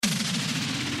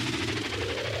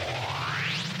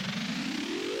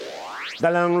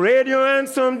Galang radio and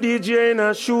some DJ in a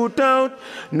shootout.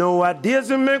 Nowadays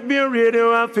you make me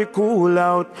radio have to cool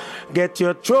out. Get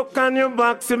your truck and your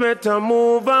box, you better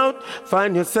move out.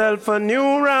 Find yourself a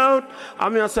new route.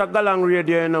 I'm just a Galang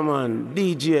radio, you know, man.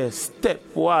 DJ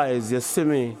Stepwise, you see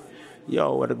me?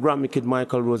 Yo, what the Grammy Kid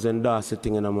Michael Rose and Darcy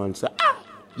thing in a man. So,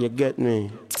 you get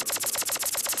me?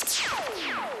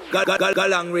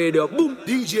 Galang radio, boom.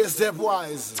 DJ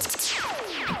Stepwise.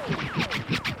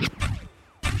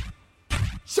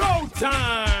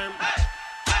 Showtime!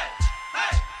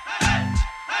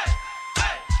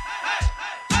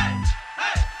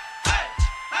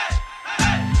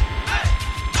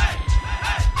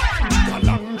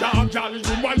 Galang gal,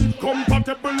 you want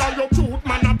compatible and your truth,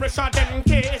 man, a pressure them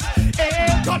case.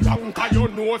 Eh, Galang, cause you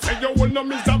know, say you will no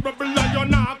miserable and you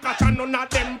not catch none of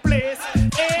them place.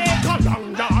 Eh,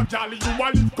 Galang gal, you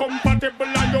want compatible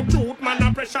and your truth, man,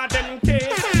 a pressure them case.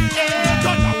 Eh,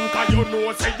 Galang, cause you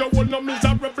know, say you will no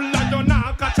miserable and you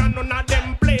not catch none of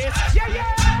them place.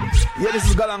 Yeah, this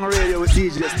is Galang Radio with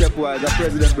DJ Stepwise. The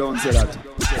President Brown said that.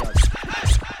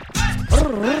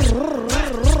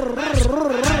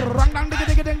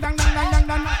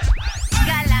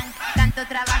 Galán, tanto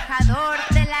trabajador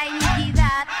de la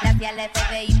iniquidad, le hacía el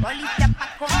FBI policía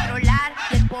para controlar,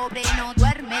 y el pobre no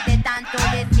duerme de tanto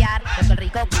desear, porque el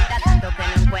rico cuida tanto que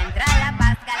no encuentra la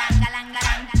paz. Galán, galán,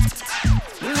 galán, galán.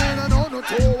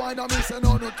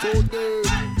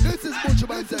 This is Butcher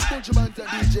Banter,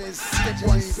 DJs,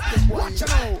 Stepwise. Watch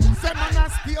out, say man a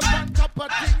stay on top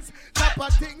of things.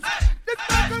 This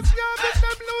niggas nervous,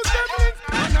 them lose them links.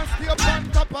 Man a stay on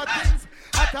top of things,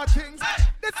 other things.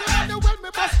 This one the well me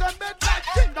bust them bed like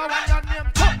king. That one your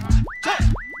name, chop.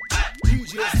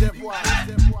 DJ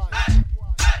Stepwise.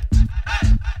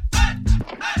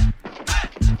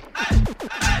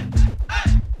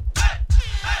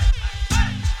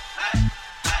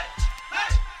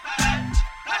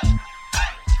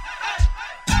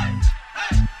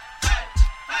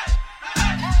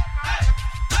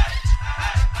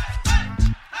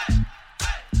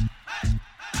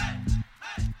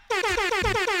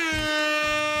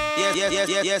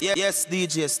 Yes,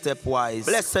 DJ Stepwise.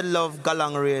 Blessed love,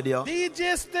 Galang Radio.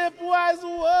 DJ Stepwise,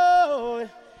 wow.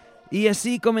 Y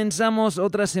así comenzamos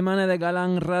otra semana de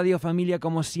Galang Radio, familia,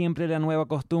 como siempre, la nueva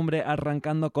costumbre,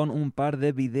 arrancando con un par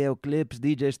de videoclips.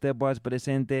 DJ Stepwise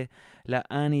presente, la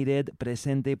Annie Red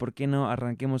presente, y por qué no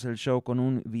arranquemos el show con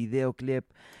un videoclip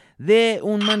de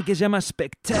un man que se llama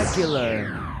Spectacular.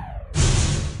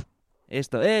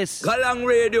 Esto es Galang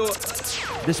Radio.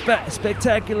 The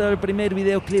Spectacular, primer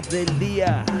videoclip del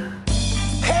día.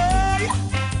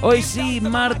 Hoy sí,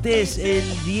 martes, el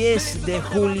 10 de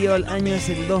julio, el año es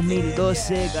el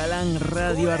 2012, Galang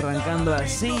Radio arrancando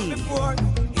así.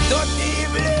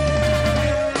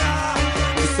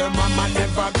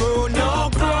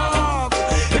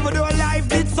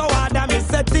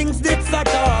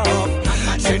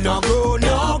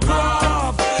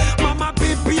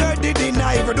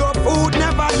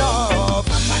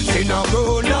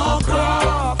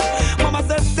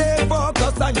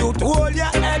 You to hold your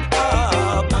head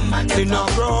up. She no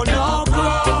grow no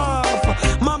crop.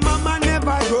 My mama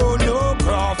never grow no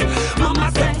crop. Mama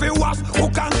said fi wash, who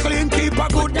can clean, keep a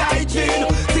good hygiene.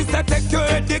 She said take your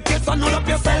education, all up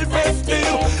your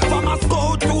self-esteem. From a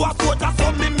school to a soldier,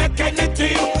 so me make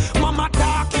anything. Mama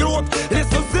talk you,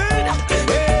 listen to.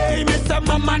 Hey, me say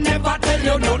mama never tell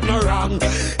you nothing wrong.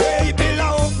 Hey, build a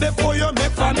house before you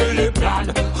make family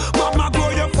plan. Mama grow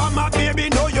you from a baby,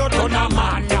 know you turn a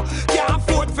man.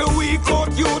 Weak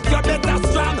out youth, you better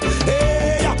strong.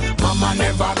 Hey, mama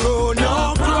never grow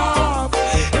no crop.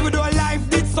 Even though life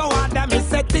did so hard, that me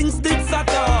say things did so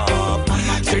tough.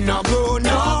 She no grow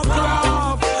no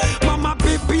crop. Mama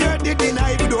prepared the dinner,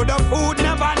 even though the food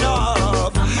never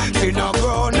enough. She no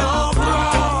grow no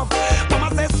crop. Mama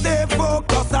say stay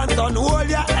focused and son hold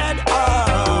your head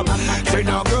up. She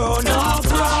no grow no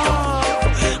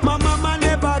crop. My mama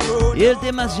never grow. Y el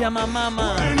tema se llama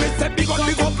Mama. Me say big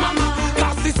up mama.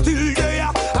 Still there,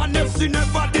 and if she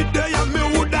never did there, me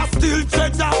woulda still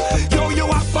treasure. Yo, you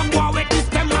have some war with this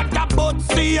time at the boat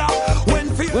see ya.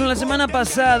 Bueno, la semana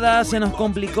pasada se nos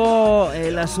complicó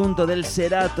el asunto del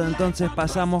Cerato, entonces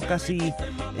pasamos casi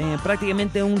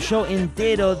prácticamente un show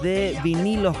entero de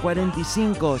vinilos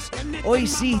 45. Hoy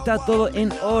sí está todo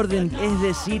en orden, es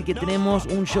decir que tenemos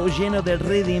un show lleno de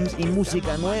rhythms y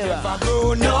música nueva.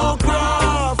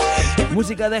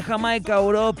 Música de Jamaica,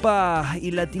 Europa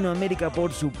y Latinoamérica,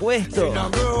 por supuesto.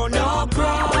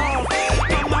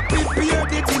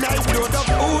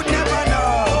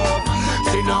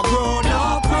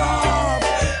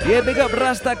 Y Y el Big Up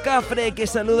Rasta Cafre, que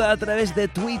saluda a través de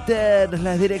Twitter.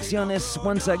 Las direcciones,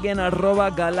 once again,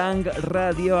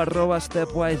 @galangradio,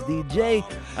 @stepwisedj,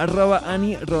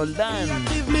 @AniRoldan.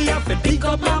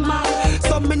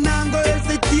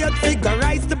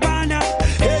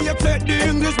 Hey, you take the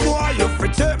English boy, you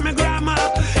free take me grammar.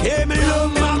 Hey, me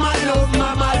love mama, love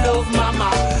mama, love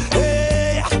mama.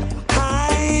 Hey,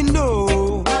 I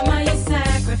know. Mama, you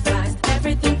sacrificed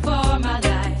everything for my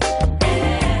life.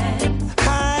 And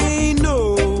I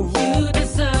know. you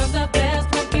deserve the best,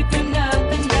 won't give you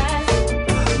nothing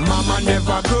less. Mama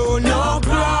never grow no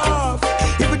graph.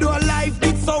 Even though life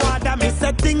did so hard, I miss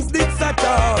that things did so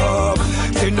tough.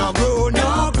 She no grow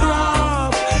no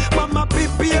graph. Mama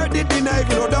prepared the dinner, even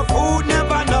though the food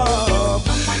never enough.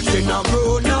 She no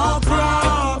grow no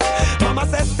crop. Mama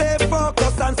says stay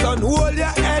focused and son, hold your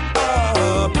head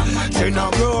up. She no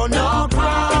grow no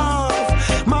crop.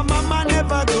 My mama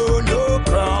never grow no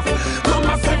crop.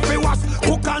 Mama said we wash,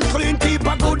 cook and clean, keep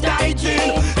a good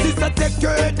hygiene. Sister take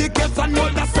your education,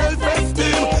 hold the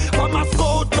self-esteem. Mama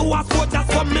go to a soldier,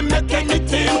 so me make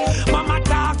anything. Mama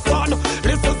talk son,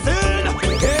 listen sin.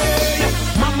 Hey,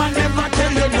 mama never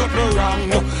tell you nothing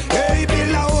wrong. Hey,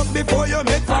 build a house before you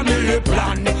make family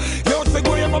plan. You say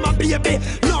go for my baby,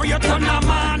 now you turn a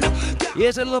man. Y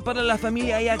el saludo para la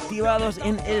familia ahí activados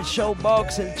en el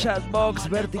Showbox, el Chatbox,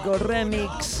 Vertigo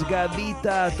Remix,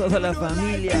 Gavita, toda la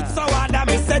familia. It's so hard that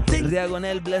me set things.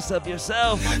 Diagonal, bless up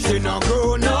yourself. She no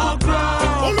grow no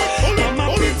crop.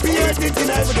 Mama prepared it in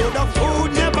every day, the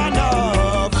food never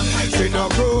enough. She no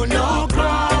grow no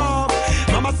crop.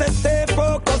 Mama said stay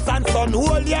focused and son,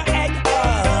 hold your head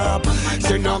up.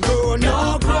 She no grow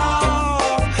no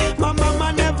crop. My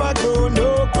mama never grow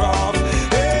no crop.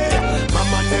 Hey,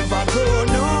 mama never grow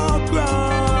no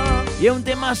crop. Y un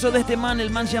temazo de este man, el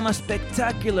man se llama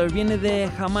Spectacular, viene de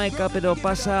Jamaica, pero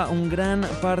pasa un gran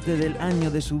parte del año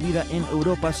de su vida en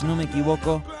Europa, si no me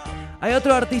equivoco. Hay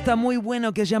otro artista muy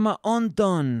bueno que se llama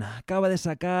Onton. Acaba de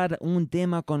sacar un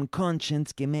tema con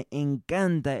Conscience que me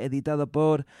encanta, editado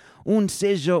por un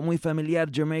sello muy familiar,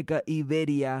 Jamaica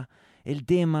Iberia. El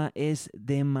tema es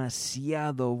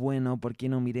demasiado bueno, ¿por qué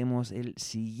no miremos el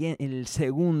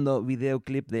segundo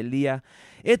videoclip del día?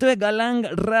 Esto es Galang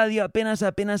Radio, apenas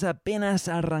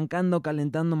arrancando,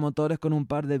 calentando motores con un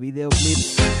par de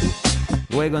videoclips.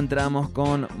 Luego entramos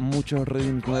con muchos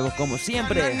rhythms nuevos como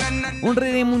siempre.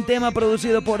 Un tema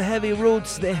producido por Heavy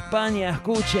Roots de España.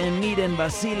 Escuchen, miren,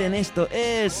 vacilen, esto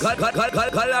es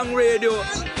Galang Radio.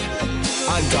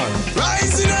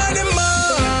 Rising in the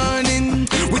morning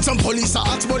with some police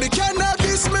ask but they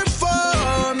cannabis me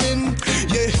farming.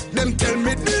 Yeah, them tell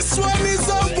me this one is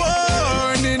a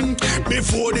warning.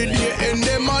 Before the day end,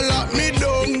 them a lock me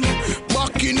down.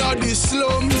 Back in the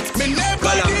slum, me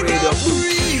never did a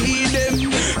free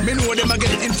them. Me know them a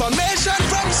get information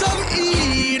from some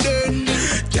Eden.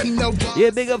 Y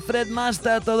el Big Up Fred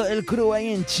Master, todo el crew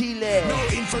ahí en Chile.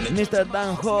 Mr.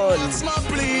 Dan Hall. That's my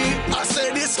plea. I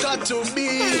said it's got to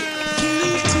be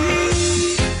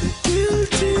guilty,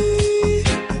 guilty,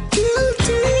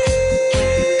 guilty,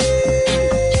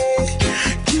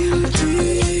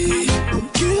 guilty,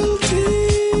 guilty,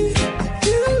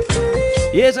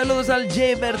 guilty. Y saludos al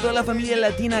Jaber, toda la familia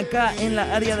latina acá en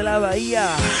la área de la Bahía.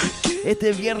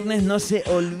 Este viernes no se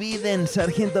olviden,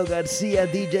 Sargento García,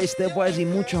 DJ Stepwise y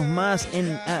muchos más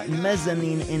en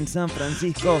Mezzanine en San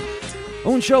Francisco.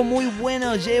 Un show muy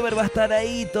bueno, Jaber va a estar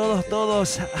ahí,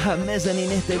 todos a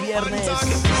Mezzanine este viernes.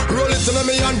 Roll it in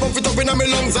my hand, puff it up in my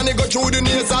lungs and it go through the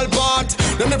nasal part.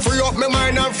 Then me free up my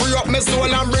mind and free up my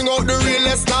soul and bring out the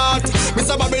realest start.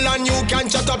 Mr. Babylon, you can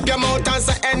shut up your mouth and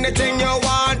say anything you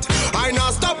want. I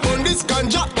not stop on this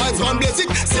ganja, once one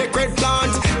basic sacred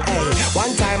plant. Hey,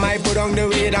 one time I put on the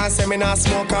weed and say me not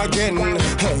smoke again.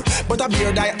 But a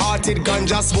beard I hearted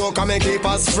ganja smoke and me keep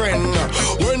us friend.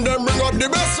 When them bring up the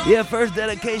best. Yeah, first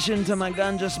dedication to my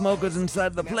ganja smokers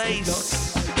inside the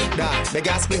place. That the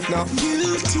gas split now.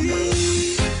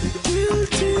 Guilty,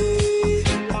 guilty,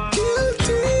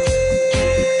 guilty,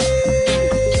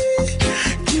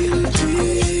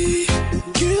 guilty,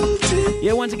 guilty.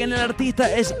 Yeah, once again el artista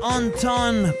es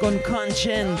Onton con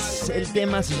Conscience. El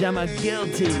tema se llama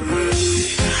Guilty.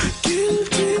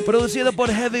 Producido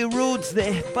por Heavy Roots de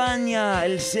España.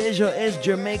 El sello es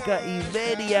Jamaica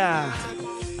Iberia.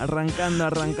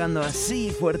 Arrancando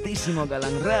así, fuertísimo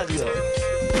Galang Radio.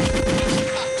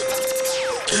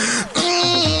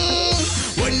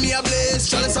 When me a blaze,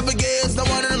 chalice of a gaze, no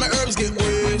one of my herbs get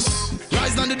waste.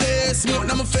 Rise on the day, smoke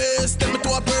on my face, step me to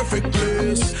a perfect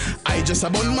place. I just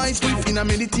about my spliff in a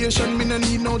meditation, me no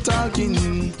need no talking.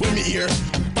 When me hear,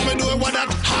 but me do what that,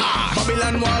 ha,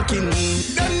 Babylon walking.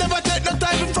 Them never take no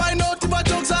time to find out if a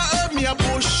drugs are herb me a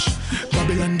push.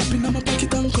 Babylon dip in my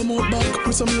pocket and come out back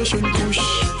with some lotion push.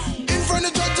 In front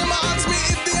of the judge, I'ma ask me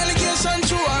if the allegation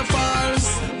true or false.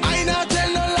 I not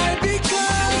tell no lie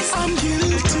because I'm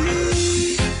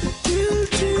guilty,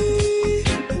 guilty,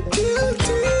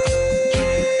 guilty,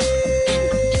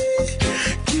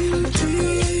 guilty,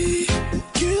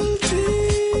 guilty,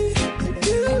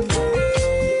 guilty.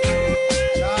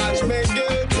 Judge me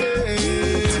guilty,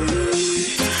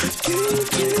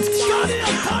 guilty. Shut it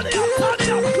up, party up, party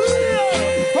up, clear.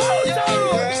 Hold on.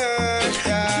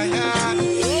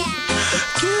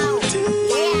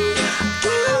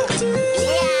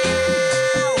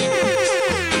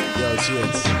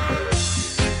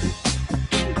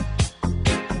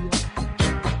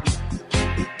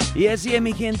 Y así es,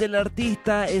 mi gente, el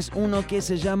artista es uno que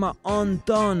se llama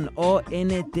Onton,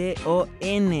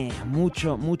 O-N-T-O-N.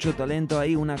 Mucho talento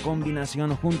ahí, una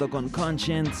combinación junto con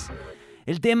Conscience.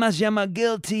 El tema se llama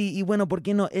Guilty y bueno, ¿por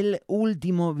qué no el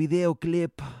último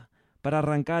videoclip? Para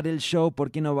arrancar el show, ¿por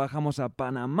qué no bajamos a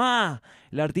Panamá?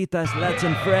 El artista es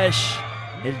Latin Fresh.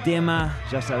 El tema,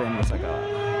 ya sabemos, acaba.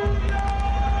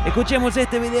 Escuchemos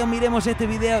este video, miremos este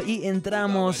video y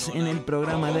entramos en el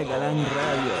programa de Galán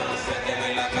Radio.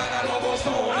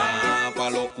 Pa'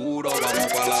 lo oscuro,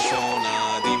 vamos pa' la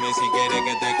zona. Dime si quieres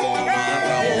que te coma.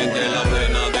 Entre la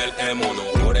plena del émono,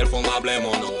 por el fondo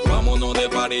hablémonos. Vámonos de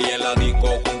party en la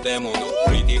disco, juntémonos.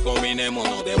 Pretty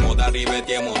combinémonos, de moda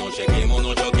ribetémonos.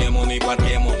 Chequémonos, choquémonos y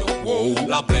parquémonos. Wow.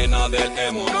 La plena del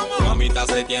émono, mamita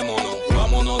setémonos.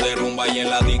 Vámonos de rumba y en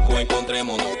la disco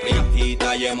encontrémonos. Pretty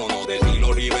tallémonos, de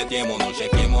estilo ribetémonos.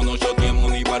 Chequémonos,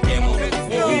 choquémonos y parquémonos.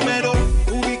 Wow. Primero,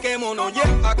 ubiquémonos,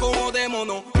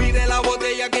 acomodémonos. Pide la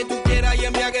botella que tú quieras y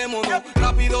embriaguémonos.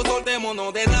 Rápido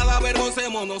soltémonos, de nada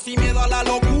avergoncémonos. Sin miedo a la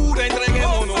locura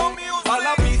entreguémonos. A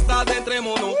la pista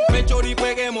detrémonos, pecho y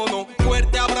peguémonos.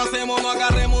 Fuerte abracémonos,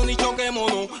 agarrémonos y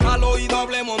choquémonos. Al oído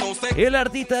hablémonos. El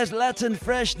artista es Latin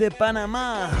Fresh de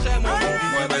Panamá.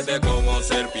 Muévete como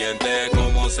serpiente,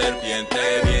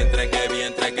 vientre que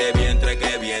vientre, que vientre,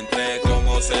 que vientre.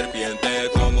 Como serpiente,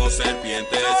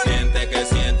 siente que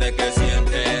siente, que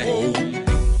siente.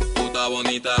 Puta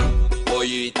bonita,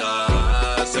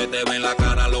 pollita, se te ve en la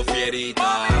cara lo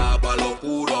fierita. Pa' lo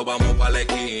oscuro, vamos pa' la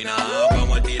esquina.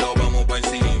 Vamos al tiro, vamos pa'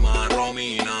 encima,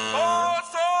 Romina.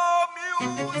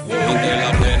 Entre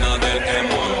la plena del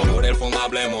émono, por el fondo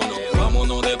hablémonos.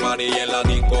 Vámonos de party en la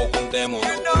disco, juntémonos.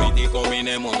 Pretty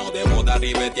combinémonos, de moda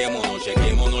ribetémonos.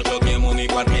 Chequémonos, choquémonos y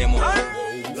parquémonos.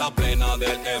 La plena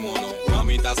del émono,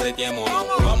 mamita setémonos.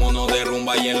 Vámonos de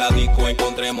rumba y en la disco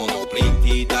encontrémonos.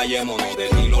 Pretty tallémonos, de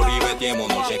estilo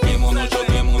ribetémonos. Chequémonos,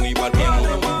 choquémonos y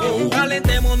parquémonos.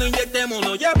 Calentémonos,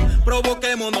 inyectémonos, yep.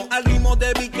 Provoquémonos al ritmo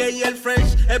de BK y el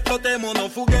Fresh.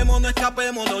 Explotémonos, fuguémonos,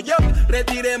 escapémonos, yep.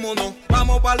 Retirémonos,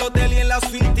 vamos para el hotel y en la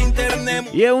suite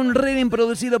internemos. Y es un rhythm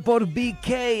producido por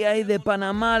BK ahí de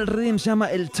Panamá. El rhythm se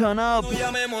llama el Turn Up.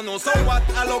 Llamémonos, so what,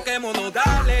 aloquémonos,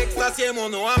 dale,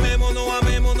 extasiémonos, amémonos,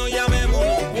 amémonos,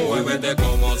 llamémonos. Muévete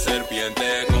como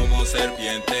serpiente,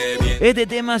 bien. Este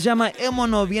tema se llama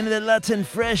Émono, viene de Latin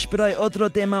Fresh, pero hay otro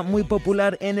tema muy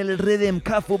popular en el rhythm,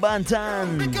 Cafu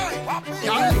Bantan. No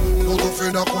te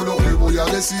ofendas con lo que voy a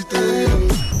decirte.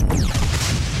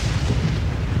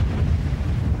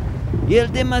 Y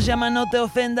el tema se llama No te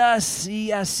ofendas.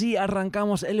 Y así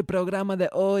arrancamos el programa de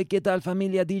hoy. ¿Qué tal,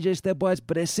 familia? DJ Stepwise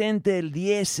presente el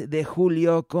 10 de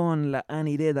julio con la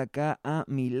Ani Red acá a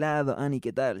mi lado. Ani,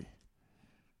 ¿qué tal?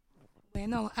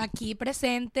 Bueno, aquí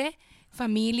presente,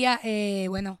 familia.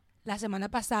 Bueno, la semana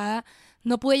pasada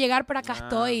no pude llegar, pero acá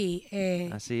estoy.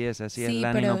 Así es. Sí,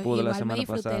 Lani no pudo la semana pasada. Igual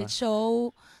me disfruté el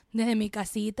show desde mi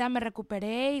casita, me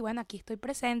recuperé y bueno, aquí estoy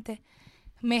presente.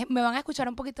 Me van a escuchar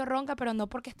un poquito ronca, pero no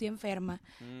porque estoy enferma.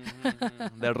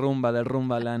 De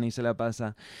rumba, Lani se la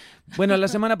pasa. Bueno, la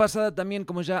semana pasada también,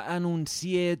 como ya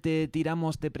anuncié, te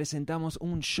presentamos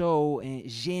un show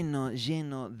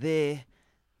lleno de...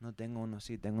 No tengo uno,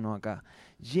 sí, tengo uno acá.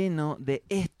 Lleno de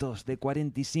estos, de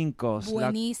 45.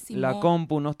 Buenísimo. La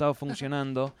compu no estaba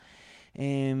funcionando.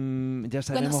 Ya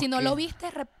sabemos bueno, si no que... lo viste,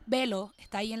 velo,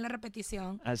 está ahí en la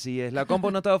repetición. Así es, la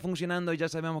compu no estaba funcionando y ya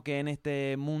sabemos que en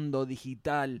este mundo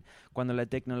digital, cuando la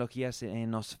tecnología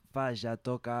nos falla,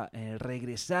 toca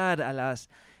regresar a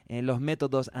los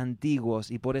métodos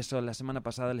antiguos, y por eso la semana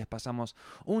pasada les pasamos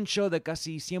un show de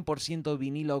casi 100%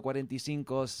 vinilo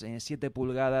 45, 7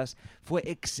 pulgadas. Fue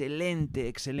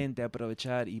excelente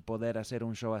aprovechar y poder hacer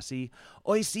un show así.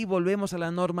 Hoy sí volvemos a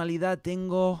la normalidad.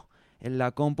 Tengo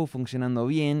la compu funcionando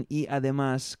bien y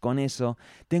además con eso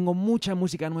tengo mucha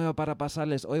música nueva para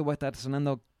pasarles. Hoy voy a estar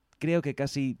sonando creo que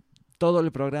casi todo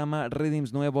el programa,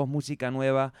 rhythms nuevos, música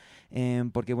nueva,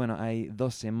 porque bueno, hay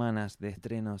 2 semanas de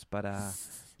estrenos para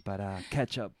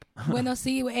catch up. Bueno,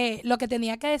 sí, lo que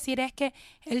tenía que decir es que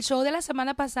el show de la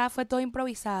semana pasada fue todo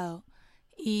improvisado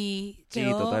y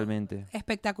quedó totalmente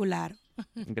espectacular.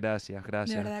 Gracias.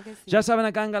 De verdad que sí. Ya saben,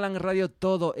 acá en Galang Radio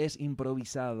todo es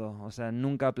improvisado, o sea,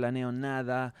 nunca planeo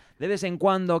nada. De vez en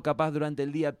cuando, capaz durante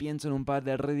el día, pienso en un par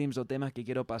de rhythms o temas que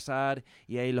quiero pasar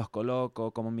y ahí los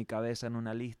coloco como en mi cabeza en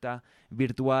una lista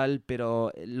virtual,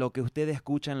 pero lo que ustedes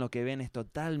escuchan, lo que ven es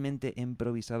totalmente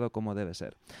improvisado como debe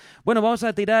ser. Bueno, vamos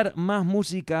a tirar más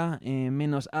música,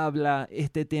 menos habla.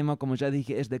 Este tema, como ya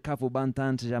dije, es de Kafu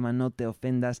Bantan, se llama No Te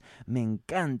Ofendas, me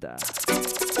encanta.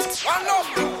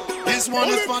 This one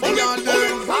is for the girl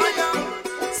them,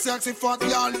 sexy for the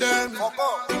girl them.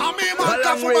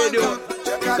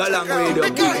 Galang Radio.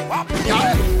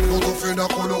 No te ofendas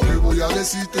con lo que voy a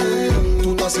decirte.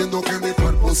 Tú estás haciendo que mi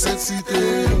cuerpo se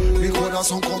excite. Mi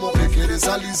corazón como que quiere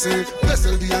salirse desde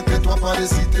el día en que tú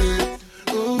apareciste.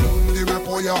 Dime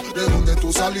polla, ¿de dónde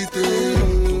tú saliste?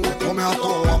 Tú te comes a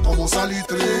toa como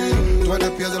salitre. Tú eres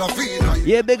piedra fina.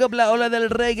 Y es big up la ola del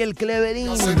reggae, el cleverín.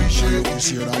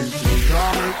 Quisiera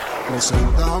infiltrarme,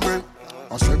 presentarme,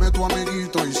 hacerme tu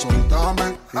amiguito y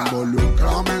soltarme,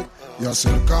 involucrarme y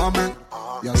acercarme,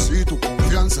 y así tu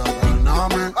confianza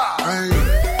ganarme. Hey,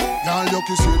 ya yo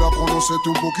quisiera conocerte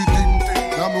un poquitín,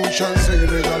 dame un chance y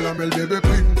regálame el bebé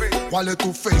pin. ¿Cuál es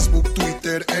tu Facebook,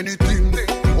 Twitter, anything?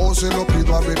 O se lo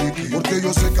pido a Baby King, porque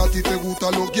yo sé que a ti te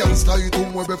gustan los gangsta y tú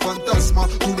mueves fantasma.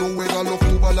 Tú no juegas los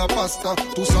tubas la pasta,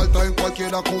 tú saltas en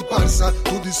cualquiera comparsa.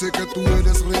 Tú dices que tú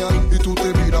eres real y tú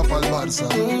te miras pa'l Barça.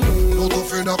 No te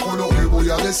ofendas con lo que voy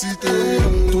a decirte.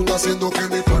 Tú estás haciendo que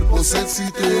mi cuerpo se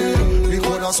excite. Mi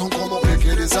corazón como que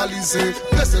quiere salirse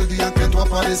desde el día en que tú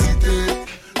apareciste.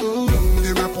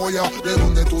 Dime polla, ¿de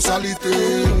dónde tú saliste?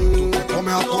 Tú te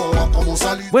comes a toa como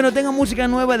saliste. Bueno, tengo música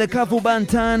nueva de Kafu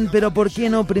Bantan, pero ¿por qué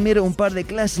no primero un par de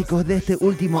clásicos de este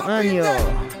último año?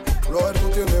 Brother, tú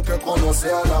tienes que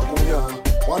conocer a la cuña.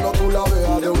 Cuando tú la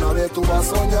veas de una vez tú vas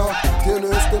a soñar. Tiene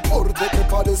este porte que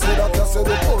parecerá que hace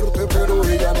deporte, pero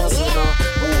ella no hace nada.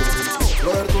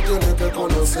 Brother, tú tienes que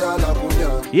conocer a la cuña.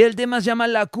 Y el tema se llama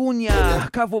La Cuña.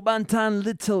 Kafu Bantan,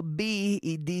 Little B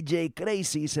y DJ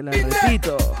Crazy, se la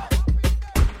repito.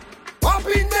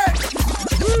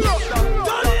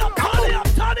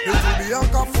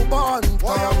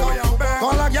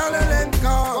 Con la guía le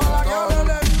encanta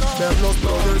ver los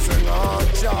brothers en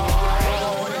hacha.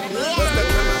 Este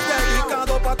tema es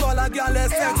dedicado para todas las guiales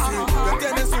sexy que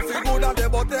tienen su figura de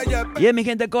botella. Y mi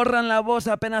gente, corran la voz,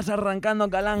 apenas arrancando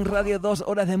Galang Radio, 2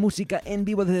 horas de música en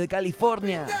vivo desde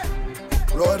California.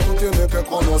 Brother, tú tienes que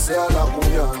conocer a la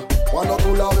cuña. Cuando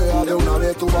tú la veas de una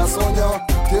vez tú vas a soñar.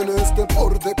 Tiene este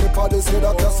porte que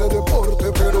pareciera que hace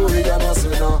deporte, pero ella no hace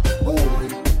nada.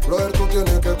 Brother, tú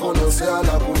tienes que conocer a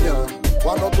la cuña.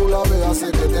 Cuando tú la veas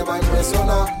sé que te va a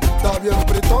impresionar. Está bien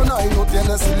britona y no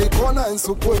tiene silicona en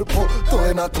su cuerpo. Todo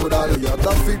es natural, ella está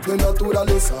fit de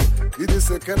naturaleza. Y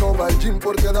dice que no va al gym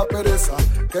porque da pereza.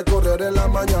 Que correr en la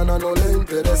mañana no le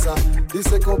interesa.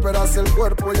 Dice que operarse el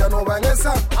cuerpo ya no va en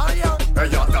esa.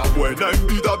 Ella está buena en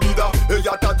vida.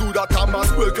 Ella está dura, está más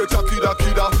fuerte que Shakira.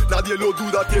 Nadie lo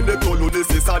duda, tiene todo lo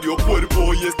necesario.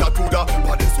 Cuerpo y estatura.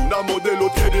 Parece una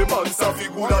modelo, tiene mansa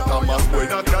figura. Está más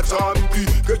buena que Chanti.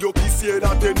 Que yo quisiera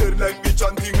tenerla en mi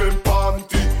chanting en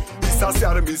panty.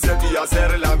 Saciar mi sed y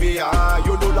hacer la mía.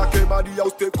 Yo no la quemaría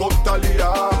usted con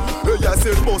Talía. Ella es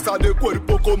hermosa de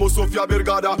cuerpo como Sofía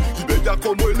Vergara y bella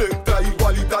como Electra,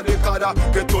 igualita de cara.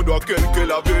 Que todo aquel que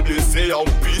la ve desea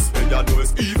un pis. Ella no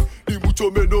es Eve, ni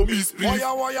mucho menos Miss Reef.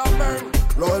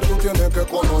 Brother, tú tienes que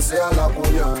conocer a la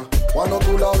cuña. Cuando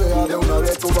tú la veas de una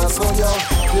vez tú vas a soñar.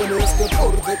 Tiene este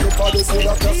porte que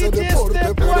pareciera que hace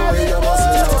deporte, pero ella no hace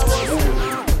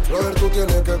nada. Brother, tú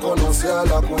tienes que conocer a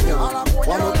la cuña.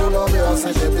 Cuando tú la veas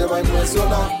sé que te va a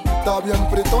impresionar. Está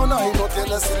bien britona y no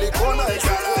tiene silicona.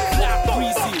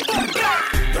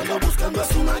 Yo ando buscando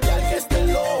es una guía que esté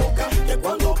loca. Que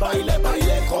cuando baile,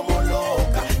 baile como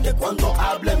loca. Que cuando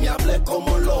hable, me hable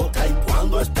como loca. Y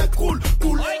cuando esté cool,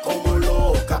 cool como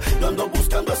loca. Yo ando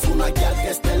buscando es una guía que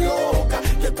esté loca.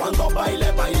 Que cuando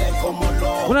baile, baile como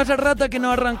loca. Bueno, hace rato que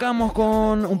no arrancamos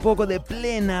con un poco de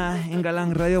plena en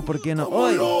Galang Radio, ¿por qué no?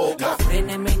 Hoy. Los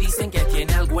frenes me dicen que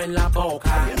tiene algo en la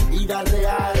boca. Vida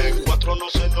real. El 4 no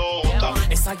se nota.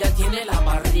 Esa ya tiene la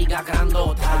barriga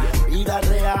grandota. Vida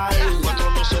real. El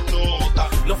 4 no se nota.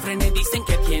 Los frenes dicen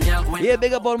que tiene algo en Y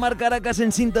pega por Mar Caracas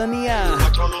en sintonía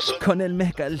con el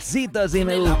mezcalcito, así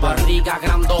me gusta. la barriga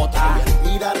grandota.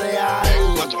 Vida real.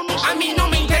 A mí no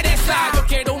me interesa, yo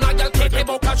quiero una gal que te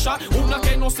bocacha, una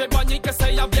que no se bañe y que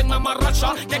sea bien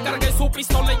mamarracha, que cargue su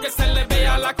pistola y que se le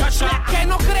vea la cacha, que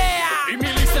no crea y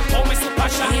Mili se tome su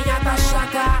pacha. Ella está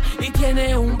chata y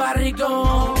tiene un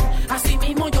barrigón, así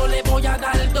mismo yo le voy a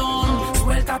dar el don.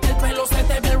 Suéltate el pelo, se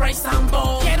te ve el Ray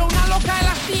Sambo. Quiero una loca de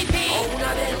la City o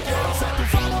una del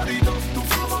Tu favorito, tu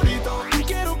favorito. Y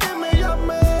quiero que me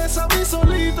llames a mí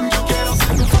solito. Yo quiero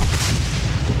ser tu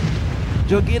favorito.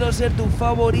 Yo quiero ser tu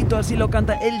favorito, así lo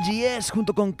canta LGS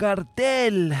junto con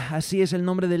Cartel. Así es el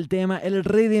nombre del tema. El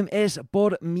rhythm es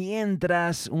Por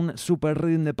Mientras, un super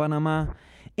rhythm de Panamá.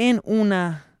 En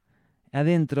una,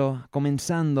 adentro,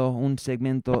 comenzando un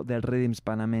segmento de rhythms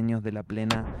panameños de la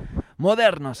plena.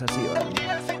 Modernos, así va.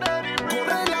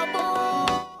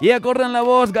 Ya corran la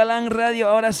voz, Galán Radio,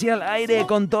 ahora sí al aire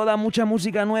con toda mucha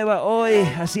música nueva hoy.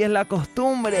 Así es la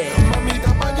costumbre.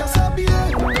 Mamita, vaya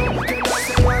sabiendo que no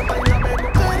se aguanta y la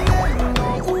vengo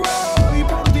queriendo. Y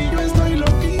por ti yo estoy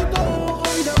loquito.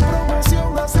 Hoy de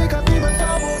promoción, así que activa el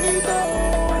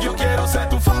favorito. Yo quiero ser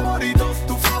tu favorito,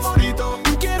 tu favorito.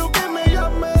 Y quiero que me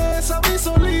llames a mí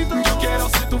solito. Yo quiero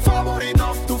ser tu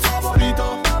favorito, tu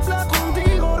favorito. Habla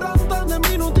contigo, rantan de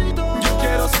minutito. Yo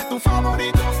quiero ser tu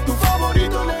favorito, tu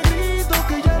favorito. Le grito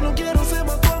que ya no quiero ser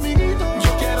más tu amiguito.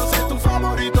 Yo quiero ser tu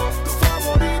favorito, tu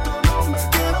favorito. No me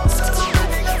quiero ser, no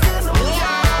me digas que no.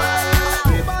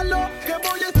 Actívalo, que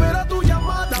voy a esperar tu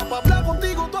llamada para hablar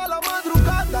contigo toda la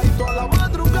madrugada. Y toda la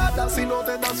madrugada, si no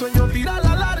te da sueño, tira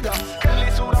la larga. Que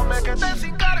lisúrame que te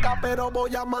sin carga, pero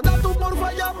voy a mandar tu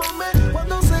porfa, llámame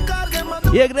cuando se cargue, manda.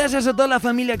 Y gracias a toda la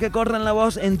familia que corran la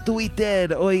voz en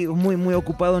Twitter. Hoy muy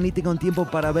ocupado, ni tengo tiempo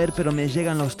para ver, pero me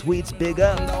llegan los tweets, big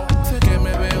up. Sé que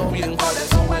me veo bien, por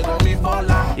eso juego mi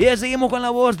bola. Y ya seguimos con la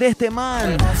voz de este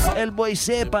man, el Boy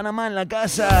C, Panamá en la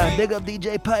casa. Big up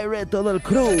DJ Pirate, todo el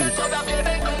crew.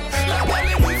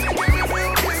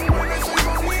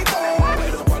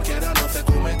 Pero cualquiera no se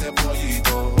come este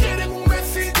pollito. Quieren un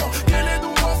besito, quieren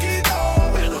un poquito.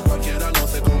 Pero cualquiera no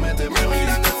se come este pollito. Me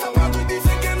miran el zapato y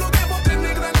dicen que lo debo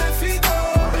tener grandecito.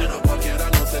 Pero cualquiera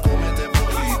no se come este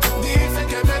pollito. Dicen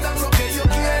que me dan lo que yo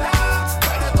quiera,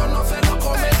 pero esto no se lo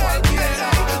come cualquiera.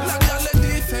 Las gales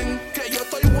dicen que yo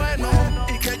estoy bueno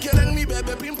y que quieren mi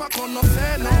bebé pin pa'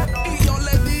 conocernos. Y yo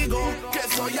les digo que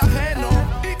soy ajeno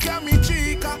y que a mi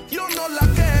chica yo no la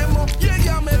quemo. Y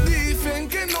ella me dicen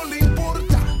que no le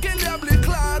importa que le hable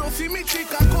claro si mi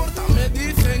chica corta. Me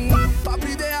dicen,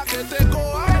 papi, deja que te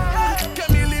coja, que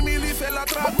Mili se la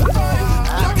trata.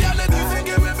 Las gales dicen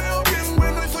que me veo bien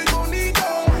bueno y soy bonito,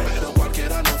 pero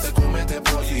cualquiera no se come este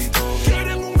pollito.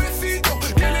 Quieren un besito,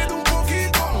 quieren un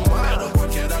poquito, pero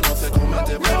cualquiera no se come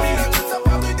este pollito. Me miran el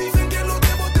zapato y dicen que lo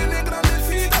debo tener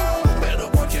grandecito,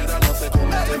 pero cualquiera no se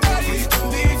come este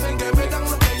pollito. Dicen que me dan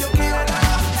lo que yo quiera.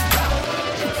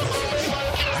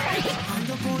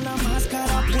 Ando con la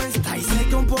máscara puesta y sé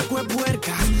que un poco es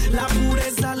puerca. La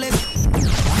pureza le...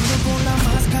 Ando con la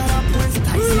máscara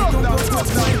puesta y sé que un poco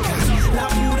es puerca. La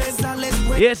pureza les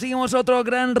puerca. Y ya seguimos otro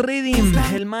gran rhythm,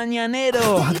 el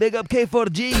mañanero. Big up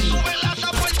K4G.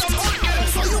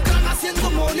 Soy un crack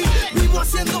haciendo money, vivo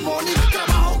haciendo money,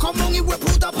 trabajo como un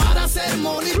hijueputa para hacer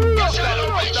money.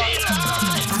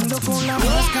 Ando con la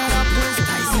máscara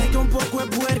puesta y sé que un poco es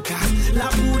puerca. La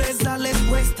pureza les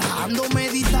cuesta, ando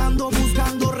meditando,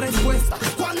 buscando respuesta.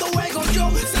 Cuando juego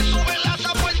yo, se sube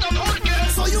la puerta porque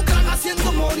soy un crack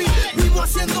haciendo money, vivo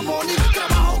haciendo money,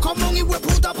 trabajo como un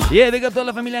hijueputa para... Y big up toda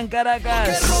la familia en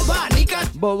Caracas,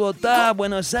 Bogotá,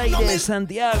 Buenos Aires,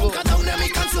 Santiago. Cada una de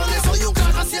mis canciones soy un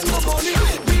crack haciendo money,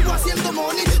 vivo haciendo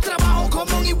money, trabajo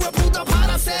como un hijueputa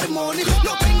para hacer money.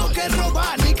 No tengo que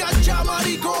robar ni cachar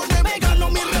maricones, me gano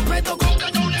mi respeto con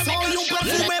cañones. Soy un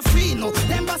perfume fino,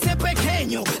 de envase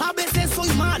pequeño, a veces soy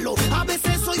malo, a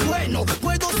veces soy bueno.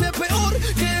 Puedo ser peor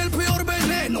que el peor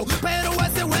veneno, pero a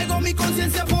ese juego mi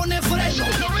conciencia pone freno.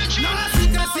 Nací,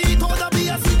 crecí,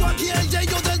 todavía sigo aquí el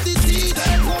Yeyo del DC,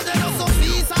 del poderoso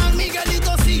sí, San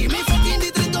Miguelito sí, mi fucking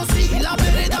distrito sí, la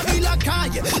vereda y la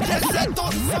calle, el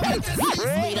sector saben que sí.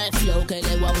 Mira el flow que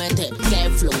le voy a meter, que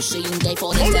flow sin que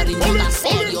por este ritmo tan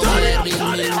serio de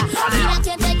ritmo. Mira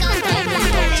que te canta el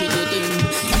ritmo chiquitín,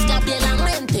 es que abre la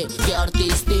mente, que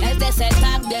artistín. Es de ese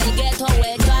tag del ghetto,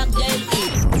 el tag del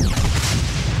hip.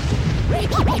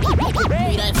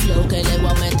 Mira el flow que le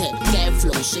voy a meter, que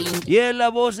flow sin. Y la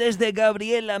voz es de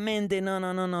Gabriela Mente.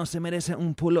 No, se merece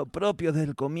un pulo propio desde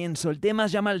el comienzo. El tema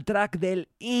se llama el track del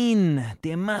In.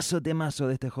 Temazo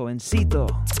de este jovencito.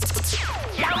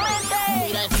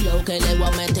 Mira el flow flow que le voy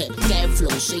a meter. Que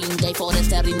flow sin gay por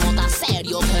este ritmo tan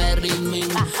serio que ritming.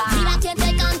 Mira quién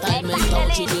te canta el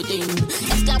mentón chiquitín.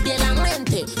 Es Gabriel la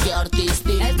mente, que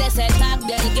artística. Es de ese tag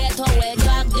del ghetto, el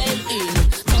tag del in.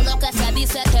 Todo lo que se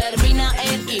dice termina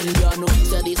en in. Ya no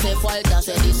se dice falta,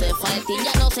 se dice falting.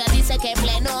 Ya no se dice que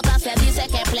plenota, se dice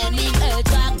que plenin. El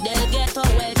tag del ghetto,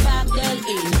 el tag del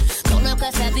in. Todo lo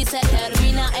que se dice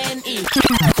termina en in.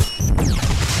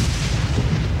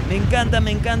 Me encanta,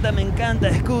 me encanta, me encanta,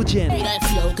 escuchen. Mira el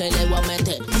flow que le voy a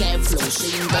meter. Que flow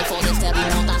sin gay por este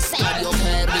ritmo tan serio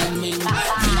que ritming.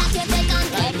 Mira quién te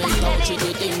canta el mentón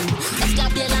chiquitín. Es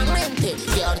Gabriel la mente,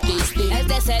 que artística. Es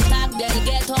de ese tag del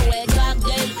ghetto, el tag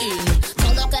del in.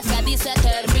 Todo lo que se dice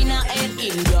termina en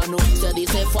in. Ya no se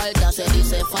dice falta, se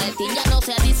dice falting. Ya no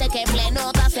se dice que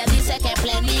plenota, se dice que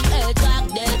plenin. El tag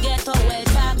del ghetto, el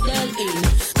tag del in.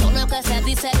 Todo lo que se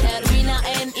dice termina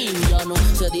en in. Ya no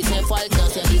se dice falta,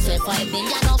 se dice fighting.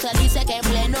 Ya no se dice que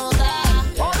plenota.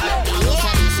 Ya no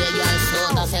se dice ya el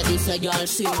soda, se dice ya el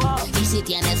sí. Y si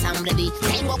tienes hambre, di,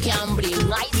 tengo que hambrir.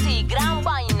 Ay sí, gran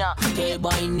vaina, que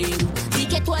vainín. Di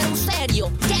que tú eres un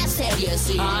serio, que serie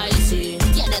sí. Ay sí,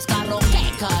 tienes carro,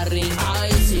 que carrín.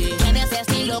 Ay sí, tienes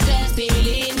estilo, que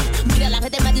estilín. Mira, la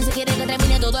gente me dice que quiere que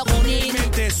termine todo con rin.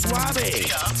 Mente suave,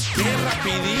 que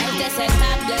rapidín. Es que se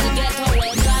tag del ghetto,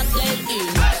 el tag del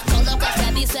in. Todo lo que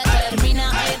se dice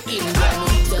termina en in.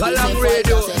 Galang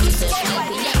Radio. Se dice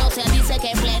fighting, ya no se dice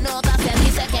que plenota, se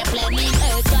dice que plenin.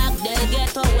 El tag del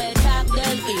ghetto, el tag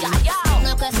del in. Todo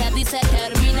lo que se dice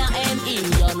termina en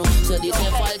in. Ya no se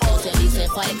dice falta, se dice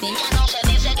fighting, ya no se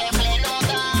dice que plenota.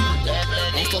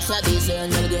 Esto se dice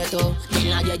en el ghetto, y en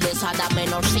la belleza da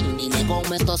menor sin. Dime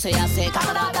cómo esto se hace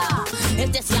camarada.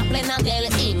 Es decía plena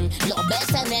del in. Lo ves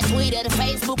en el Twitter,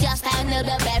 Facebook y hasta en el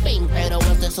bebé ping. Pero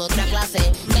esto es otra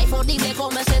clase. Gay for dime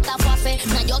cómo es esta fase.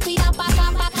 Na yo tira pa'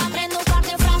 acá, prendo un par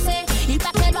de frases. Y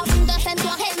pa' que lo apuntes en tu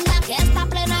agenda. Que esta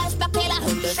plena es pa' que la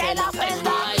gente se la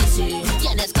prenda. Ay sí,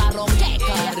 tienes carro, que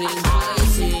carrín. Ay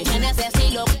sí, tienes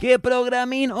estilo. ¡Qué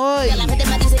programín hoy! Que la gente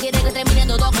me dice que quiere que termine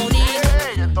todo con ir.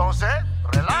 Entonces,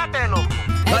 relátelo.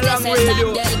 Galang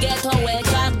Radio. Del ghetto, el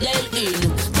tag del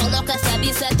in. Todo lo que se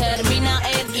dice termina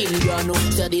en in. Ya no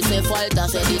se dice falta,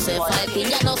 se dice fighting.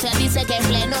 Ya no se dice que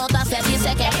plenota, se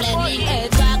dice que plenin. El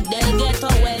tag del ghetto,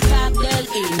 el tag del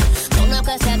in. Todo lo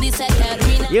que se dice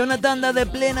termina. Y una tanda de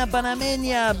plena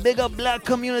panameña. Big Up Black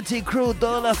Community Crew,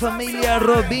 toda la familia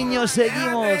Robinho,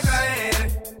 seguimos.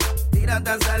 Tírate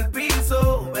hasta el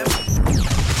piso.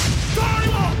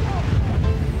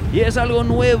 Y es algo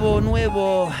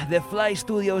nuevo de Fly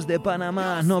Studios de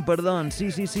Panamá. No, perdón, sí,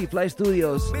 Fly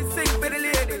Studios.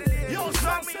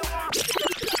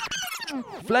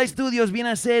 Fly Studios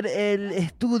viene a ser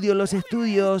los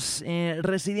estudios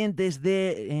residentes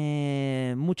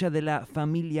de mucha de la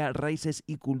familia Raíces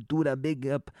y Cultura. Big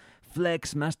Up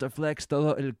Flex, Master Flex,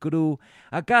 todo el crew.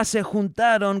 Acá se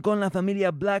juntaron con la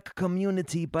familia Black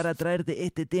Community para traerte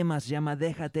este tema. Se llama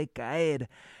Déjate Caer.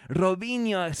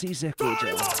 Robinho, así se escucha.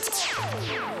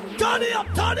 Turn it up,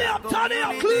 turn it up, turn it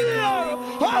up, clear.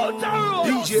 Hold down.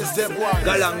 DJ Stepwise.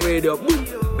 Galang Radio.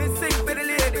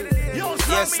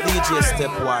 Yes, DJ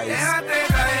Stepwise. Déjate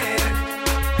caer,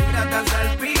 tírate hasta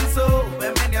el piso.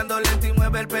 Ven meneando lento y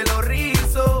mueve el pelo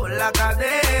rizo. La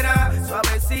cadera,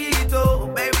 suavecito.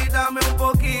 Baby, dame un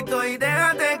poquito y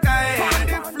déjate caer.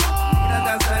 Tírate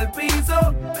hasta el piso.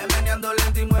 Ven meneando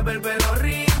lento y mueve el pelo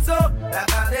rizo. La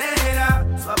cadera,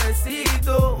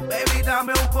 suavecito. Baby,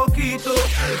 dame un poquito.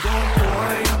 Don't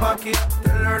wine back it.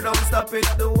 Tell her don't stop it.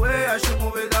 The way I should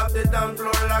move it up the dance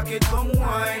floor like it. Come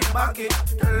wine back it.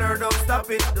 Tell her don't stop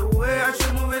it. The way I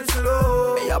should move it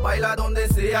slow. Ella baila donde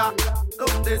sea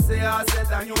hace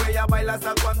daño. Ella baila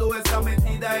hasta cuando está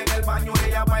metida en el baño.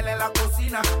 Ella baila en la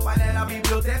cocina, baila en la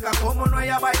biblioteca. Como no,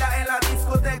 ella baila en la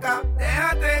discoteca.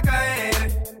 Déjate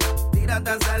caer, tírate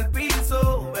hasta el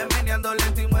piso. Ven meneando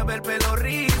lento y mueve el pelo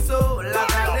rizo. La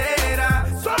cadera,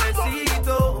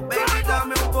 suavecito. Baby,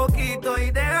 dame un poquito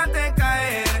y déjate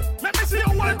caer.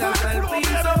 Tírate hasta el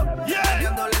piso.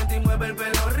 Meneando lento y mueve el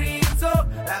pelo rizo.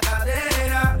 La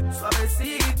cadera,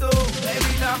 suavecito.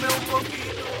 Baby, dame un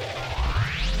poquito.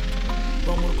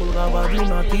 Tu amor colgaba de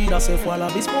una tira, se fue al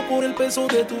abismo por el peso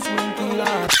de tus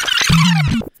mentiras.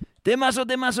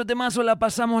 Temazo, la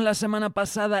pasamos la semana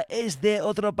pasada, es de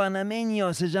otro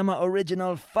panameño, se llama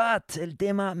Original Fat, el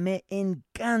tema me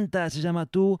encanta, se llama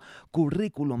Tu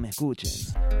Currículum, escuchen.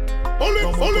 Tu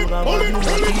amor colgaba de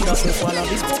una tira, se fue al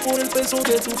abismo por el peso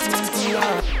de tus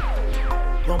mentiras.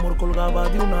 Tu amor colgaba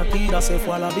de una tira, se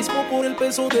fue al abismo por el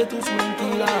peso de tus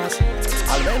mentiras.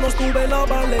 Al menos tuve la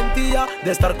valentía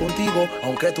de estar contigo,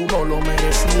 aunque tú no lo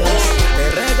merecías.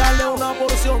 Te regalé una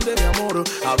porción de mi amor,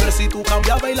 a ver si tú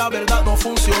cambiabas y la verdad no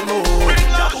funcionó.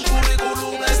 Ya tu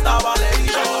currículum estaba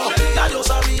leído, ya yo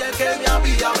sabía que me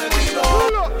había vendido.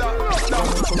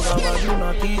 Colgaba de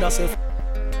una tira, se fue.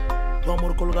 Tu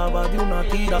amor colgaba de una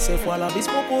tira, se fue al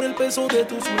abismo por el peso de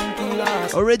tus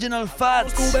mentiras. Original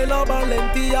Fats. Tuve la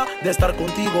valentía de estar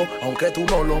contigo, aunque tú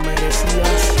no lo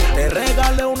merecías. Te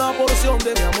regalé una porción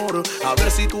de mi amor, a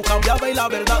ver si tú cambiabas y la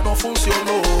verdad no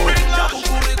funcionó. Ya tu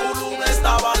currículum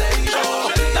estaba leído,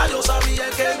 ya yo sabía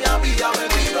que me había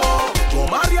vendido. Yo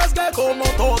me arriesgué como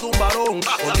todo un varón,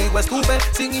 contigo estuve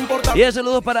sin importar. Y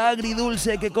saludos para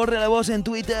Agridulce, que corre la voz en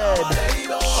Twitter.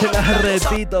 Se la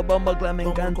repito, Bomba Clan, me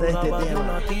encanta este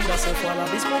tema. Se fue al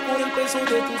abismo por el peso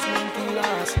de tus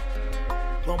mentiras.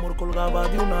 Tu amor colgaba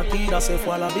de una tira, se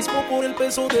fue al abismo por el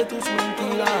peso de tus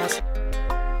mentiras.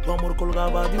 Tu amor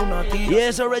colgaba de una tira. Y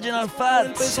es Original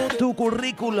Fats, tu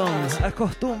currículum.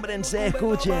 Acostúmbrense,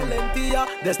 escuchen. Valentía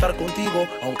de estar contigo,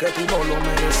 aunque tú no lo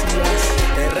merecías.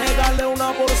 Te regalé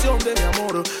una porción de mi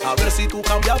amor, a ver si tú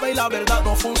cambiabas y la verdad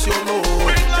no funcionó.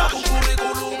 Ya tu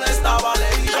currículum estaba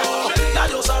leído, ya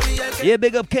yo sabía que. Y es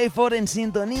Big Up K4 en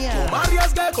sintonía. Yo me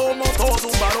arriesgué como todo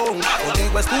un varón,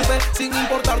 contigo estuve sin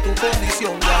importar tu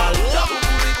condición. Ya tu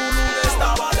currículum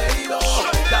estaba leído,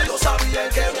 ya yo sabía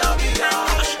que me había.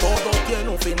 Todo tiene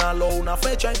un final o una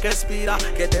fecha en que expira.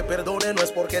 Que te perdone no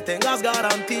es porque tengas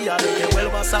garantía de que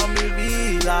vuelvas a mi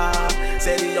vida.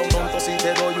 Sería un tonto si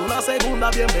te doy una segunda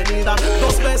bienvenida.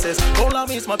 2 veces con la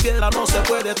misma piedra no se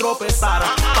puede tropezar.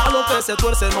 A lo que se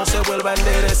tuerce no se vuelve a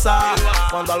enderezar.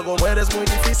 Cuando algo muere es muy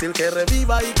difícil que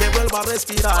reviva y que vuelva a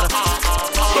respirar. 2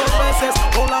 veces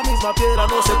con la misma piedra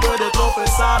no se puede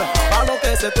tropezar. A lo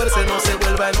que se tuerce no se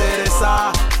vuelve a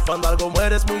enderezar. Cuando algo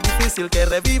muere es muy difícil que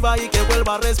reviva y que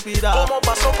vuelva a respirar. ¿Cómo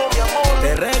pasó con mi amor?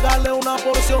 Te regalé una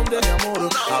porción de mi amor,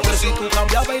 a ver si tú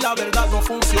cambiabas y la verdad no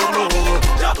funcionó.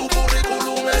 Ya tu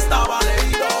currículum estaba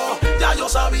leído, ya yo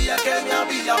sabía que me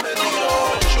había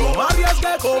metido. Yo me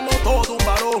arriesgué como todo un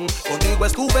varón, contigo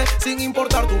estuve sin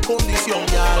importar tu condición.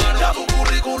 Ya tu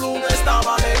currículum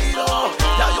estaba leído,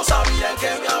 ya yo sabía que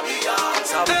me había.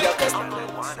 Sabía que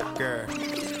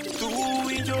tú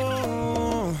y yo.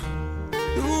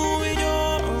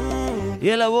 Y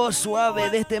la voz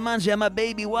suave de este man se llama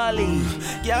Baby Wally.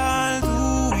 Ya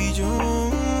tú y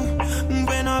yo,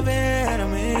 ven a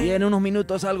verme. Y en unos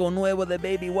minutos algo nuevo de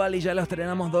Baby Wally. Ya lo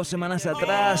estrenamos 2 semanas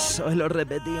atrás. Hoy lo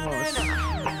repetimos.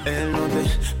 Él no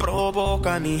te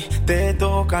provoca ni te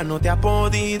toca, no te ha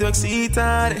podido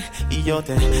excitar. Y yo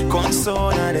te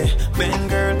consolaré. Ven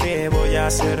girl, que voy a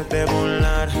hacerte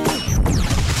volar.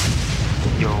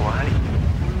 Yo Wally,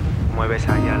 mueves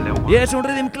allá, y es un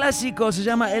rhythm clásico, se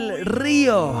llama El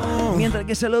Río. Mientras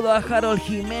que saludo a Harold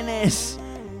Jiménez,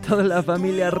 toda la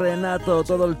familia Renato,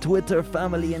 todo el Twitter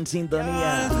family en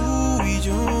sintonía.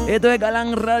 Esto es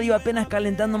Galán Radio, apenas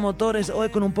calentando motores, hoy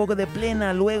con un poco de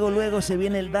plena. Luego se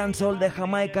viene el dancehall de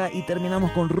Jamaica y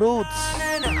terminamos con Roots.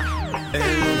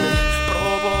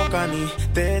 Ni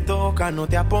te toca, no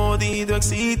te ha podido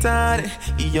excitar.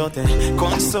 Y yo te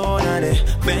consolaré.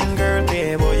 Ven girl,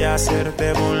 que voy a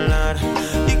hacerte volar.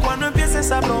 Y cuando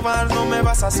empieces a probar no me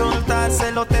vas a soltar.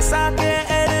 Se lo te saque,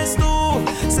 eres tú.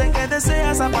 Sé que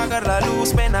deseas apagar la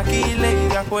luz. Ven aquí,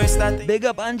 lady, acuéstate. Big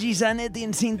up Angie Zanetti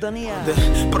en sintonía. Te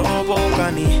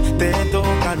provoca ni te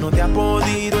toca, no te ha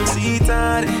podido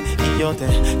excitar. Y yo te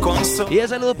consolaré. Y un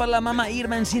saludo para la mamá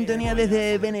Irma en sintonía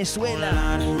desde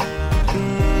Venezuela.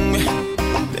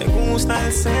 Te gusta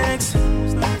el sex,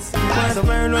 puedo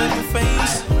verlo en tu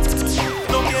face.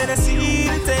 No quieres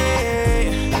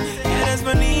irte, quieres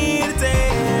venirte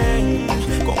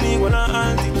conmigo en la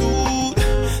altitud.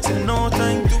 Se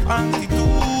nota en tu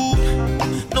actitud.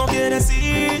 No quieres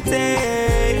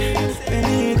irte,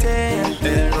 venirte.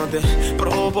 Él no te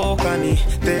provoca ni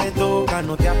te toca,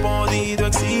 no te ha podido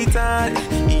excitar.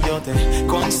 Y yo te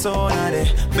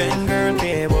consolaré. Ven girl,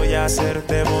 que voy a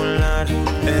hacerte volar.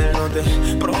 Él no te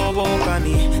provoca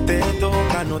ni te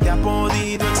toca, no te ha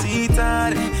podido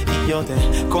excitar. Y yo te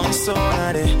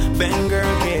consolaré. Ven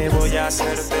girl, que voy a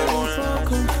hacerte volar.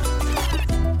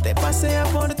 Te pasea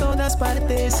por todas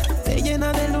partes, te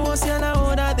llena de luz y a la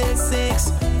hora del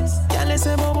sexo. Ya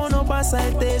ese bobo no pasa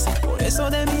el test, por eso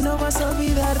de mí no vas a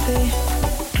olvidarte.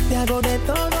 Te hago de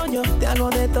todo, yo te hago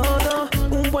de todo.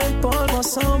 Un buen polvo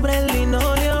sobre el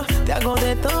linóleo. Te hago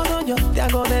de todo, yo te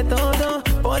hago de todo.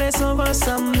 Por eso vas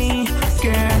a mí,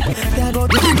 girl. Te hago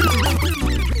de...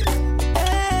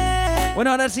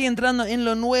 Bueno, ahora sí, entrando en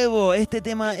lo nuevo. Este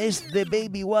tema es de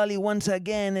Baby Wally Once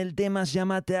Again. El tema se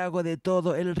llama Te Hago de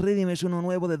Todo. El rhythm es uno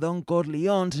nuevo de Don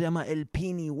Corleone. Se llama El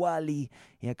Pini Wally.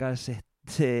 Y acá se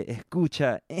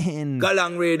escucha en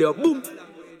Galang Radio. Boom.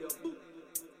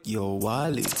 Yo,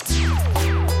 Wally.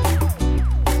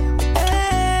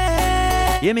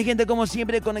 Bien, mi gente, como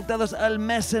siempre, conectados al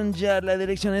Messenger. La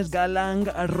dirección es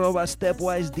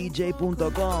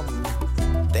galang@stepwisedj.com.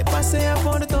 Te pasea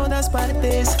por todas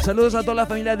partes. Saludos a toda la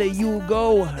familia de You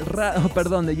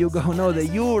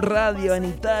Radio en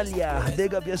Italia.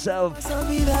 Big up yourself.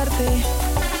 Olvidarte.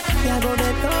 Te hago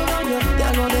de todo, yo te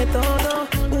hago de todo.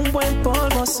 Un buen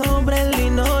polvo sobre el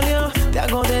linóleo. Te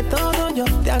hago de todo, yo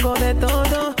te hago de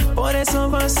todo. Por eso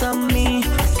vas a mí,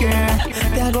 girl.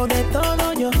 Te hago de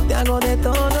todo, yo te hago de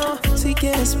todo. Si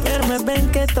quieres verme,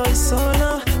 ven que estoy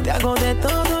solo. Te hago de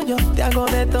todo, yo te hago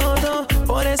de todo.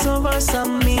 Por eso vas a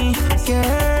mí,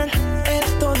 girl.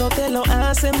 El todo te lo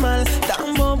hace mal.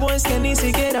 Tan bobo es que ni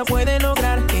siquiera puede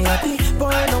lograr que a ti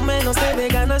por lo menos te dé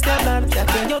ganas de hablar de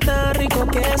aquello tan rico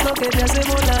que es lo que te hace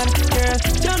volar, girl.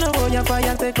 Yo no voy a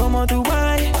fallarte como tú,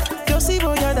 bye. Yo sí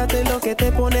voy a darte lo que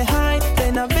te pone high.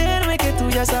 Ven a verme que tú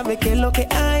ya sabes qué es lo que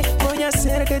hay. Voy a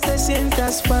hacer que te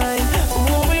sientas fine.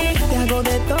 Uy, te hago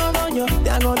de todo, yo te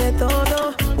hago de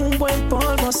todo. Un buen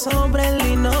polvo sobre el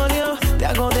linóleo. Te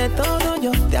hago de todo,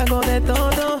 yo te hago de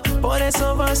todo. Por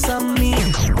eso vas a mí.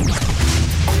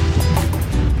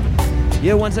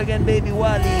 Yeah, once again, Baby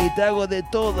Wally, te hago de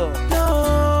todo.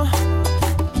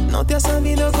 No te has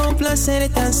sabido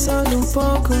complacer tan solo un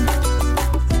poco.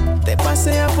 Te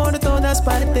pasea por todas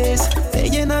partes. Te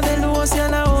llena de luz y a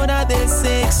la hora del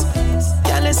sex.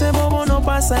 Ya ese bobo no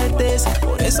pasa el test.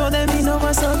 Por eso de mí no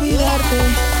vas a olvidarte.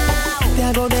 Te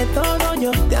hago de todo,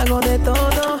 yo te hago de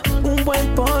todo. Un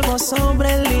buen polvo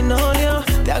sobre el linóleo.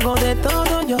 Te hago de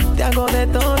todo, yo te hago de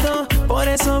todo. Por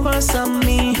eso vas a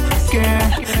mí,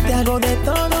 girl. Te hago de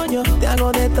todo, yo te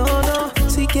hago de todo.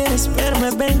 Si quieres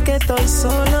verme, ven que estoy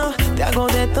solo. Te hago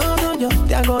de todo, yo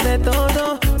te hago de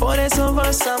todo. Por eso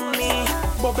vas a mí.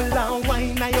 Bubble and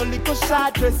wine and your little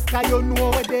short dress. Cause you know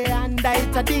where they and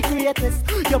it's a the greatest.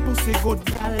 Your pussy good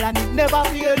girl and it never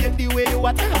fail you the way you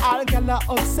want. All girl are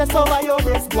obsessed over your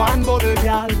breast. One bubble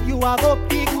girl, you have up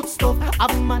the good stuff.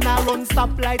 Have man a run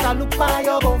stoplight and look by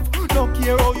your buff. No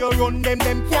care how you run them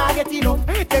can't get enough.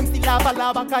 Them still have a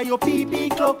lava cause your pee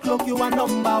clock, you are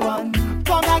number one.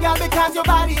 Come here, girl, because your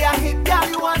body a hit, girl.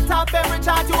 You want top every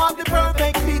chart, you have the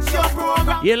perfect pitch, your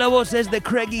program. Y la voz es de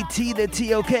Craigie T de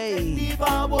TOK. You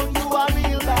are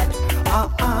real bad.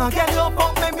 Girl, you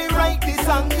fuck, make me write this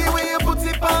song. The way you put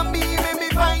it on me, make me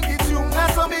find it tune.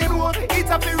 That's how me know it's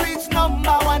a fi reach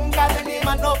number one. Got the name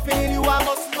and no fail, you a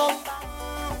must know.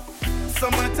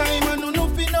 Summertime, I know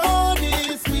nothing know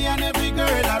this. Me and every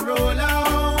girl I roll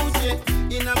out, yeah.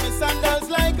 In a me sandals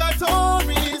like a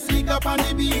tourist. Lick up on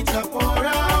the beach, I pour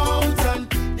out. And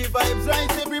the vibes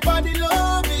right, everybody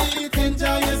love it.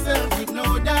 Enjoy yourself with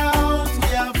no doubt. We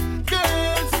have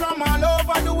girls from all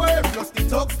over the world. Plus the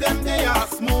thugs, them they are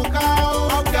smoke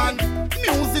out. Then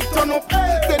music turn up,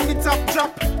 then the top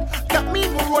drop. That me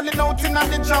we rolling out in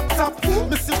the drop top.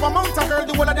 Me see one mount a girl,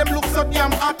 the whole of them look so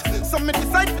damn hot. So me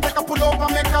decide to take a pull over,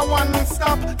 make a one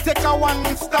stop. Take a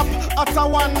one stop, at a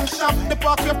one shop. The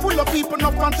park we full of people,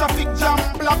 no front traffic jam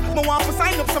block. Me want to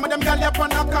sign up some of them girl up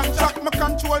on a contract. Me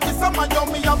control the summer, yo,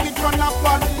 me have it run up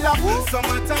on lock.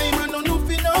 Summertime, I know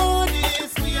nothing know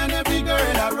this. Me and every girl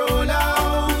I roll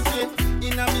out, yeah.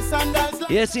 In a me sandals.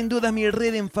 Y es sin duda mi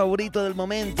rhythm favorito del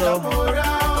momento.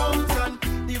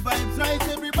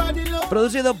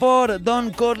 Producido por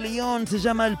Don Corleone, se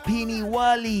llama El Pini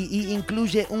Wally y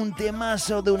incluye un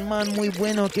temazo de un man muy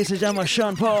bueno que se llama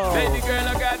Sean Paul. Baby girl,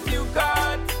 I got you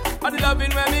caught. On the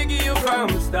loving when me give you from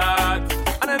start.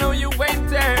 And I know you ain't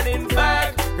turning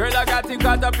back. Girl, I got you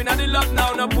caught up in the love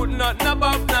now. No put nothing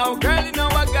above now. Girl, you know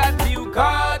I got you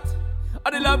caught.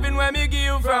 On the loving when me give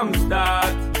you from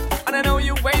start. And I know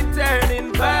you ain't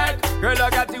turning back. Girl, I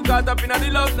got you caught up in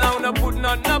the love now. No put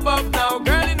nothing above now.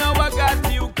 Girl, you know I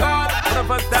got you caught. For the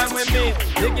first time with me,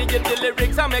 they give you the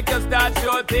lyrics, I make you start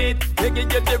your teeth. They give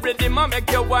you the rhythm, I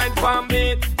make you wine for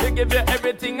me. They give you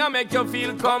everything, I make you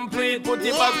feel complete. Put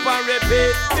it back for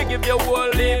repeat. They give you whole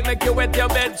lead, make you wet your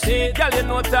bed sheet. Girl, you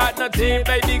know that nothing,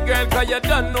 baby girl, cause you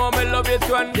don't know me love it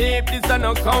one deep. This is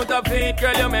no counterfeit,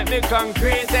 girl, you make me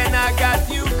concrete. And I got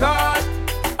you caught.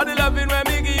 All the loving when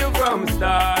me give you from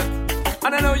start.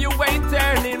 And I know you ain't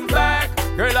turning back.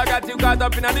 Girl, I got you caught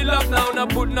up in the love now. No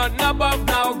put nothing above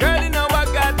now. Girl, you know I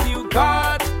got you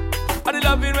caught. All the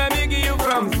loving when me give you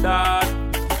from start.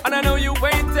 And I know you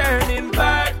ain't turning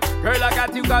back. Girl, I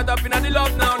got you caught up in the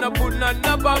love now. No put nothing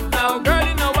above now. Girl,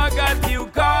 you know I got you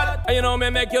caught. And you know me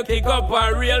make you kick up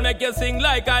and reel, make you sing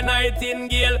like a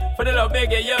nightingale. For the love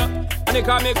beg you. And you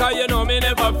call me cause you know me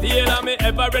never fail. And me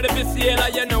ever ready to sail.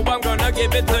 And you know I'm gonna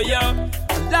give it to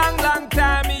you. Long, long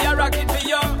time, me a rock it for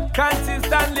you.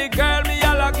 Consistently, girl, me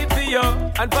a lock it for you.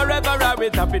 And forever I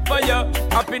will tap it for you.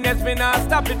 Happiness, me not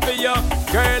stop it for you.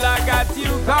 Girl, I got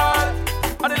you caught.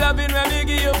 And the loving when me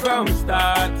give you from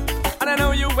start. And I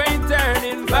know you ain't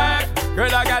turning back.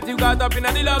 Girl, I got you caught up in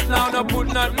the love now. No put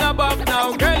nothing above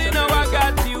now. Girl, you know I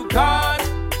got you caught.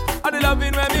 And the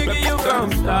loving when me give you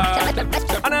from start.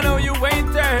 And I know you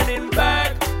ain't turning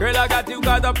back. Girl, I got you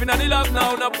caught up in the love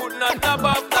now. No put nothing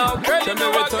above now. Girl, you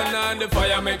know I turn on the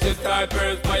fire, make you start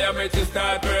burst. Fire, make you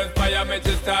start burst. Fire, make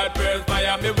you start burst.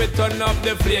 Fire, me we turn up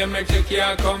the flame, make you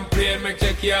can't complain, make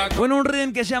you can't. Con un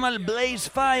rhythm que se llama el Blaze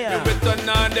Fire. We turn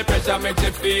on the pressure, make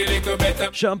you feel it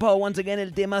better. Sean Paul, once again,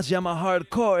 el tema se llama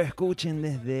Hardcore. Escuchen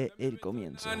desde el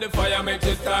comienzo. On the fire, make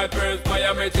you start burst.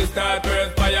 Fire, make you start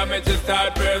burst. Fire, make you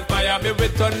start burst. Fire, me we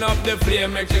turn up the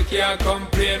flame, make you can't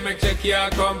complain, make you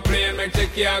can't complain, make you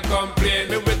can't complain.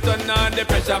 Me we turn on the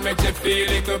pressure, make you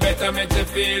feel it better, make you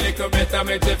feel it better,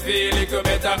 make you feel it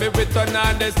better. Me we turn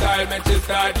on the style, make you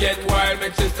start get wild,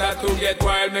 make you start to get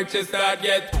wild, make you start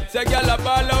get. Say girl a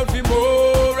ball out for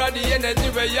more, and the energy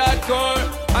where you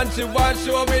hardcore, and she want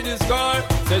show me the score.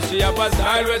 Say she have a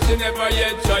style where she never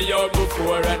yet try out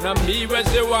before, and now me where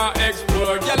she want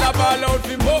explore. Girl a ball out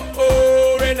for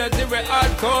more, energy where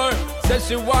hardcore. Say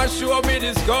she want show me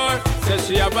the score. Say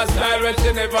she have a style where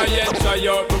she never yet try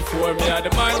out before. Me are the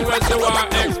man where she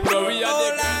want explore. We are oh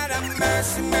Lord have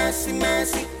mercy, mercy,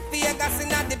 mercy. Vegas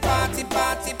in at the party,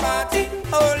 party, party.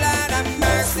 Oh Lord have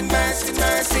mercy, mercy,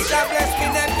 mercy. God bless me,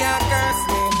 them can't curse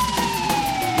me.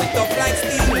 With up like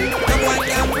steel, no one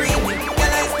can breathe me.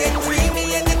 Girl I stay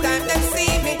dreamy anytime them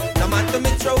see me. No man to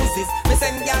me roses, me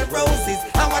send girl roses.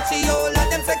 I watch the whole of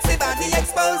them sexy body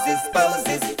exposes,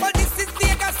 poses. But this is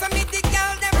Vegas, so me the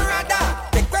girl them rather.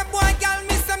 Take web boy girl,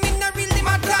 me so me no really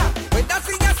matter. Whether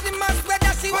she a slim as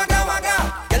whether she wagga wagga.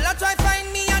 Girl I try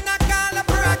find me and I call up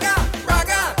raga,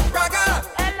 raga, raga.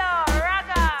 Hello,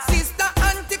 raga. Sister,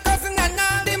 auntie, cousin and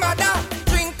all the mother.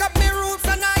 Drink up me roots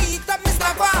and I eat up me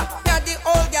snapper. Yeah, the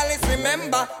old girl is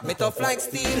remember. Me tough like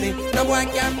steely, no boy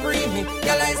can free me.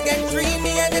 Girl eyes get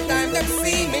dreamy anytime them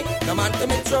see me. No man to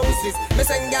me roses, me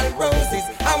send girl roses.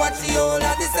 I watch the whole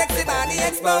of the sexy body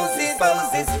exposes,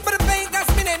 poses. For the Vegas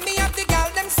minute, me have the girl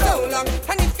them so long.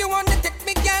 And if you wanna take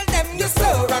me girl them, you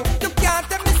so wrong. You can't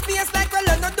tell me space like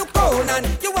well no do Conan.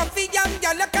 You want the young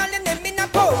girl, you calling them in a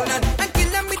Poland. And kill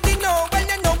them with the know, well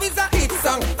you know it's a hit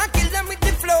song. And kill them with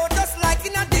the flow, just like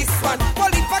in a this one.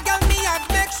 Well if a girl me have,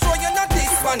 make sure you're not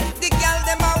this one. The girl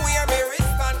them a wear me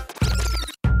wristband.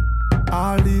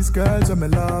 All these girls are my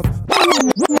love.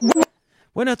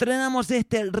 Bueno, estrenamos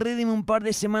este rhythm un par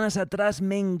de semanas atrás.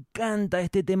 Me encanta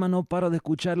este tema, no paro de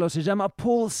escucharlo. Se llama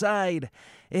Poolside.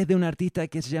 Es de un artista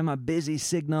que se llama Busy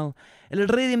Signal. El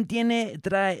rhythm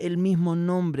trae el mismo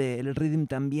nombre. El rhythm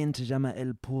también se llama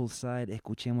el Poolside.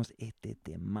 Escuchemos este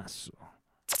temazo.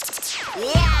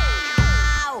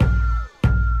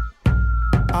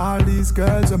 All these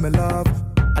girls are my love.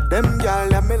 Them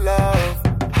girls are my love.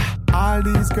 All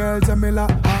these girls are my love.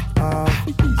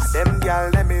 Them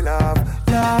girls let me love.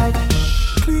 Love.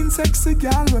 Clean sexy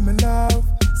girl with me love.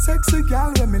 Sexy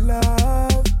girl with me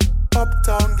love.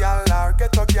 Uptown girl or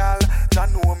ghetto girl. Ya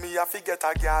know me I forget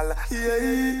a girl.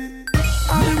 Yeah.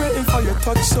 I've been waiting for your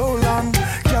touch so long.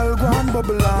 Girl go and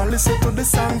bubble on. Listen to the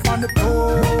song on the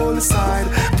pole side.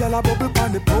 Girl a bubble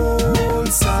on the pole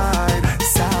side.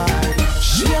 Side.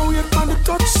 She a wait on the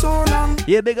touch so long.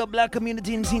 Yeah, big up Black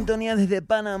Community en sintonía desde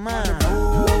Panamá.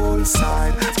 Pole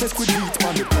side. Let's go deep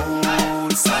on the pole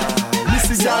side.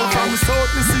 Missy girl from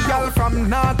south, missy girl from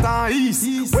north and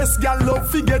east. West girl love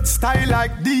fi get style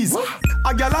like this.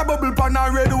 A girl a bubble pan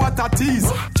a red water tease.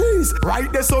 Jeez,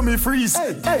 right there so me freeze.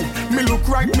 Hey, me look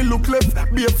right, me look left.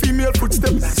 Be a female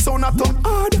footstep. Sound a tongue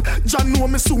hard. John know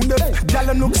me soon deaf. Girl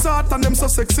them look short and them so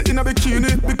sexy in a bikini.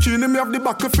 Bikini me have the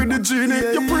back of the genie.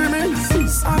 You free me?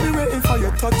 I've been waiting for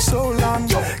your touch so long.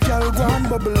 Girl go and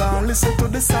bubble on. Listen to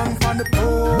the song on the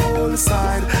pole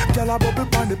side. Girl a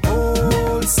bubble on the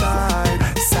pole side.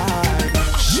 Side.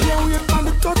 She a wait on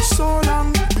the touch so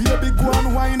long. Baby go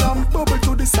and wine and bubble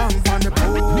to the song on the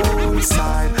pole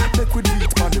side. Make we do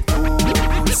it on the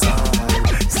pole side.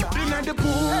 Inna the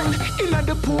pool, inna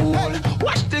the pool.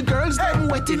 Watch the girls them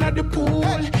wet inna the pool,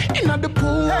 inna the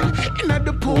pool, inna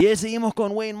the pool. Y seguimos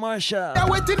con Wayne Marshall. They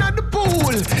wet inna the pool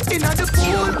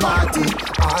party.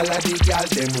 All of the girls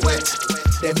them wet.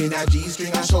 Them in a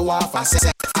G-string and show off a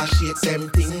set. I shake them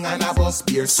thing and I bust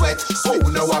beer sweat. Oh,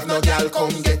 now have no girl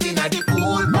come get in at the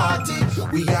pool party.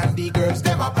 We and the girls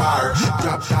them apart.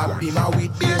 Drop top beamer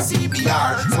with beer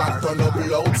CBR. Swat on the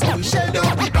blood so we shell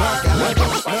down the bar. Girl I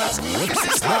don't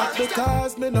pass. Not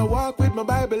because me no walk with my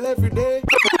Bible every day.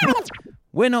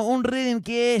 Bueno, un rhythm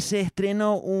que se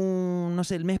estrenó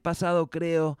el mes pasado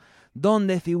creo,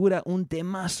 donde figura un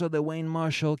temazo de Wayne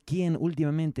Marshall, quien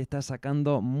últimamente está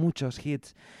sacando muchos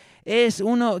hits. Es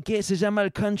uno que se llama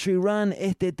el Country Run.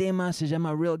 Este tema se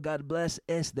llama Real God Bless.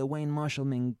 Es de Wayne Marshall.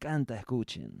 Me encanta,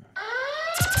 escuchen.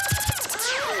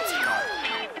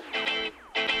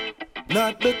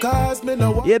 Not because me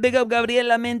no Y big up Gabriel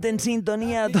La Mente en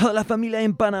sintonía, toda la familia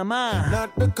en Panamá. Not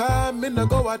because me no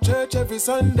go to church every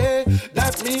Sunday.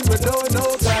 That mean we don't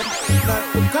know God.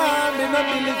 Not because me no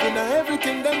believe in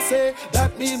everything them say.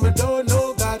 That mean we don't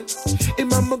know God.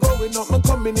 Imam me going up, me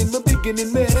coming in, me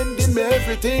beginning, me ending, me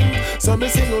everything. So me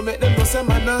sing, we make them know say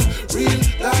man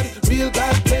real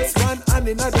God, place one hand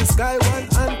in the sky, one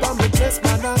hand on me chest,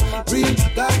 man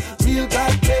real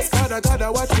God, place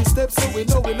God, watch me step, so we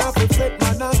know we not to fret,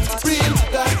 man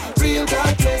real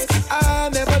God, place. I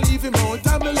never leave him out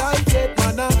of my life yet,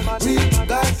 man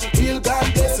real God,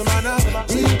 place, man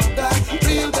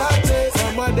real God, place.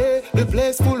 Some day the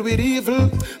place full with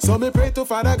evil, so me pray to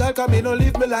Father God, come in, no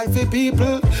live my life for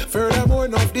people. Furthermore,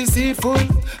 not deceitful.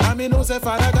 I mean, no say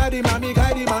Father God, him and me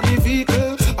guide him and me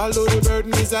vehicle. Although the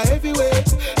burden is a heavy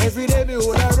weight, every day me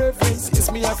hold a reference.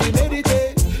 Yes, me have to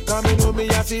meditate. Come me know me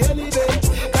have to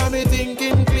elevate. Come me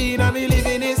thinking clean and me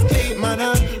living is clean. Man,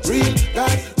 real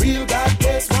God,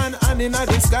 place one hand in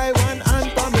the sky, one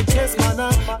hand on me chest. Man,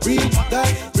 real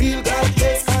God,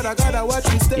 place God, watch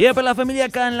me step. Y para la familia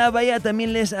acá en la Bahía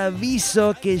también les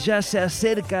aviso que ya se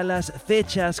acercan las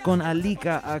fechas con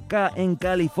Alika acá en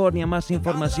California. Más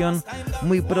información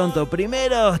muy pronto.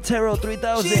 Primero, Terror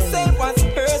 3000.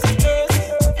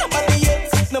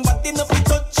 Nobody no fit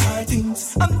touch our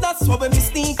things, and that's why when we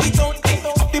sneak it out,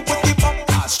 happy put the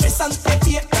back, stress and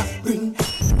fear that bring.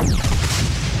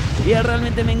 Y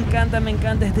realmente me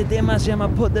encanta este tema, se llama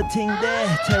Put the Thing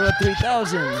There, Terror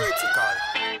 3000.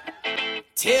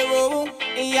 Terror,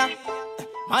 yeah,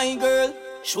 my girl,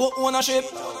 show ownership.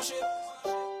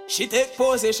 She take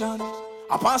possession,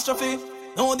 apostrophe,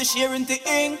 no the sharing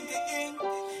thing.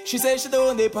 She says she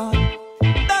don't depend,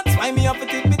 that's why me have to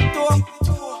take it to her.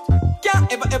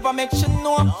 Can't ever make you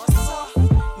know.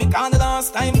 Me can't the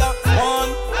last time that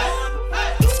one.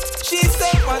 She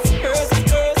said what's hers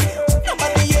is hers.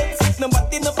 Nobody else,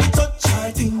 nobody no fit touch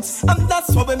our things. And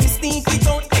that's why when me sneak it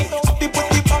out, happy put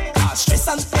the back, stress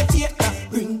and fear that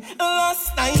bring.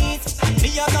 Last night,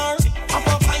 me and her have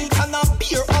a fight and a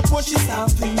beer at what she's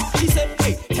having. She said,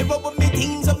 hey, terror with me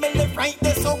things up me left right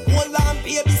there, so hold on,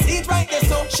 baby, sit right there.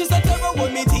 So she said, terror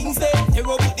with me things there,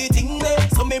 terror with the thing there.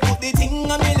 So me put the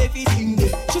thing on me left it.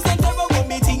 She said, terror with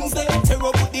me things there,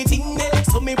 terror put the thing there.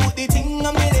 So me put the thing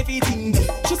on me left it in there.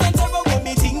 She said, terror with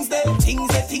me things there, things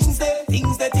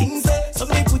there. So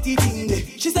me put the thing there.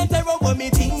 She said, terror with me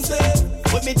things there,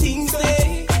 with me things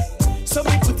there. So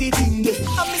me put it in there.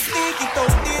 I mistake it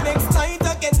out the next night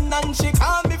again, and she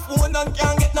call me phone and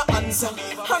can't get no answer.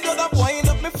 Another wind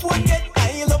up, me phone get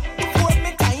dial up. Before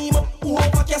me time up,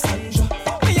 over Cassandra.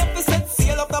 Me have to set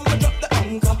sail up and me drop the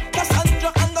anchor.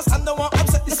 Cassandra understand the one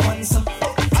upset the sponsor.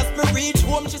 As me reach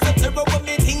home, she said terror with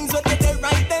me things when they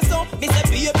right there. So me say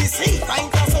baby see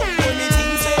right there. So put me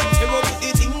things there, terror put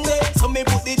the thing there. So me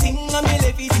put the thing and me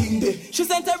left it in there. She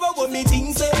said terror with me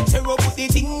things there, terror put the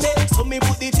thing there. So me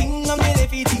put the thing and me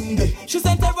left it in there. She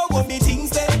said terror with me things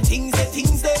there, things there.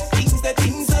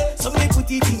 So me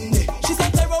put it in there. She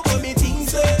said terror with me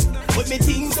things there, with me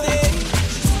things there.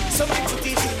 So me put it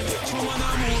in there.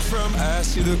 From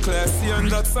ash to the classy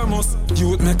and that's a must.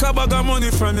 You'd make a bag of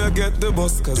money from you get the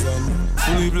bus. Cause I'm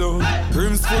fully blown,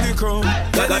 rims fully chrome.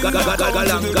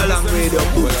 Galang radio.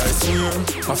 Well I swear,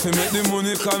 I fi make the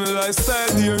money cause my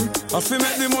lifestyle dear. I fi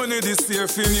make the money this year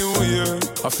for New Year.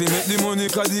 I fi make the money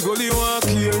cause the gully walk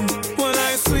here. Well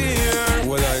I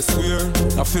swear,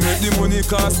 I fi make the money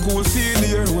cause school feel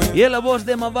here. Y la voz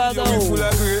de Mavado. Me full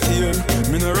of great ear.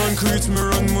 Me no run creech, me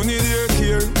run money there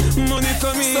here. Money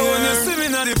come here. So when you see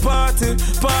me at the party,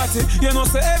 you know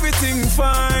say everything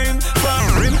fine.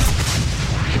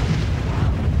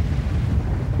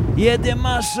 Y es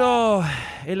temazo,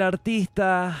 el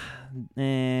artista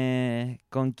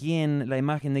con quién, la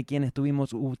imagen de quién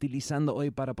estuvimos utilizando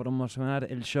hoy para promocionar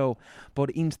el show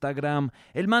por Instagram.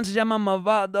 El man se llama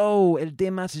Mavado, el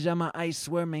tema se llama I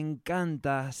Swear, me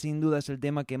encanta, sin duda es el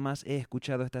tema que más he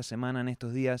escuchado esta semana, en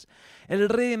estos días. El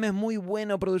rhythm es muy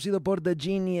bueno, producido por The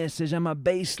Genius, se llama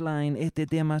Baseline, este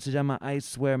tema se llama I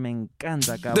Swear, me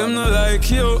encanta, cabrón. Them no like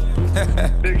you.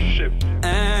 Big ship.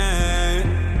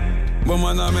 But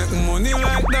man I make money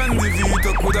like Danny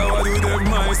Vito. Coulda what do them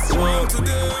maestro.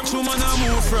 True man I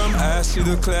move from ash to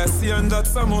the classy and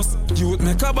that's a must. Youth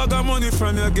make a bag of money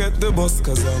from you get the bus.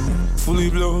 Cause I'm fully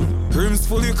blown, rims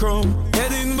fully chrome.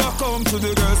 Heading back home to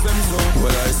the girls them zone.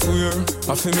 Well I swear,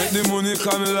 I fi make the money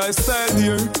cause my lifestyle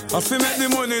here. I fi make the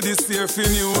money this year for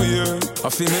New Year. I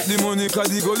fi make the money cause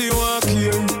the gully walk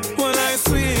here. Well I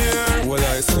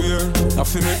swear, I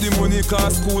fi make the money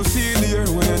cause school feel here.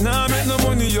 When you nah make no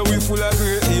money you we full of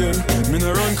great year. Me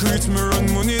no run creech, me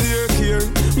run money there care.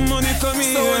 Money come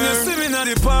here. So when you see me at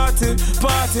the party,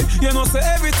 you know say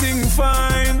everything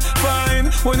fine.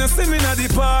 When you see me at the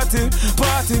party,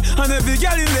 and every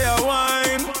girl in there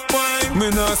wine. Me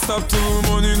not stop till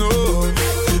money no.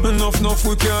 Enough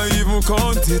we can't even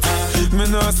count it. Me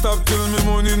not stop till me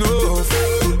money no.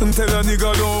 And tell a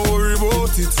nigga don't worry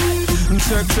about it.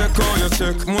 Check how you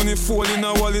check. Money fall in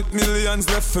a wallet, millions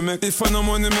left for me. If I no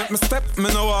money make me step,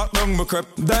 me no walk down my crep.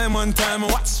 Diamond time, I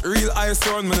watch real ice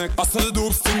around my neck. I saw the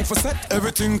dope sting for set,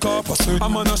 everything copper sweet.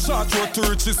 I'm on a short road to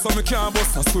riches, so me can't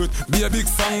bust a sweat. Be a big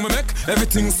song me make,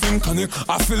 everything synchronic.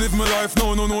 I feel live my life,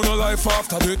 no life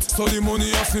after it. So the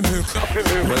money I feel make.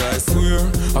 Well I swear,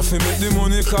 I feel make the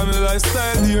money cause my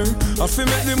lifestyle here. I feel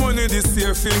make the money this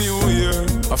year for New Year.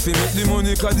 I feel make the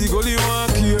money cause the gully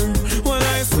walk here. Well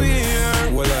I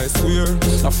swear,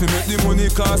 I feel make the money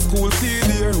cause school feel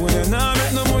here. When you nah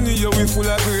make no money, you we full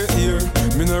of great year.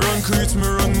 Me no run creech, me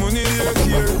run money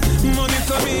here. Money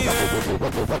come here.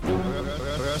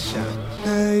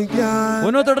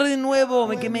 Bueno, otro rhythm nuevo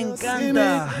que me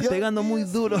encanta, pegando muy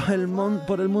duro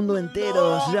por el mundo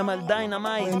entero, se llama el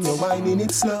Dynamite.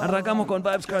 Arrancamos con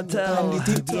Vybz Kartel,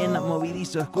 bien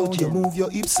movidizo, escuchen.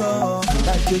 Girl,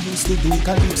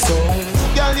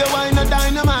 you wine a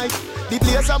dynamite. The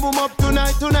place a boom up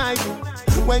tonight.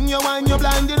 When you wine, you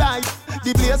blind the light.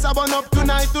 The place a burn up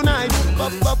tonight.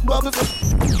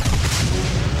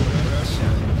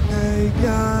 Hey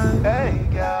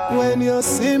girl, when you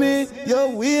see me, your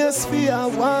waist feel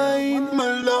wine,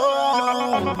 my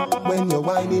love. When you're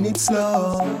whining it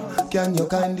slow, can you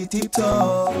kindly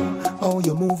tiptoe? How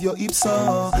you move your hips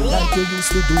up, like you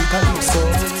used to do calypso.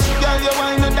 Girl, you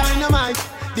wine a dynamite.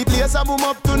 The place a boom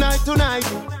up tonight.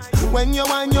 When you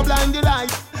wine, you blind the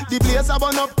light. The place a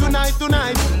burn up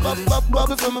tonight.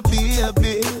 Bubble from a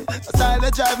baby, a style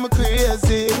that drive me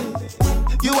crazy.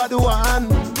 You are the one,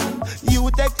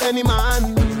 you take any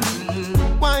man.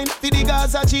 Wine for the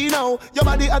Gaza Chino. Your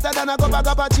body hotter than a cup of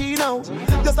cappuccino.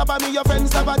 Just stop at me, your friends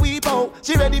stop at weep out.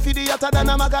 She ready for the hotter than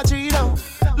a macachino.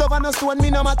 Love and a stone, me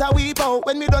no matter weep out.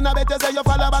 When me done a better say you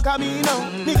follow back a me now.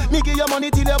 Me give you money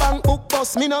till your bank book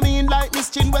bust. Me no mean like Miss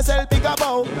Chin we sell pick up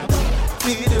out.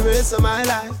 Feed the rest of my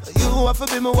life, you have to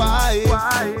be my wife.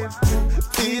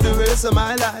 Feed the rest of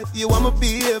my life, you want my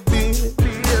baby.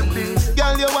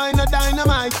 Girl, you wine a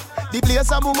dynamite. The place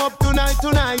a boom up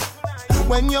tonight.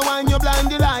 When you wine, you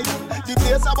blind the light. The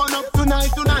place a burn up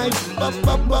tonight.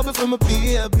 Bubble from a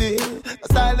baby, a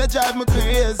style that drive me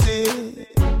crazy.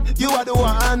 You are the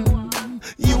one,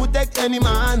 you take any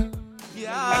man.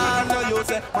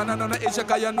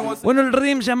 Bueno, el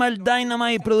rhythm se llama el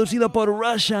Dynamite, producido por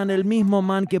Russian, el mismo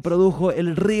man que produjo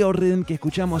el Rio Rhythm que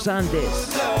escuchamos antes.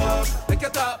 Make you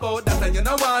talk about that and you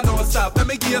know want no stop. Let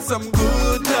me give you some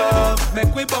good love.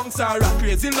 Make we bounce and rock,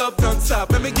 crazy love don't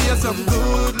stop. Let me give you some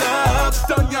good love.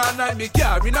 Turn your night, me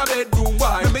car in a bedroom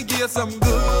wine. Let me give you some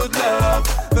good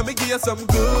love. Let me give you some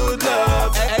good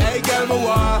love. Hey girl, me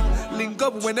want link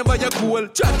up whenever you're cool.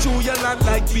 Chat through your land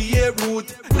like BA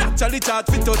root. Naturally chat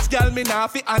fi touch girl, me nah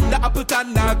fi under apple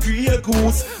and nah grey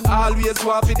goose. Always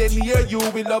want fi dey near you.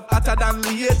 We love hotter than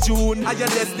late June. And your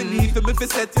destiny for me fi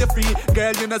set you free.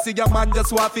 Girl, you know see your man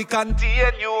just want fi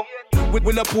contain you.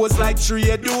 We'll pose like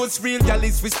three dudes. Real gal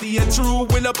is we stay true.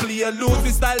 We'll play loose.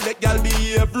 We style that gal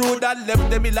behave rude. And left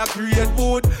them in like great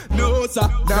food. No sir,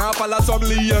 now follow some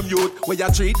lame youth. Where you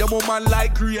treat them woman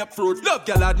like grapefruit. Love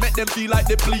gal and make them feel like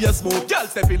they play smooth. Gal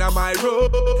step in on my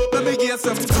road. Let me give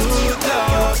some good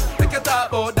love. Make you talk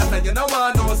about that and you know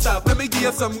want no stop. Let me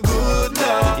give some good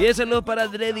love. Y ese lo para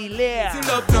Dreddy Lea.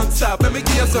 Love don't stop. Let me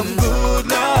give some good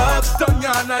love.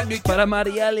 Para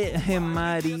Mariale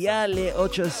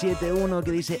 871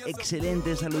 que dice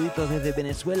excelente, saluditos desde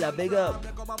Venezuela, big up.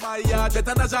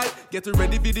 Get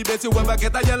ready for the best you ever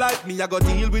get of your life. Me I go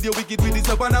deal with your wicked with this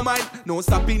up on a mind. No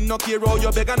stopping, no care how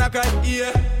you beg and a cry.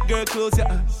 Yeah, girl close your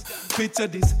eyes. Picture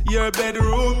this, your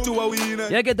bedroom to a winner.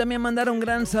 Ya que también mandar un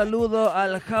gran saludo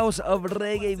al House of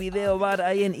Reggae Video Bar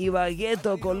ahí en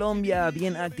Ibagueto, Colombia,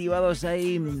 bien activados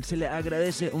ahí, se le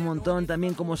agradece un montón.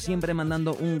 También como siempre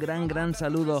mandando un gran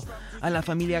saludo a la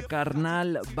familia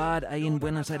Carnal Bar ahí en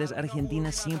Buenos Aires,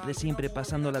 Argentina, siempre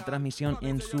pasando la transmisión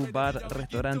en su bar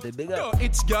restaurante. Big up.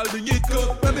 It's girl bring it good,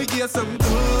 let me give some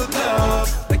good love.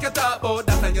 Make you talk about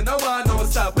that and you know I no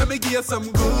stop. Let me give some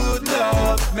good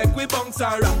love. Make we bounce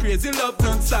and rock crazy love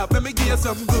non-stop. Let me give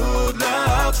some good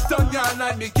love. Turn your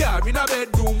night me car in a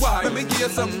bedroom wide. Let me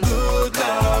give some good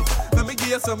love. Let me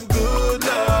give some good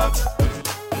love.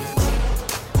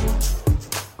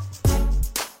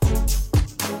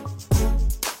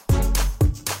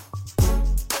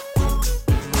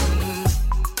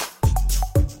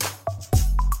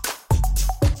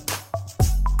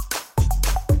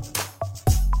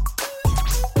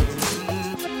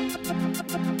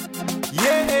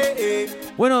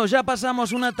 Bueno, ya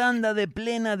pasamos una tanda de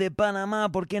plena de Panamá,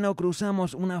 ¿por qué no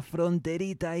cruzamos una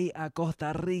fronterita ahí a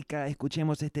Costa Rica?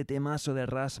 Escuchemos este temazo de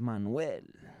Ras Manuel.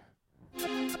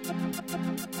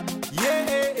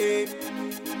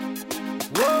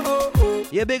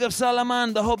 Yeah, big up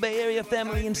Salaman, the whole Bay Area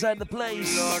family inside the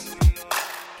place.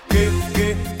 Que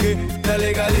la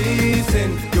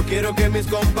legalicen, yo quiero que mis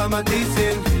compas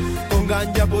maticen. Con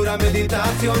ganja pura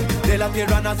meditación, de la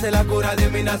tierra nace la cura de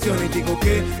mi nación. Y digo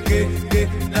que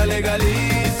la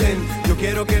legalicen, yo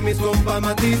quiero que mis compas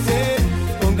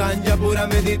maticen. Con ganja pura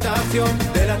meditación,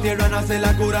 de la tierra nace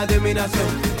la cura de mi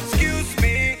nación.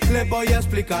 Les voy a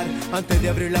explicar, antes de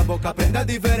abrir la boca aprenda a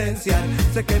diferenciar.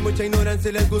 Sé que hay mucha ignorancia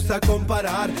y les gusta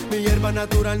comparar. Mi hierba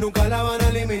natural nunca la van a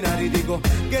eliminar. Y digo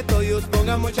que todos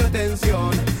pongan mucha atención.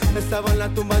 Estaba en la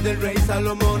tumba del rey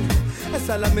Salomón.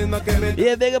 Esa es la misma que me...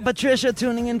 Yeah, big up Patricia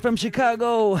tuning in from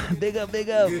Chicago. Big up, big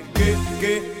up.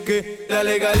 Que la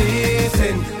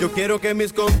legalicen. Yo quiero que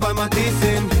mis compas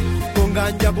maticen. Con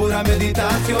ganja pura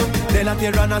meditación, de la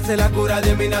tierra nace la cura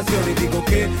de mi nación. Y digo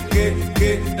que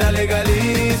la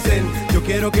legalicen. Yo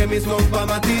quiero que mis compas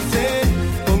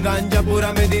maticen. Con ganja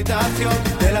pura meditación,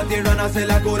 de la tierra nace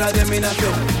la cura de mi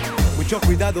nación. Mucho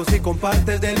cuidado si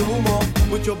compartes del humo.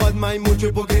 Mucho bad mind, mucho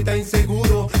hipócrita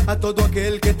inseguro. A todo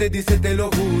aquel que te dice te lo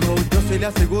juro. Yo se le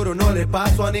aseguro, no le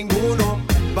paso a ninguno.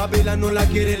 Babylon no la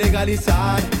quiere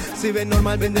legalizar. Si ven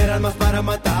normal vender armas para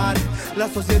matar. La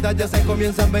sociedad ya se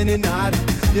comienza a envenenar.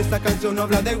 Y esta canción no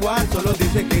habla de igual, solo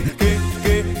dice que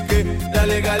la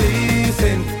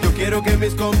legalicen. Yo quiero que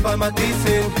mis compas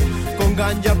maticen. Con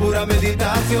ganja pura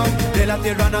meditación, de la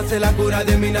tierra nace la cura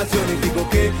de mi nación. Y digo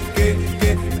que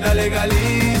la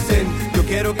legalicen. Yo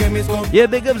quiero que mis compas... Yeah,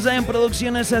 big up Zion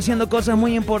Producciones haciendo cosas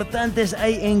muy importantes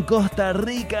ahí en Costa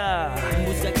Rica.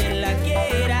 Busca quien la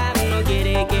quiera, no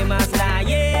quiere que más la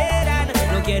hieran.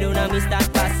 No quiere una amistad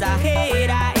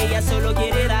pasajera, ella solo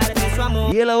quiere darte su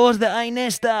amor. Y la voz de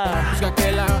Ainesta. Busca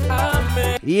que la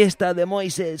ame. Y esta de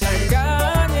Moisés.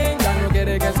 Engañen, ya no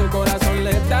quiere que su corazón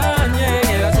le dañe.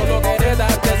 Ella solo quiere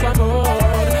darte su amor.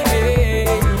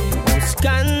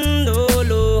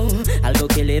 Buscándolo, algo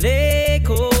que le dé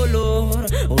color.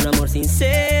 Un amor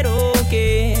sincero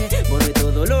que borre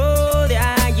todo lo de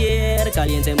ayer.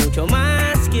 Caliente mucho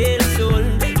más que el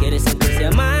sol. Quiere sentirse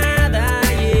amada.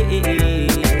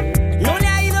 No le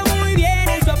ha ido muy bien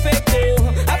en su afecto,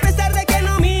 a pesar de que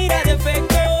no mira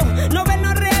defecto. No ve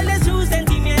lo real de su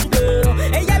sentimiento.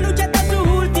 Ella lucha hasta su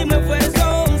último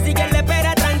esfuerzo. Sigue le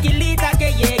espera tranquilita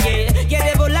que llegue.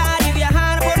 Quiere volar y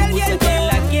viajar por el viento. Quien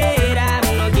la quiera,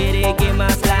 no quiere que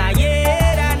más la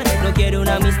hieran. No quiere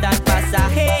una amistad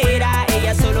pasajera.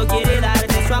 Ella solo quiere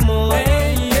darte su amor.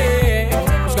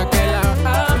 Busca que la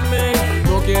ame.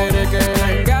 No quiere que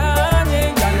la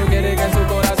engañen. Ya no quiere que su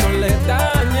corazón le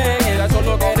dañe. Ella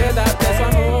solo quiere darte su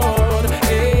amor.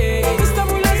 Está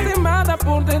muy lastimada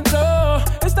por dentro.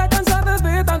 Está cansada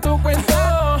de tanto cuento.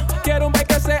 Quiero un hombre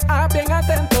que sea bien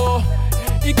atento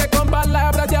y que con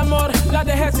palabras de amor la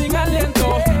deje sin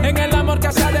aliento. En el amor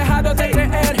que se ha dejado de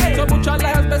creer. Son muchas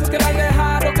las veces que la han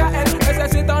dejado caer.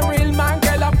 Necesita un real man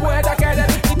que la pueda querer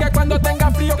y que cuando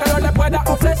tenga frío que no le pueda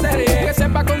ofrecer. Que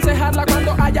sepa aconsejarla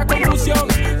cuando haya confusión.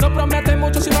 No promete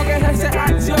mucho sino que ejerce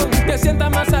acción. Que sienta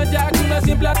más allá que una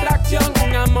simple atracción.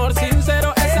 Un amor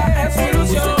sincero, esa es su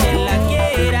ilusión. Quien la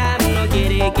quiera, no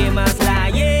quiere que más la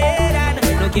hieran.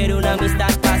 No quiere una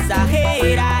amistad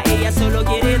pasajera. Ella solo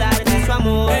quiere darte su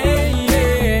amor.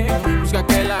 Busca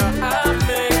que la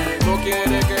ame. No quiere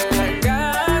quiere que la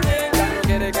engañen, ya no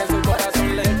quiere que su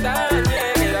corazón le dañe,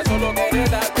 ella solo quiere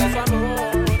darte su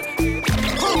amor.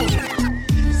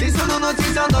 Si son uno,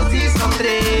 si son dos, si son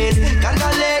tres,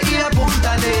 cárgale y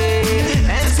apúntale.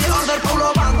 MC Order,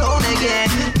 Paulo Bandone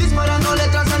again, disparando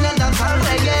letras en el danzar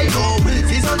reggae.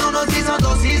 Si son uno, si son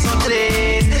dos, si son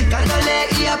tres, cárgale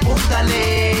y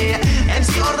apúntale.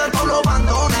 MC Order, Paulo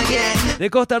Bandone again. De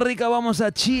Costa Rica vamos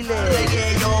a Chile.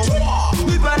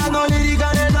 Disparando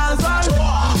lírica en el danzar,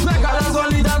 deja la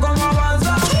solita como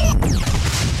avanza.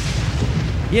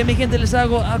 Bien, mi gente, les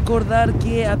hago acordar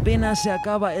que apenas se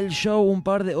acaba el show, un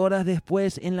par de horas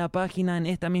después en la página, en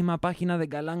esta misma página de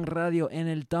Galán Radio en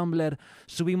el Tumblr,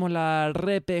 subimos la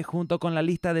repe junto con la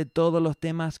lista de todos los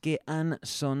temas que han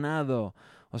sonado.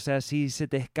 O sea, si se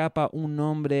te escapa un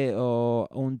nombre o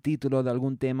un título de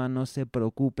algún tema, no se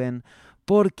preocupen,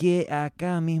 porque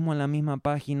acá mismo en la misma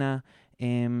página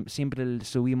siempre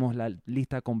subimos la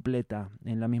lista completa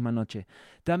en la misma noche.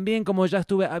 También, como ya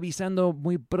estuve avisando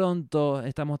muy pronto,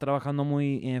 estamos trabajando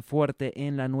muy fuerte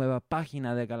en la nueva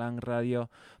página de Galán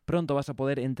Radio. Pronto vas a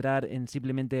poder entrar en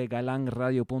simplemente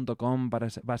galanradio.com.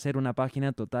 Va a ser una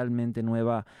página totalmente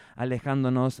nueva,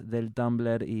 alejándonos del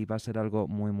Tumblr, y va a ser algo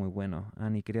muy muy bueno.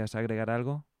 Ani, ¿querías agregar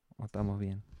algo? ¿O estamos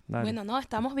bien? Dale. Bueno, no,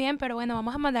 estamos bien, pero bueno,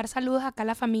 vamos a mandar saludos acá a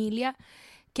la familia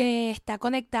que está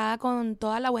conectada con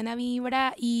toda la buena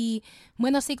vibra. Y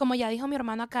bueno, sí, como ya dijo mi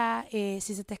hermano acá, si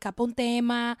se te escapa un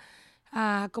tema,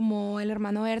 como el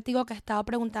hermano Vértigo que ha estado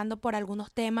preguntando por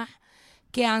algunos temas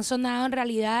que han sonado, en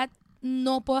realidad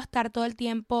no puedo estar todo el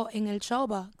tiempo en el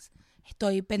showbox.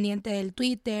 Estoy pendiente del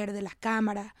Twitter, de las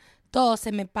cámaras, todo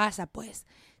se me pasa, pues.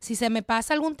 Si se me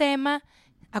pasa algún tema,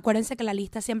 acuérdense que la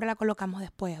lista siempre la colocamos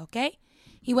después, ¿ok?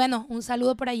 Y bueno, un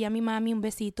saludo por ahí a mi mami, un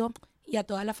besito, y a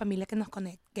toda la familia que nos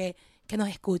que nos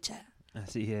escucha.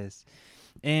 Así es.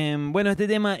 Bueno, este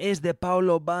tema es de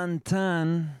Paulo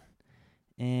Bantan,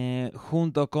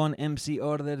 junto con MC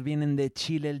Order, vienen de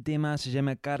Chile. El tema se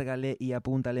llama Cárgale y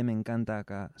Apúntale, me encanta,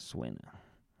 acá suena.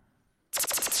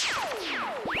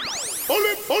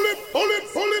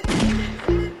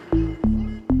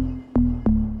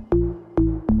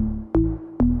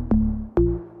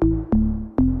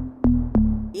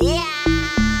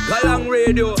 Galán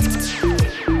Radio.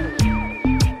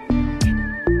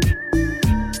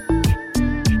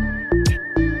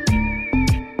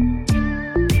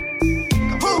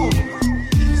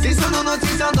 Si son uno, si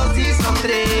son dos, si son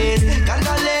tres,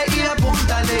 cárgale y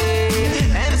apúntale.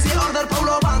 MC Order,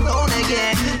 Paulo Bandone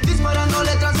again, disparando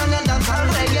letras en el danzar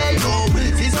reggae.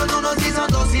 Si son uno, si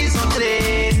son dos, si son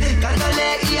tres,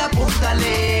 cárgale y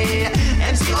apúntale.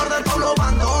 MC Order, Paulo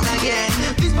Bandone again,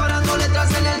 disparando letras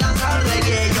en el danzar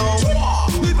reggae.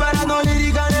 Disparando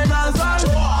lírica en el danzar,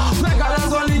 deja la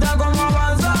solita como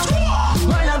avanza.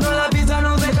 Bailando la pista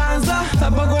no se cansa,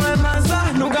 tampoco es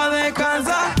mansa, nunca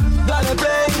descansa. Dale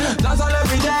play, danzale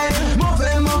everyday,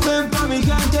 muffin pa' mi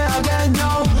gente again,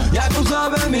 yo. Ya tú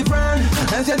sabes, mi friend,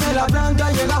 enciende la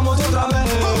planta, llegamos otra vez.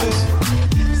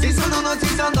 Si son uno, si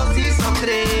son dos, si son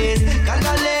tres,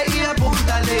 cárgale y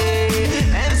apúntale.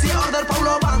 MC Order,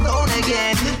 Paulo Bandone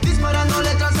again, disparando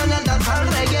letras en el danzar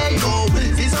reggae.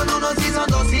 Si son uno, si son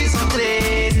dos, si son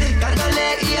tres,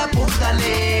 cárgale y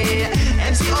apúntale.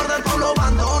 MC Order, Paulo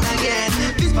Bandone again,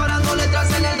 disparando letras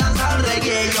en el danzar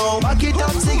reggae. Back it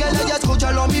up, síguelo y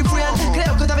escúchalo, mi friend.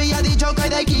 Creo que te había dicho que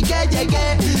de aquí que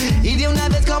llegué, y de una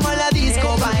vez como la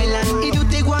disco bailan. Y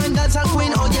Duty One, Danza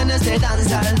Queen, oyen este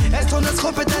danzar. Esto no es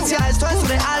competencia, esto es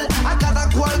real. A cada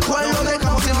cual lo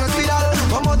dejamos sin respirar.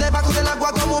 Como debajo del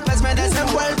agua, como un pez me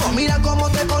desenvuelvo. Mira cómo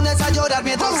te pones a llorar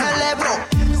mientras celebro.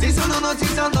 Si son uno, si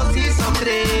son dos, si son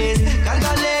tres,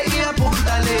 cárgale y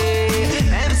apúntale.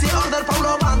 MC Order,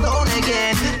 Paulo Bandone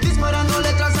again, disparando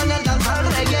letras en el danzar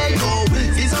reggae.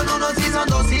 Si son uno, si son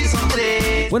dos, si son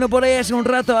tres. Bueno, por ahí hace un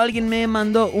rato alguien me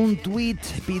mandó un tweet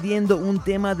pidiendo un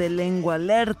tema de Lengua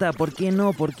Alerta. ¿Por qué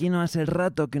no? ¿Por qué no hace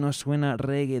rato que nos suena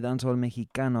reggae, dancehall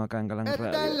mexicano acá en Galán Radio?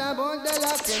 Esta es la voz de la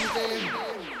gente,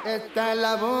 esta es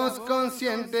la voz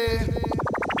consciente.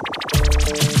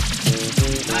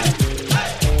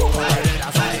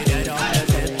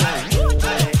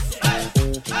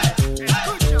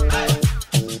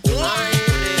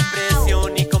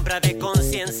 Depresión y compra de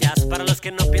conciencias para los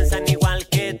que no piensan igual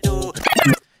que tú.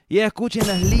 Y escuchen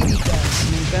las líricas,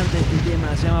 me encanta este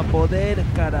tema, se llama Poder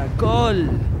Caracol.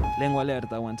 Lengua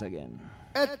Alerta, once again.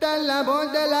 Esta es la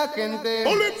voz de la gente,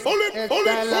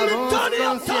 esta es la voz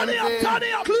consciente.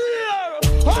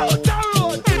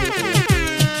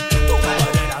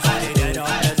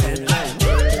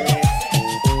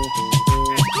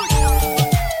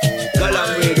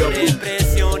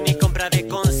 Depresión y compra de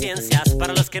conciencias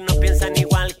para los que no piensan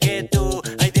igual que tú.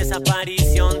 Hay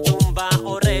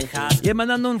Le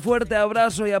mandando un fuerte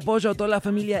abrazo y apoyo a toda la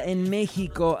familia en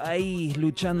México, ahí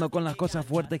luchando con las cosas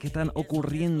fuertes que están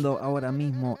ocurriendo ahora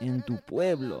mismo en tu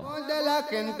pueblo. De la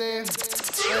gente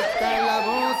está la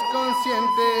voz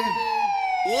consciente.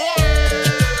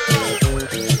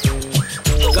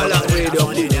 Galang Radio.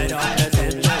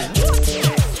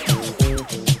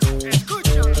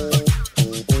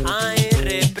 Hay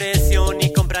represión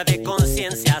y compra de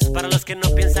conciencias para los que no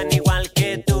piensan igual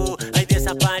que tú. Hay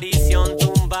desaparición,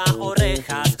 tumba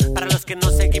orejas para los que no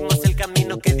seguimos el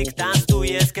camino que dictas tú.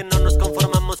 Y es que no nos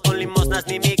conformamos con limosnas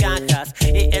ni migajas,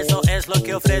 y eso es lo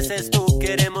que ofreces tú.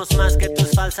 Queremos más que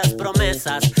tus falsas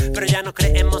promesas, pero ya no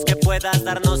creemos que puedas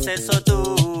darnos eso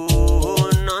tú.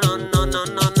 No, no, no, no,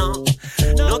 no, no.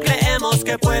 No creemos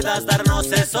que puedas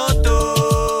darnos eso tú.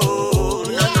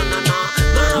 No, no, no, no,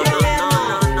 no, no,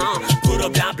 no, no, no. Puro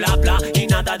bla, bla, bla y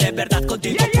nada de verdad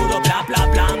contigo. Puro bla, bla,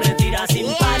 bla, mentiras sin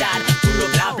parar. Puro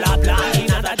bla, bla, bla y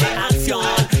nada de acción.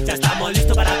 Ya estamos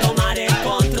listos para tomar el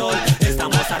control.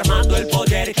 Estamos armando el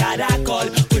poder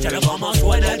caracol. Escúchalo como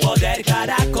suena el poder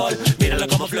caracol. Míralo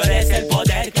como florece el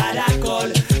poder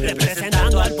caracol.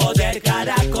 Representando al poder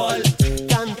caracol.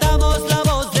 Cantamos la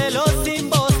voz de los sin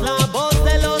voz, la voz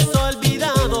de los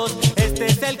olvidados. Este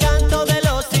es el canto de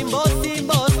los sin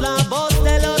voz, la voz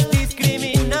de los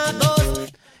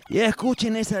discriminados. Y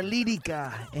escuchen esa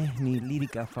lírica, es mi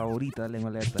lírica favorita de Lengua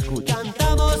Alerta. Escuchen.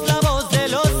 Cantamos la voz de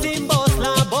los sin voz,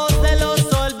 la voz de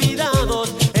los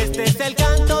olvidados. Este es el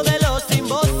canto de los sin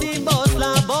voz,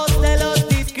 la voz de los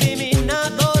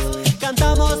discriminados.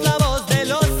 Cantamos la voz de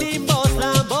los sin voz,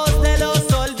 la voz de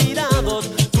los olvidados.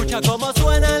 Escucha cómo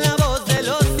suena la voz de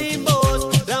los sin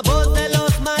voz, la voz de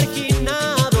los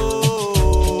marginados.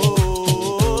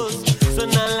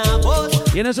 Suena la voz.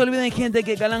 Y no se olviden, gente,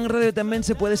 que Galang Radio también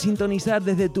se puede sintonizar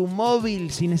desde tu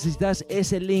móvil. Si necesitas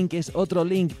ese link, es otro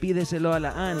link, pídeselo a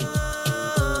la Ani.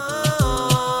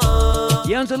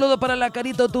 Y un saludo para la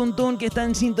Carito Tuntún, que está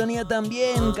en sintonía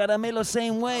también. Caramelo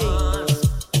Same Way.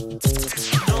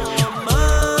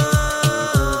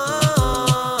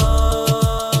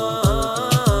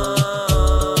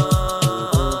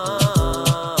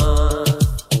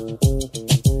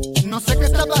 No sé qué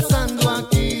está pasando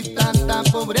aquí, tanta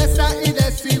pobreza y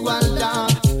desigualdad.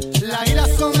 La ira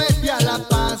somete a la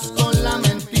paz con la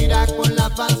mentira, con la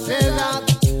falsedad.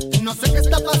 No sé qué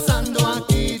está pasando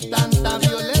aquí, tanta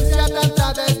violencia,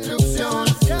 tanta destrucción.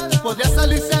 Podría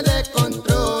salirse de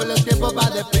control, el tiempo va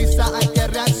deprisa, hay que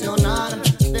reaccionar.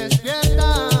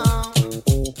 Despierta,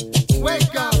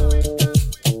 wake up.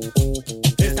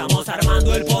 Estamos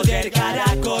armando el poder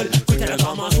caracol. Escúchalo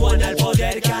como suena el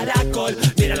poder caracol.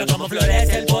 Míralo como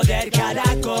florece el poder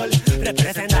caracol.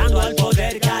 Representando al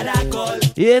poder caracol.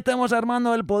 Y estamos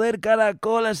armando el poder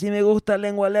caracol, así me gusta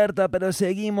Lengua Alerta, pero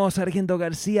seguimos Sargento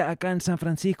García acá en San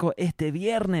Francisco este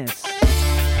viernes.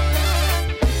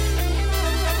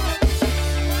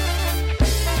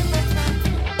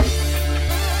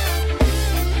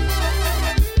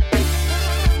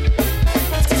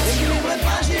 Equilibrio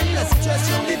frágil, la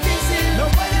situación difícil. No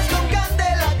puedes con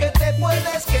candela que te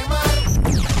puedes quemar.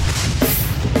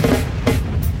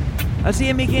 Así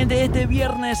es, mi gente, este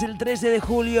viernes, el 13 de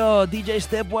julio, DJ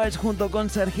Stepwise junto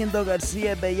con Sargento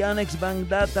García, Beyonix,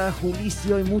 Bangdata,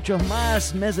 Julicio y muchos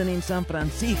más, Mezzanine San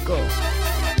Francisco.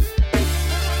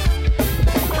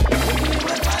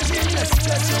 Equilibrio frágil, la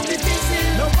situación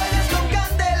difícil. No puedes con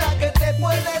candela que te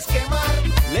puedes quemar.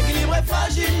 El equilibrio es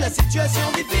frágil, la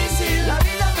situación difícil. La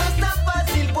vida no es tan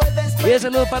fácil, puedes Y un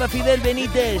saludo para Fidel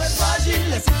Benítez. Es frágil,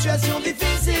 la situación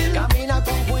difícil. Camina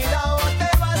con cuidado,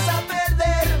 te vas a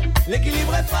perder. El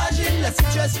equilibrio es frágil, la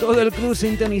situación. Todo el club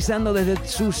sintonizando desde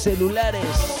sus celulares.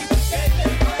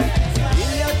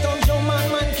 Il y a tant de gens man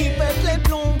qui pètent les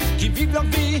plombs, qui vivent leur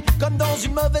vie comme dans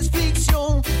une mauvaise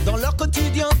fiction. Dans leur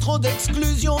quotidien, trop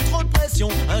d'exclusion, trop de pression.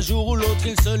 Un jour ou l'autre,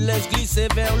 ils se laissent glisser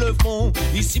vers le fond.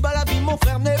 Ici-bas, la vie, mon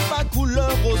frère, n'est pas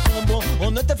couleur rose bonbon.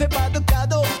 On ne te fait pas de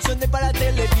cadeaux, ce n'est pas la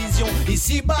télévision.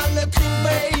 Ici-bas, le crime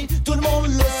paye, tout le monde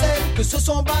le sait. Que ce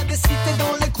sont pas des cités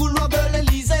dans les couloirs de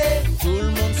l'Elysée. Tout le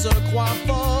monde se croit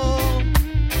fort,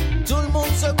 tout le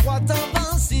monde se croit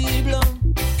invincible.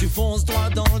 Tu fonces droit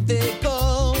dans le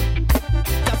décor.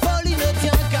 Ta folie ne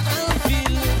tient qu'à un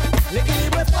fil.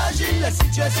 L'équilibre est fragile, la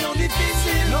situation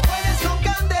difficile. No puedes con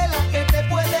candela que te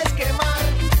puedes quemar.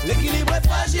 L'équilibre est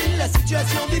fragile, la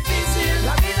situation difficile.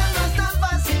 La vida no es tan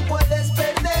fácil, puedes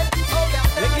perder.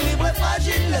 L'équilibre est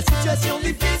fragile, la situation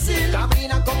difficile.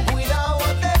 Camina con cuidado,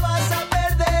 te vas a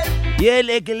perder. Y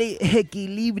el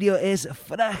equilibrio es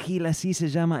frágil, así se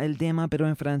llama el tema, pero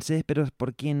en francés. Pero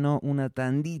 ¿por qué no una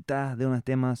tandita de unos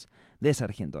temas de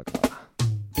Sargento acá?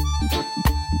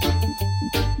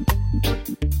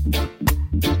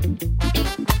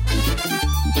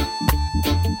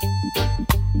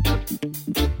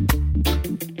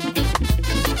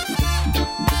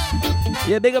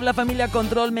 Y big up la familia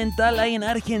Control Mental ahí en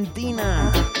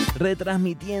Argentina,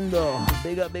 retransmitiendo.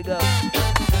 Big up, big up.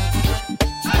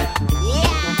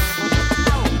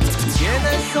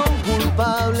 ¿Quiénes son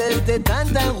culpables de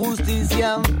tanta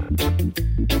injusticia?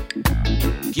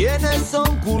 ¿Quiénes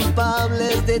son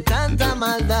culpables de tanta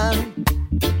maldad?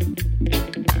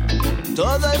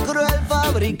 Todo el cruel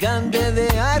fabricante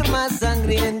de armas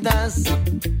sangrientas,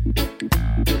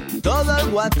 todo el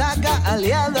Guataca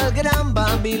aliado al Gran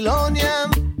Babilonia,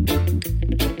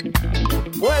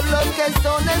 pueblos que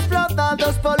son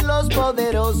explotados por los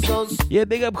poderosos. Y el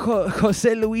big up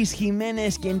José Luis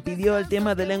Jiménez, quien pidió el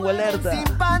tema de Lengua Alerta. Sin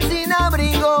pan, sin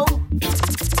abrigo,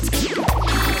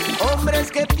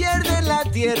 hombres que pierden la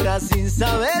tierra sin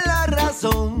saber la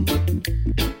razón.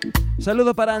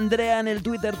 Saludos para Andrea en el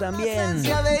Twitter también.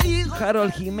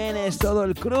 Harold Jiménez, todo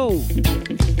el crew.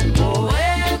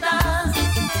 Poetas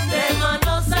de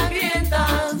manos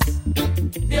sangrientas,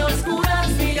 de oscuras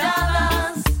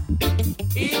miradas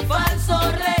y falso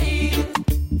reír.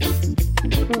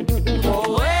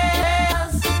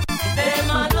 Poetas de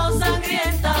manos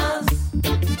sangrientas,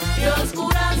 de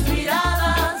oscuras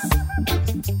miradas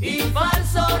y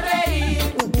falso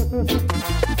reír.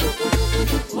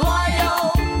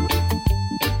 Guayo,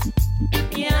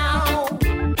 miau,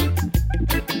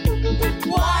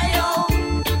 guayo,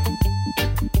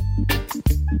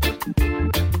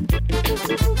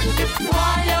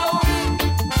 guayo,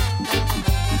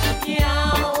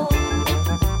 miau,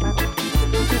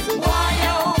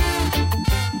 guayo.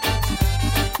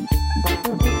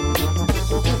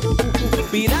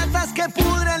 Piratas que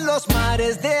pudren los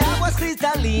mares de aguas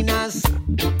cristalinas,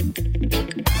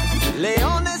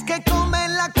 leones que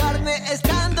comen la carne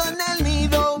estando en el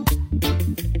nido,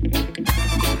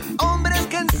 hombres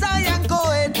que ensayan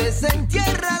cohetes en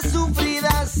tierras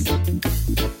sufridas,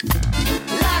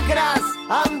 lacras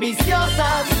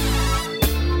ambiciosas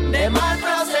de mal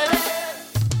proceder.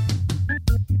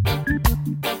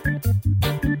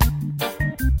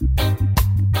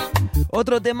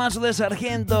 Otro temazo de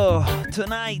Sargento,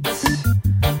 Tonight.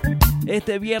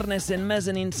 Este viernes en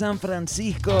Mezzanine San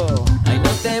Francisco. Ay, no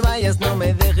te vayas, no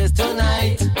me dejes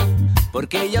tonight,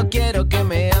 porque yo quiero que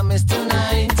me ames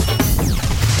tonight.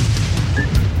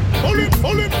 Pull it,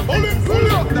 pull it, pull it, pull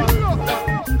it.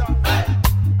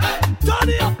 Turn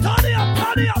it up, turn it up,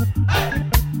 turn it up.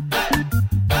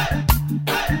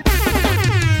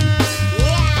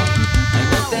 Ay,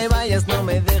 no te vayas, no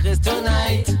me dejes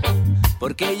tonight,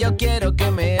 porque yo quiero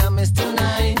que me ames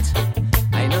tonight.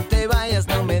 Ay, no te vayas,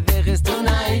 no me dejes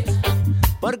tonight,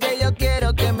 porque yo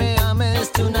quiero que me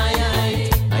ames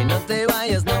tonight. Ay, no te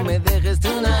vayas, no me dejes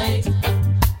tonight,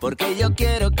 porque yo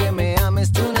quiero que me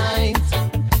ames tonight.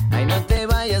 Ay, no te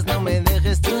vayas, no me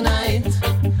dejes tonight,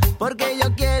 porque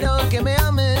yo quiero que me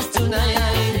ames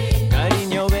tonight.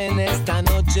 Cariño, ven esta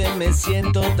noche, me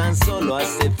siento tan solo,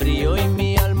 hace frío y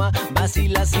mi alma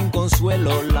vacila sin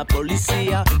consuelo. La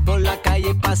policía por la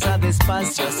calle pasa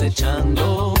despacio,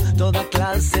 acechando toda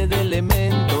clase de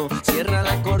elemento. Cierra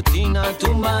la cortina,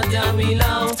 túmbate a mi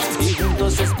lado y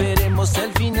juntos esperemos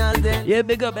el final de... Yeah,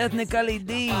 big up Ethnically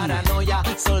D. Paranoia,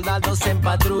 soldados en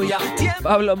patrulla.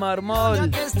 Pablo Marmol.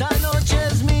 Que esta noche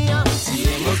es mía. Si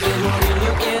hemos de morir,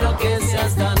 yo quiero que sea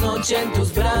esta noche en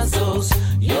tus brazos.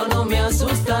 Yo no me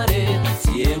asustaré.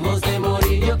 Si hemos de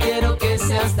morir, yo quiero que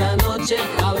sea esta noche.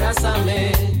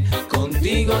 Abrázame.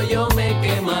 Contigo yo me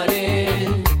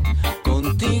quemaré.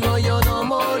 Contigo yo no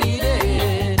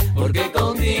moriré. Porque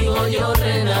contigo yo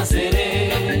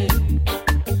renaceré.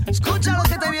 Escucha lo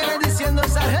que te viene diciendo el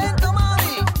Sargento Mami.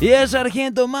 Y el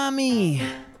Sargento Mami.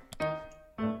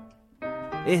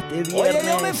 Este viernes. Oye,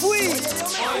 yo me fui.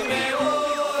 Hoy me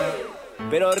voy.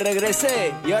 Pero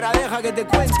regresé y ahora deja que te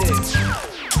cuente.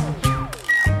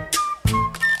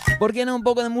 ¿Por qué no un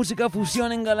poco de música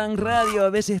fusión en Galán Radio? A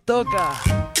veces toca.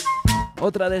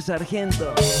 Otra de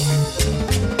Sargento.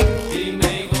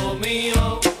 Dime, hijo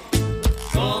mío,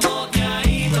 ¿cómo te ha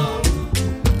ido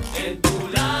en tu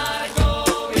largo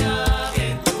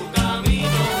viaje, en tu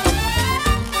camino?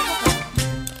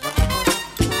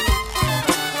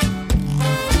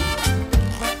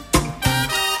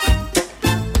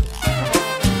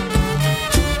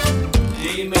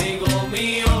 Dime, hijo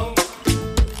mío,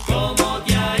 ¿cómo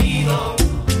te ha ido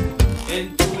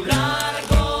en tu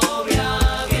largo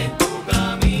viaje, en tu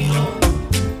camino?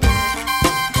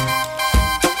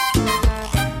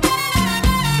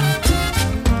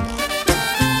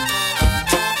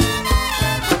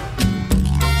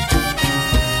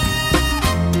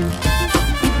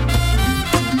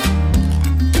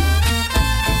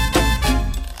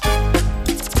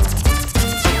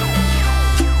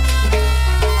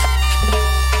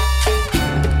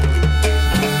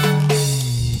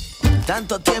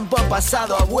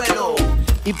 pasado, abuelo.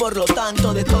 Y por lo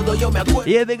tanto de todo yo me acuerdo.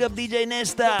 Y el Big Up DJ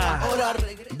Nesta.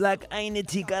 Black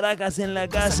Ainity Caracas en la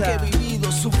casa. Que he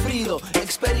vivido, sufrido,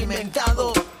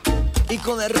 experimentado. Y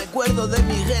con el recuerdo de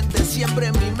mi gente siempre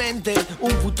en mi mente,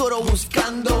 un futuro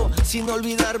buscando, sin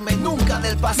olvidarme nunca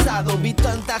del pasado. Vi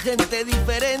tanta gente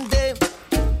diferente,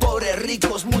 pobres,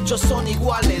 ricos, muchos son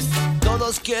iguales.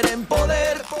 Todos quieren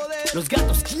poder. Los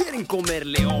gatos quieren comer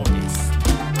leones.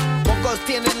 Pocos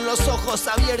tienen los ojos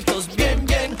abiertos, bien,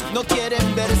 bien, no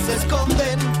quieren ver, se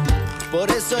esconden. Por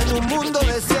eso en un mundo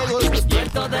de ciegos,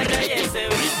 despierto de reyes se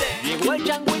viste. Llegó el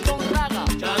Changui con raga.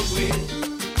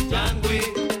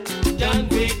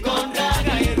 Changui con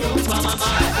raga y rumba mamá.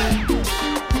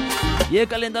 Y el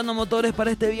calentando motores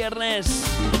para este viernes.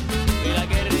 Mira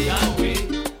que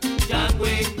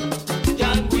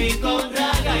Changui con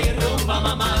raga y rumba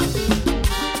mamá.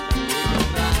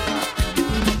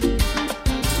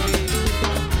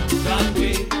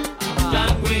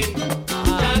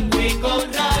 Changui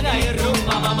con raga y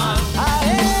rumba mamá.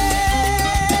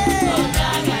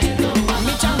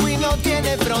 Mi changui no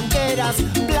tiene fronteras,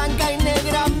 blanca y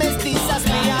negra, mestizas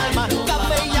mi alma.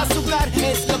 Café y azúcar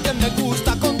es lo que me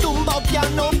gusta, con tumba o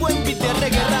piano, buen beat de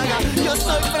reggae raga. Yo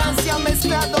soy Francia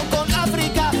mezclado con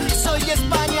África, soy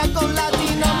España con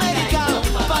Latinoamérica.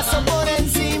 Paso por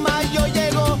encima, yo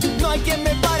llego, no hay quien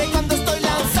me pare cuando estoy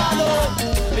lanzado.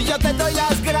 Yo te doy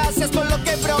las gracias por lo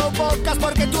que provocas,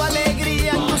 porque tu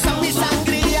alegría endulza mi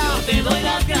sangría. Yo te doy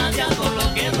las gracias por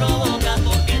lo que provocas,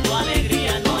 porque tu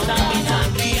alegría endulza mi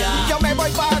sangría. Yo me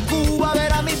voy para Cuba a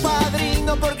ver a mi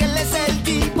padrino, porque él es el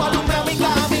tipo, alumbra mi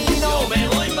camino. Yo me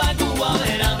voy para Cuba a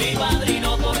ver a mi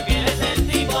padrino, porque él es el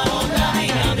tipo, alumbra mi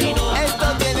camino. Esto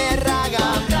tiene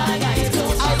raga,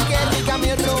 ay qué rica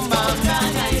mi rumba.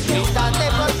 Quítate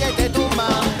porque te tumba,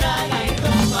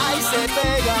 ay se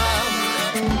pega.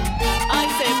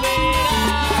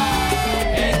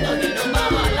 Esto tiene un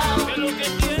babalao, que es lo que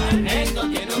tiene. Esto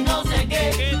tiene un no sé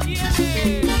qué, que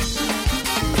tiene.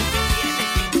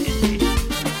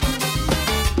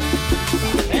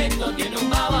 Esto tiene un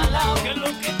babalao, que es lo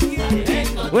que tiene.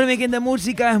 Bueno, mi gente,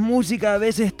 música es música. A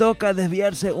veces toca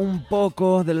desviarse un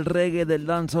poco del reggae, del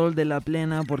dancehall, de la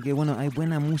plena, porque bueno, hay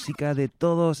buena música de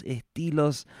todos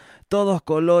estilos, todos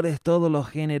colores, todos los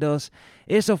géneros.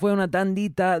 Eso fue una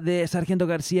tandita de Sargento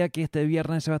García, que este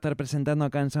viernes se va a estar presentando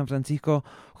acá en San Francisco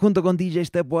junto con DJ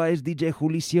Stepwise, DJ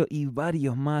Julicio y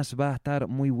varios más. Va a estar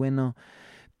muy bueno.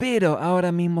 Pero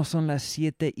ahora mismo son las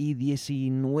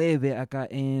 7:19 acá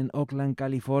en Oakland,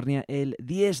 California, el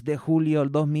 10 de julio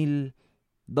del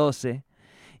 2012.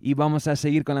 Y vamos a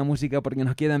seguir con la música porque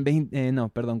nos quedan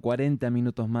 40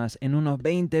 minutos más. En unos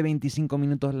 20-25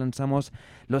 minutos lanzamos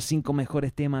los 5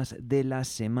 mejores temas de la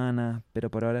semana. Pero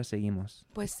por ahora seguimos.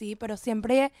 Pues sí, pero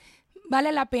siempre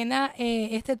vale la pena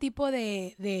este tipo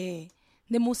de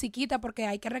musiquita, porque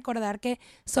hay que recordar que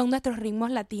son nuestros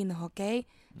ritmos latinos, ¿ok?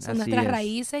 Son nuestras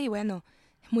raíces y bueno,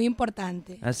 es muy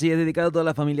importante. Así es, dedicado a toda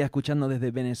la familia escuchando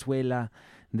desde Venezuela,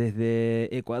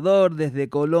 desde Ecuador, desde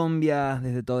Colombia,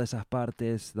 desde todas esas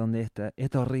partes donde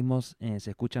estos ritmos se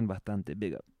escuchan bastante.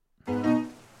 Big up.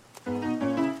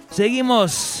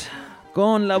 Seguimos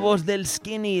con la voz del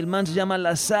Skinny. El man se llama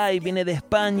Lasai, viene de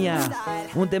España.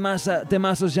 Un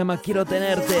temazo se llama Quiero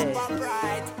Tenerte.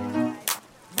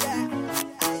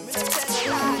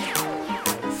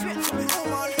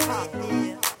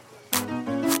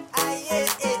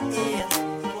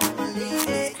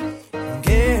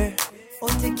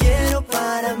 Hoy te quiero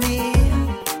para mí,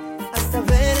 hasta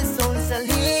ver el sol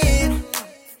salir.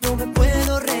 No me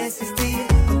puedo resistir,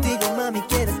 contigo mami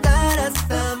quiero estar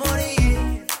hasta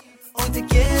morir. Hoy te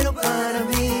quiero para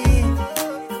mí,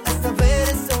 hasta ver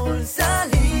el sol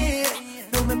salir.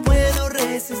 No me puedo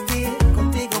resistir,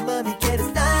 contigo mami quiero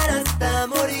estar hasta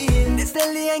morir. Desde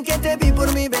el día en que te vi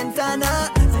por mi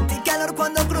ventana, sentí calor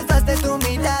cuando cruzaste tu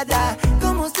mirada.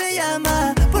 ¿Cómo se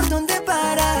llama? ¿Por dónde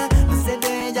para? No sé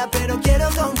de ella pero quiero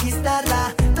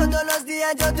conquistarla. Todos los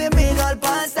días yo te miro al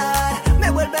pasar,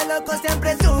 me vuelve loco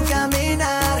siempre su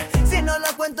caminar. Si no lo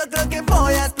cuento creo que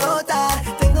voy a explotar.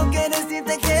 Tengo que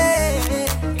decirte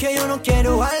que yo no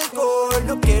quiero alcohol,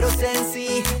 no quiero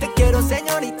sensi. Te quiero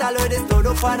señorita, lo eres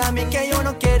todo para mí. Que yo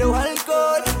no quiero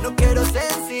alcohol, no quiero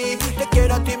sensi. Te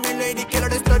quiero a ti mi lady, que lo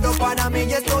eres todo para mí.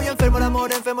 Y estoy enfermo de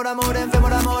amor, enfermo de amor, enfermo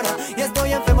de amor. Y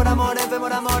estoy enfermo de amor, enfermo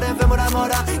de amor, enfermo de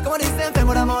amor. Como dice,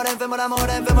 enfermo de amor, enfermo de amor,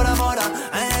 enfermo de amor.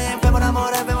 Enfermo de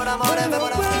amor, enfermo de amor, enfermo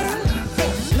de amor.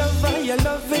 Love how your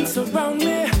loving surround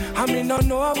me. I mean, don't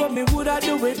know what me would I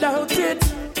do without it.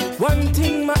 One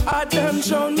thing my heart done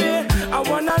shown me, I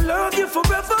wanna love you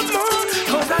forevermore.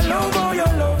 Cause I love how you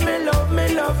love me, love me,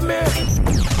 love me.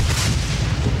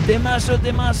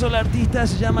 Temazo, la artista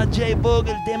se llama J Boog,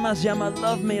 el tema se llama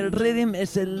Love Me, el rhythm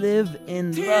es el Live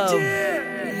in Love.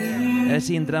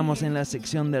 Así entramos en la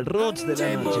sección del Roots de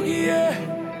la noche.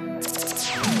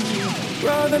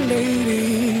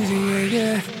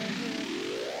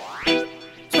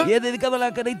 Y es dedicado a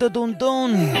la Carito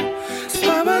Tuntún.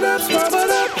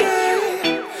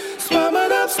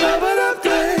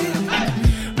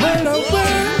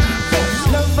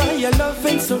 Your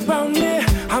loving surround me.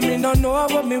 I mean, I know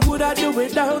what me would I do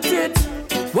without it.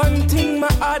 One thing my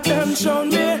heart done shown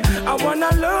me. I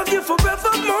wanna love you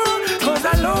forevermore. Cause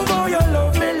I love how you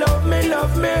love me, love me,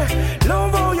 love me.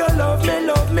 Love how you love me,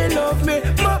 love me, love me.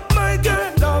 My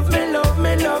girl, love me, love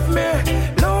me, love me.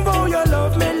 Love how you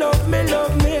love me, love me,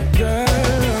 love me.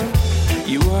 Girl,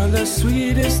 you are the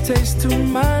sweetest taste to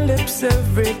my lips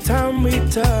every time we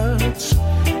touch.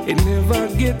 It never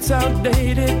gets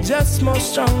outdated, just more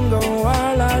stronger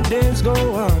while our days go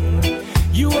on.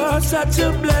 You are such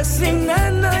a blessing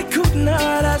and I could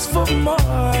not ask for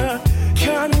more.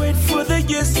 Can't wait for the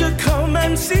years to come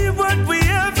and see what we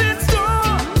have in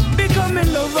store. Become a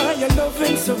lover, your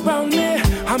loving surround me.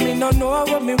 I mean, I know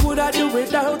what me would I do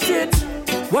without it.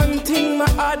 One thing my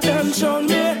heart done shown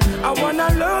me. I wanna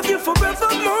love you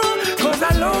forevermore. Cause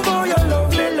I love how you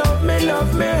love me, love me,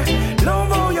 love me. Love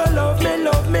how you love me,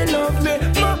 love me, love me.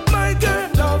 My girl,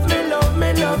 love me, love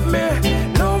me, love me.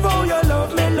 Love how you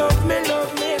love me, love me,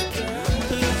 love me.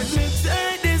 Let me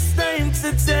take this time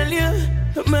to tell you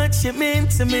how much you mean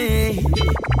to me.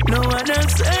 No one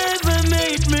else ever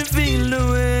made me feel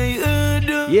the way you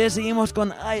do. Y seguimos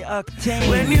con I-Octane.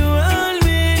 When you hold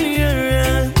me in your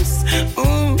arms,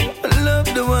 ooh, I love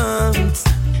the warmth.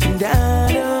 And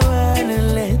I don't wanna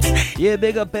let. Y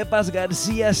big up Pepas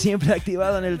García, siempre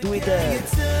activado en el Twitter.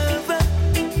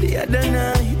 The other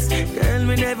night, girl,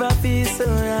 we never feel so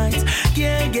right.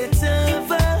 Can't get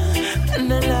over,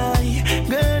 and I lie.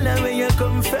 Girl, where you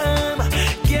come from,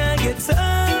 can't get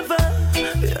over.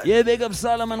 Yeah, big up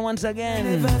Solomon once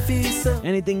again.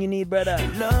 Anything you need, brother.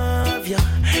 Love you,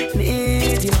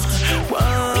 need you,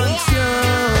 want you.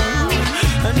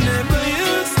 I never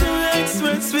used to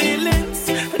express feelings,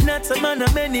 not a man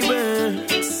of many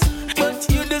words. But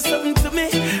you do something to me,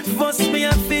 force me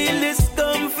I feel this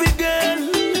comfy, girl.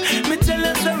 Me tell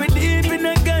us that we deep in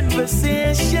a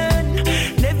conversation.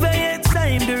 Never yet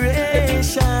signed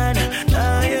duration.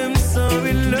 I am so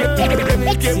in love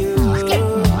with you.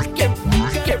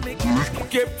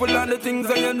 Careful on the things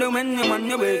that you do when you're on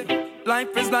your way.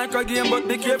 Life is like a game, but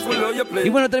be careful how you play. Y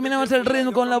bueno, terminamos el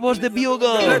ritmo con la voz de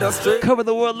Bugle. Cover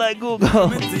the world like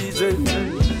Google.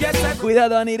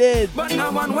 Cuidado, Anired. But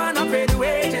no one wanna pay the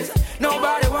wages.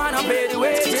 Nobody wanna pay the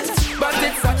wages. But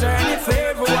it's a journey for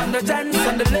everyone, the gents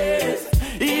and the ladies,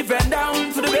 even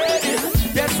down to the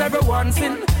babies. Yes, everyone's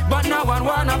in, but no one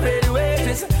wanna pay the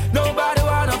wages. Nobody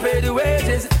wanna pay the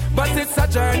wages. But it's a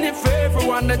journey for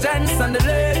everyone, the gents and the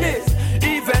ladies,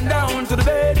 even down to the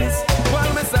babies.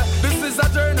 Well, me say, this is a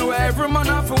journey where every man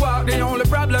have to walk. The only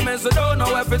problem is you don't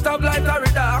know if it's up light or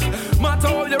dark. Matter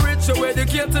how you rich, you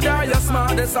educated or you're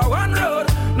smart. It's a one road,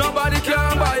 nobody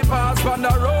can bypass from the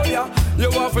road, yeah.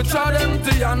 You have to try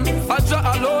empty and a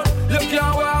jar alone. You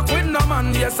can't walk with no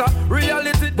man, yes, a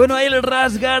reality. Bueno, ahí el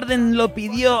Ras Garden lo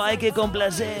pidió, hay que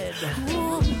complacer.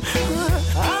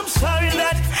 I'm sorry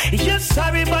that you're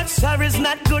sorry, but sorry's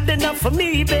not good enough for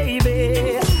me,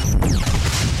 baby.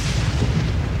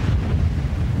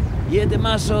 Y el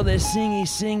temazo de Singy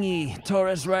Singy,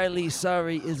 Torres Riley,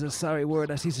 Sorry is a Sorry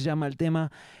Word, así se llama el tema.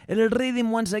 El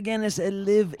rhythm once again es el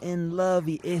Live in Love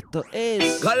y esto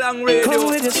es Galang Radio. Come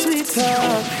with a sweet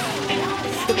talk,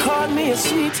 you call me a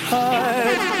sweetheart,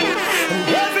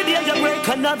 and every day you break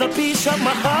another piece of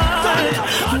my heart.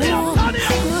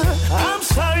 I'm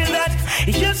sorry that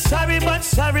you're sorry, but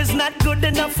sorry's not good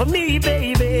enough for me,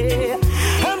 baby.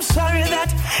 I'm sorry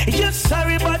that you're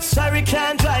sorry, but sorry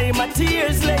can't dry my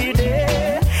tears, lady.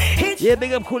 Yeah,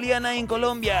 big up Juliana in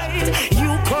Colombia.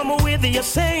 You come with your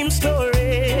same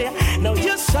story. Now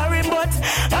you're sorry, but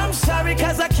I'm sorry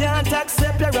cause I can't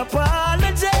accept your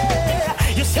apology.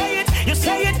 You say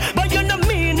it, but you don't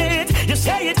mean it. You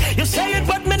say it,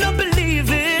 but me not believe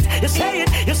it. You say it,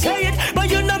 but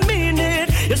you don't mean it.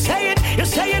 You say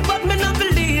it, but me not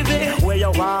believe it. Where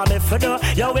you want me for do,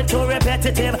 you're way too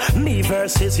repetitive. Me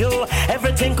versus you,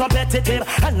 everything competitive.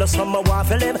 I know some want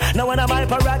to live, now when I'm my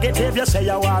prerogative. You say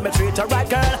you want me treat her right,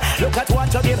 girl. Look at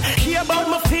what you give. Hear about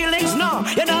my feelings, no,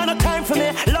 you don't have no time for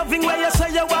me. Loving where you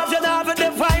say you have, you don't have a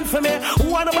divine for me.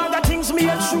 One about the things me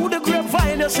and through the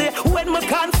grapevine, you see. When me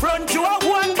confront you, I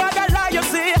one bag of lie, you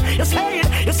see. You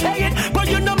say it, but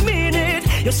you don't mean it.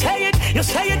 You say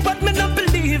it, but me not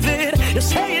believe it. You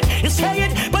say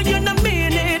it, but you don't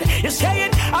mean it.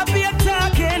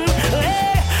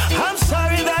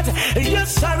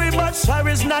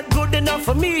 is not good enough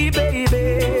for me,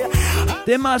 baby.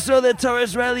 Temazo de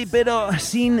Taurus Riley, pero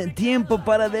sin tiempo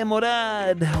para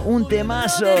demorar. Un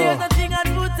temazo.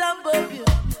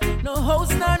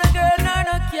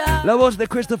 La voz de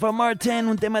Christopher Martin,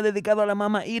 un tema dedicado a la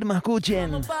mamá Irma.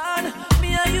 Escuchen.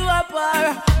 Me and you are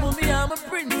par. Mommy, I'm a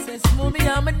princess. Mommy,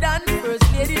 I'm a dan. First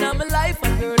lady in my life. A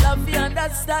girl, I'm the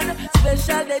understand.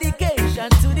 Special dedication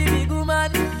to the big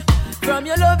woman. From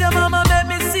your love, your mama, make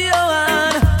me see your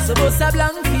hand. So bust a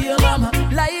blank for your mama.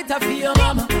 Lighter for your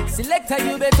mama. Selector,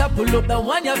 you better pull up the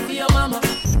one you for your mama.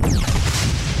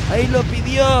 Ahí lo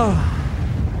pidió.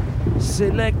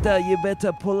 Selecta, you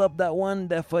better pull up that one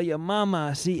there for your mama.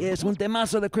 Así es, un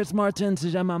temazo de Chris Martin, se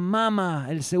llama Mama,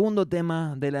 el segundo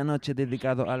tema de la noche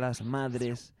dedicado a las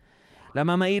madres. La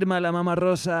mamá Irma, la mamá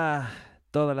Rosa,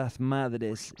 todas las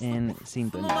madres en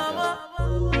sintonía.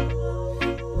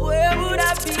 Where would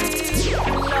I be,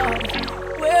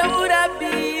 Lord? Where would I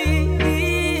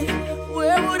be?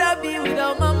 Where would I be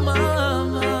without my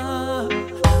mama?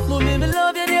 Mommy, me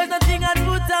love you, there's nothing I'd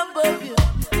put above you.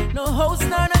 No house,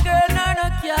 nor no girl, nor no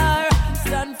car.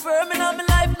 Stand firm in all my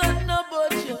life, nothing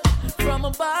about you. From a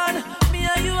barn, me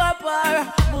and you are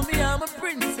par. Mommy, I'm a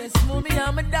princess. Mommy,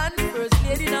 I'm a dan. First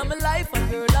lady in my life, a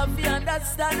girl of you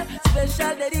understand.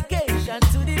 Special dedication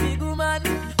to the big woman.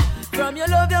 From your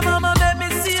love, your mama, make me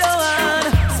see your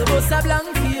hand. So bust a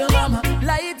blank for your mama,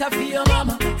 lighter for your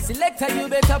mama. Selector, you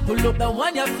better pull up the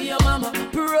one you for your mama.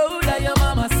 Proud of your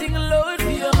mama, sing loud for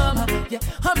your mama. Yeah,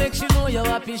 I make you know you're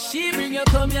happy. She bring you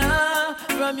come here.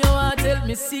 From your heart, tell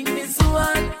me sing this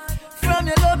one. From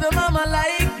your love, your mama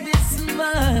like this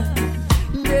man.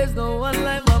 There's no one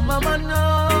like my mama,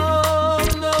 no,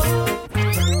 no.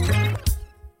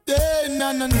 Yeah,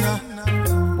 na na na.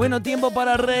 Bueno, tiempo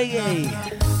para reggae.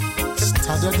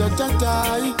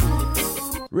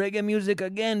 Reggae music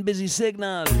again, Busy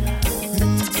Signal.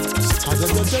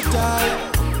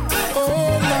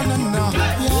 Oh, na na na.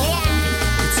 Yeah.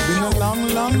 It's been a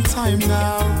long, long time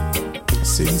now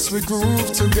since we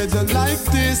groove together like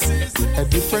this. A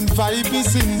different vibe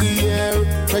is in the air.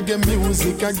 Reggae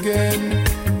music again.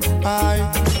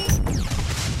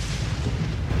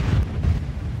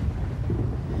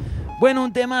 Bueno,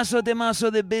 un temazo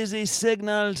de Busy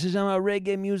Signal, se llama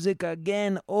Reggae Music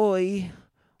Again. Hoy,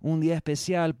 un día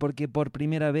especial porque por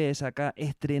primera vez acá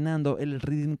estrenando el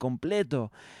rhythm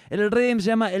completo. El rhythm se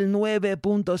llama el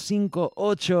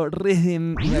 9.58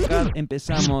 rhythm y acá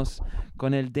empezamos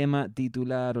con el tema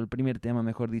titular, o el primer tema,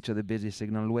 mejor dicho, de Busy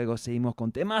Signal. Luego seguimos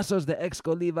con temazos de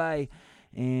Exco Levi,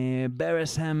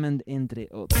 Beres Hammond, entre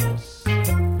otros.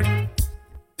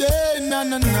 Na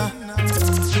na na,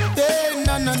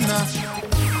 na na na.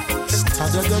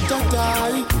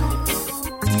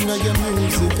 Reggae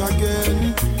music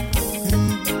again.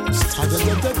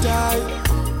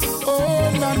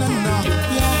 Oh na na na,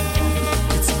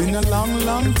 yeah. It's been a long,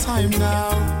 long time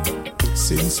now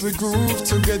since we groove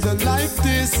together like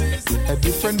this. A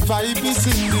different vibe is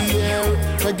in the air.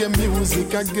 Reggae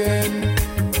music again.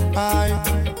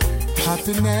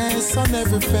 Happiness on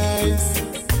every face.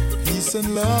 Peace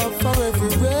and love for every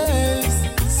race.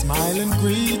 Smile and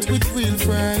greet with real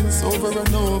friends over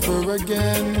and over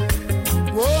again.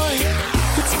 Boy,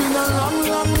 it's been a long,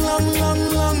 long, long, long,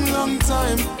 long, long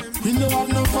time. We don't have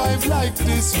no vibe like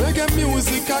this. Reggae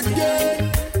music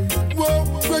again. Whoa,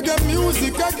 reggae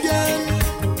music again.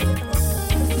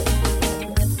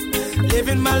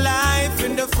 Living my life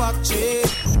in the factory.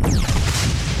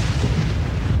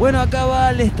 Bueno, acá va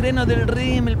el estreno del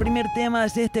rhythm. El primer tema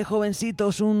es este jovencito,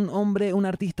 es un hombre, un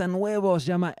artista nuevo, se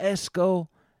llama Exco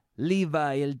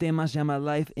Levi. El tema se llama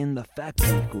Life in the Factory.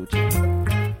 Escucha.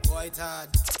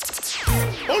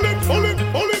 Pull it, pull it,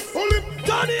 pull it, pull it.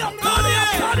 Turn it up, turn it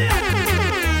up, turn it up.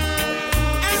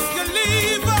 Exco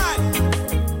Levi.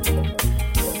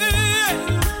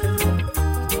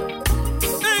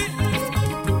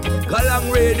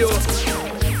 Galang Radio.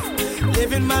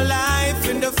 Living my life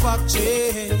in the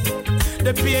factory.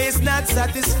 The pay is not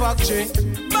satisfactory.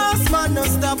 Boss man, no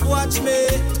stop watch me.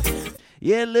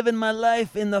 Yeah, living my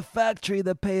life in the factory.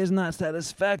 The pay is not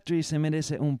satisfactory. Se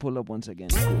merece un pull-up once again.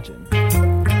 Escuchen.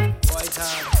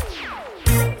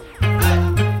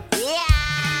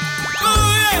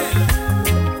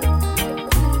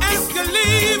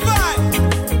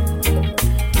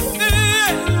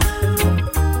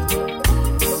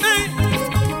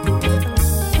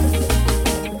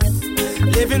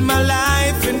 Living my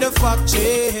life in the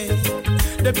factory.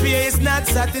 The pay is not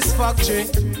satisfactory.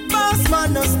 Boss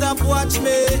man, no stop watch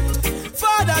me.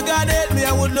 Father God help me,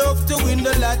 I would love to win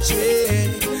the lottery.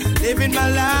 Living my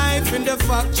life in the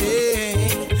factory.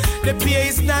 The pay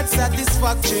is not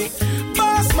satisfactory.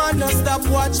 Boss man, no stop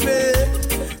watch me.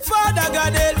 Father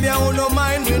God help me, I will no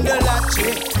mind win the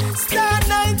lottery. Start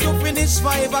 9 to finish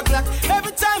 5 o'clock.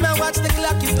 Every time I watch the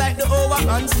clock, it's like the hour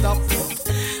non-stop.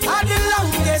 I the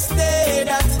longest day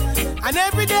that. And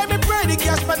every day me pray the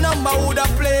cash for number would a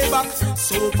play back.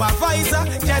 Supervisor,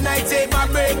 can I take my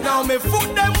break now? Me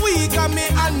foot them weak and me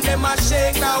hand them a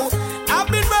shake now. I've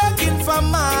been working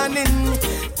from morning,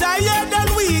 tired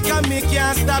and weak and me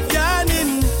can't stop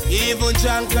yawning. Even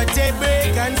John could take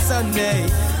break on Sunday,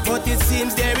 but it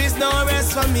seems there is no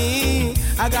rest for me.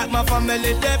 I got my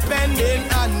family depending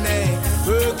on me,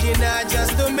 working hard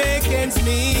just to make ends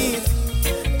meet.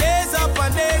 Days up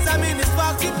and days I'm in this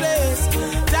party place,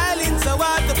 dialing so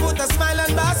hard to put a smile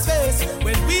on boss face.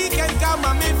 When weekend come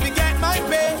and me forget my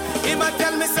pay, he might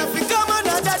tell me something come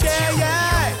another day,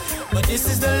 yeah. But this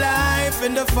is the life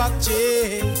in the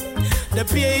factory. The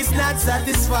pay is not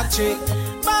satisfactory.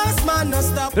 Boss man no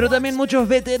stop. Pero también muchos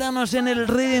veteranos en el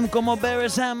rhythm como Barry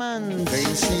Salmon. They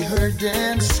see her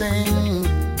dancing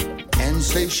and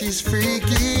say she's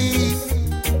freaky.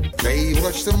 They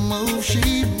watch the move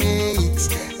she makes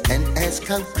and ask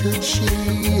how good she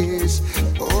is.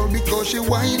 Or because she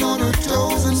whine on her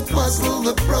toes and puzzle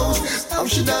the pros. How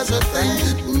she does her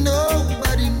thing,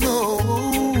 nobody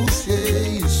knows.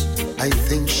 Yes, I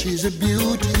think she's a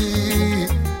beauty.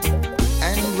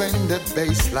 And when the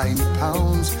bass line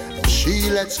pounds, she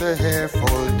lets her hair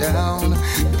fall down.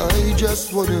 I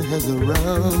just wanna hang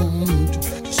around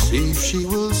to see if she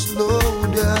will slow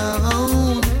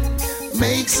down.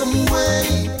 Make some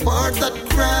way, part that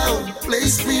crowd,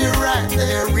 place me right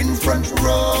there in front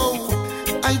row.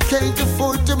 I can't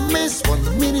afford to miss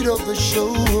 1 minute of the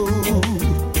show.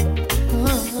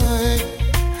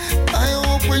 I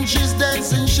hope when she's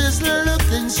dancing, she's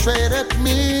looking straight at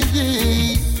me.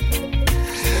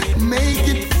 Make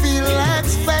it feel like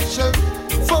special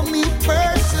for me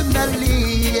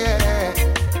personally, yeah.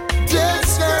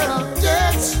 Dance, girl,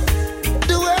 dance.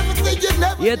 Do everything you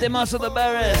never. Y el temazo de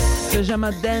Barris se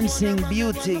llama Dancing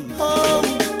Beauty. Oh,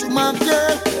 to my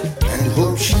girl, and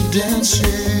hope she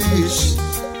dances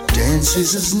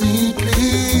as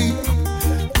neatly.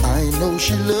 I know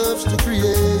she loves to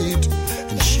create,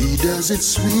 and she does it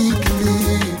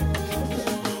sweetly.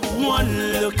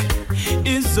 One look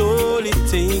is all it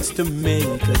takes to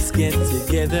make us get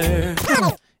together.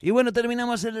 Y bueno,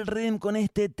 terminamos el rhythm con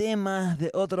este tema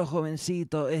de otro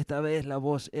jovencito. Esta vez la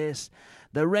voz es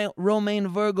de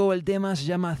Romain Virgo. El tema se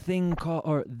llama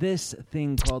This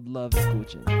Thing Called Love.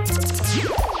 Escuchen.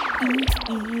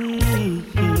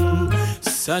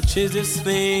 Such is this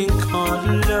thing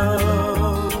called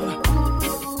love.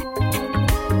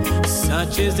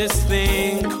 Such is this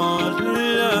thing called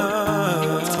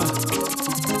love.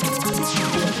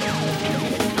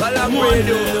 One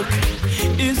look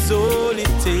is all it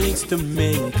takes to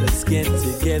make us get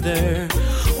together.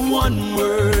 One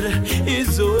word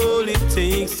is all it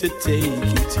takes to take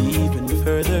it even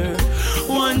further.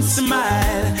 One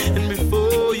smile, and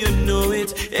before you know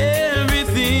it,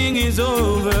 everything is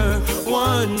over.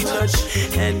 One touch,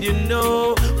 and you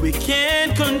know we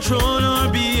can't control our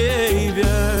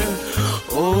behavior.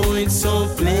 Oh, it's so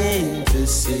plain to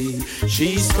see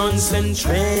she's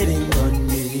concentrating on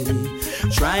me,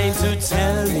 trying to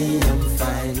tell me I'm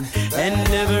fine and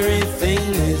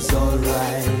everything is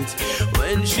alright.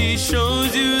 When she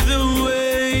shows you the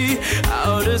way,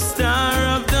 out the star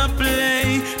of the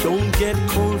play. Don't get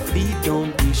cold feet,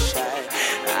 don't be shy.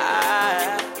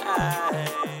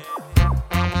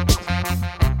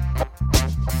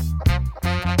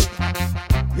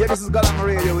 Yeah, this is Galang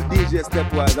Radio with DJ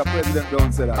Stepwise. The president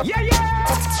don't say that. Yeah.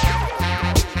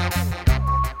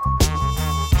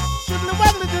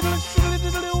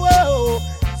 Whoa.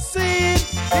 See,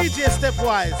 DJ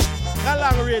Stepwise,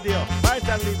 Galang Radio. Right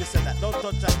and leave said that. Don't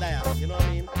touch that dial. You know what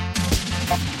I mean?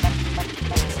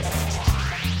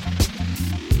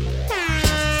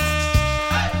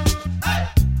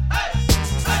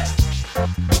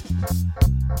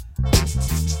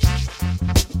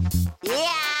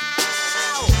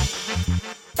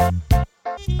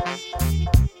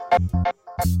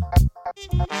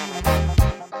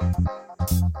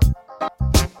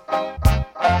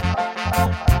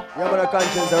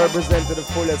 Conscience I represent to the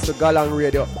fullest to Galang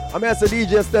Radio. I'm here to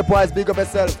DJ Stepwise, big up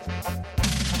yourself.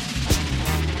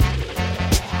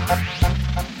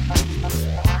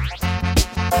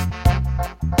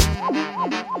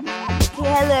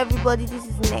 Hello everybody, this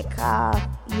is Neka.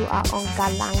 You are on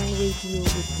Galang Radio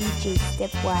with DJ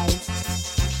Stepwise.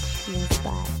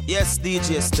 Inspired. Yes,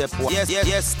 DJ Stepwise.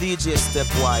 Yes, DJ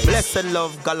Stepwise. Blessed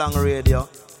love, Galang Radio.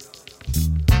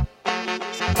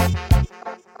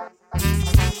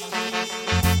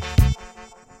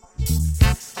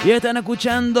 Y están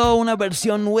escuchando una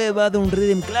versión nueva de un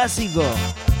rhythm clásico.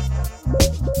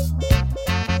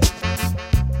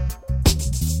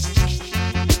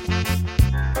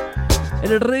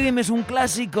 El rhythm es un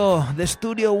clásico de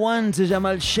Studio One, se llama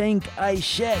el Shank I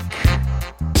Shake.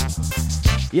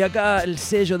 Y acá el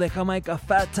sello de Jamaica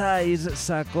Fat Eyes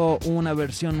sacó una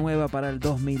versión nueva para el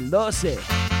 2012.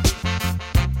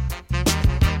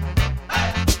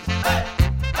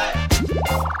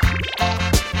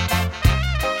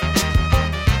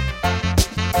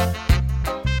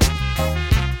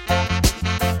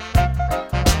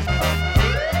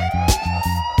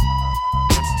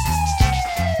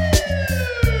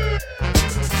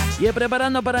 Y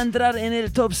preparando para entrar en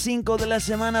el top 5 de la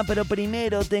semana, pero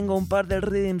primero tengo un par de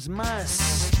rhythms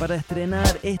más para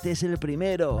estrenar. Este es el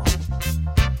primero.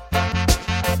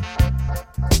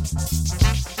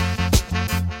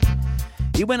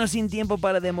 Y bueno, sin tiempo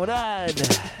para demorar,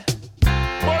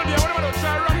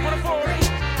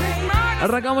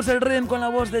 arrancamos el rhythm con la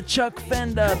voz de Chuck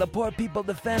Fender, The Poor People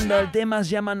Defender. El tema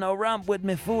se llama No Ramp With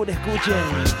Me Food. Escuchen.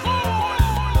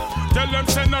 Tell them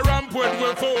send no ramp with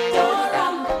me food.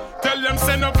 Tell them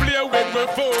send no play with me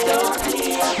food.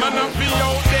 Man, I feel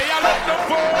out there, I love the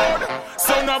food.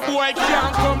 So no boy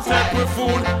can't come take me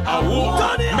food. I won't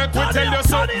make we tell you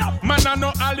something. Man, I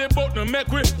know all about no make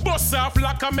we bust off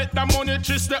like I make the money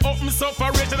twist the up me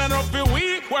sufferation and up for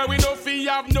we. Where we no fee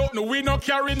have nothing. We no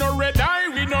carry no red eye.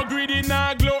 We no greedy,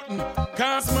 no glutton.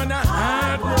 Cause man, a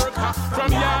hard worker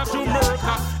from yard to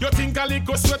murder. You think a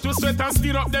little sweat to sweat and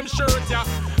steal up them shirts, yeah.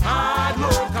 Hard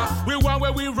worker, we want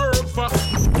where we work for.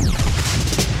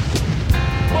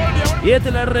 Y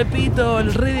este lo repito,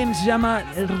 el rhythm se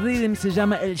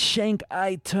llama el Shank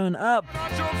I Turn Up.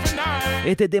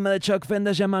 Este tema de Chuck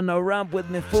Fender se llama No Ramp With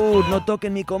Me Food. No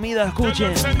toquen mi comida,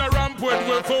 escuchen. Tell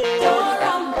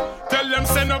them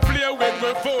send no play with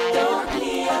me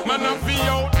food. Man, I feel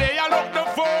out there, I love the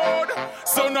food.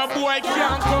 So no boy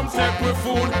can't come take me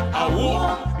food. I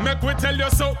won't make we tell you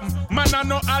something. Man, I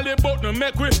know all about no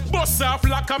make we bust off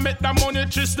like I make the money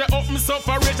twist the up me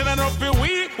sufferation and up for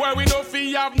we. Where we no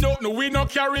fee have nothing. We no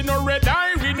carry no red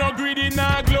eye. We no greedy,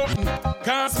 no glutton.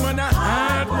 Cause man, a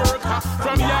hard worker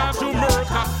from yard to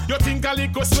murder. You think a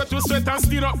little sweat to sweat and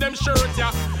steal up them shirts,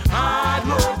 yeah. Hard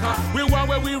worker, we want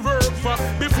where we work for.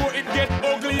 Before it get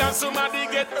ugly and somebody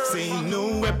get hurt. Say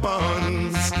no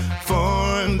weapons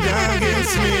formed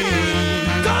against me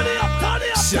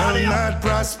shall not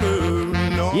prosper,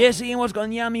 no. Y seguimos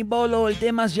con Yami Bolo. El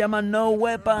tema se llama No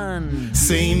Weapon.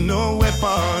 Say no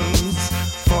weapons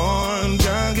formed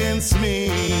against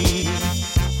me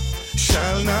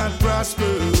shall not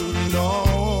prosper,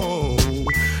 no.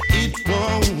 It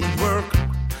won't work.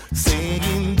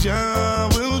 Saying Jah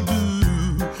will do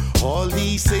all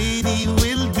he said he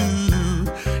will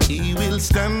do. He will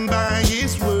stand by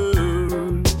his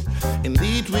word, and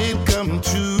it will come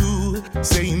true.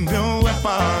 Say no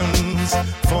weapons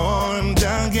formed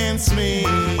against me.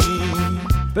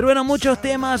 Pero bueno, muchos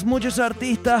temas, muchos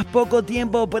artistas, poco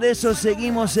tiempo, por eso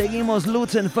seguimos,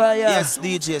 Lutz and Fire. Yes,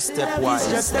 DJ Stepwise. Love is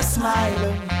just a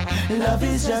smile, love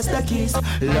is just a kiss,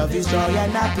 love is joy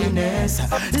and happiness.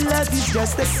 Love is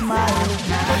just a smile,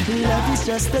 love is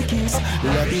just a kiss,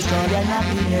 love is joy and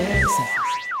happiness.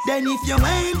 Then if you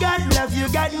ain't got love, you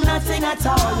got nothing at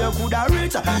all. You coulda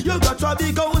rich, you got a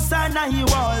big house and a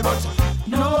wall, but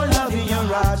no love in your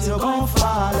heart, you gon'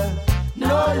 fall.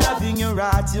 No love in your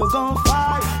heart, you gon'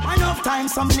 fall. Enough time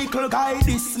some little guy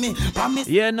diss me. Promise.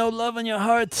 Yeah, no love in your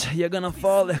heart, you're gonna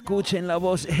fall. Escuchen, la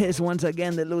voz es once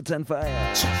again de Lutz and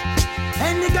Fire.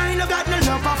 Any guy no got no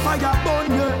love for fire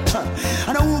burn you.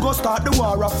 And who go start the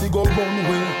war if he go burn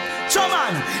way? So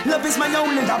man, love is my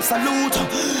only absolute,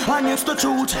 and it's the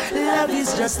truth. Love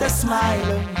is just a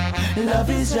smile, love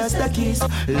is just a kiss,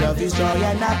 love is joy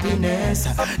and happiness.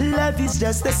 Love is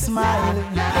just a smile,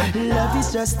 love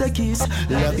is just a kiss,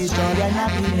 love is joy and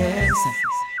happiness.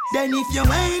 Then if you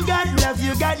ain't got love,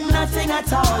 you got nothing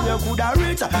at all. You coulda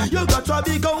rich, you got a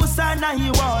big house and a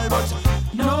wall, but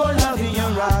no love in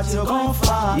your heart, you gon'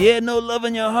 fall. Yeah, no love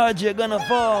in your heart, you're gonna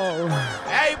fall.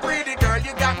 Hey, pretty girl,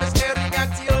 you got me staring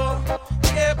at you.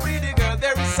 Yeah, pretty girl,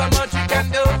 there is so much you can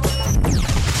do.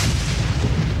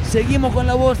 Seguimos con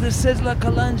la voz de Sesla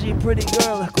Kalanji, Pretty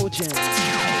Girl, escuchen.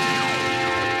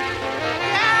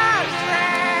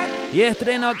 Y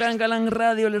estreno acá en Galang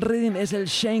Radio, el rhythm es el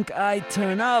Shank I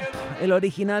Turn Up. El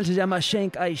original se llama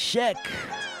Shank I Shake.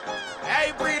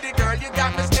 Hey, pretty girl, you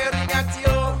got me staring at you.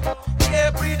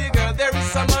 Yeah, pretty girl, there is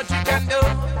so much you can do.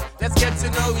 Let's get to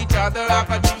know each other, have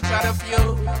a drink, chat a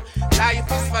few.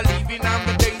 Life is for living and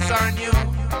the days are new.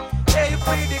 Hey,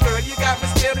 pretty girl, you got me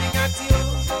staring at you.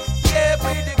 Yeah,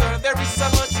 pretty girl, there is so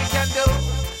much you can do.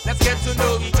 get to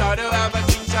know each other, have a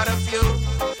drink, shot a few.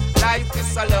 Life is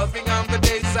so loving and the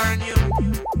days are new.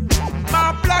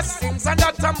 My blessings and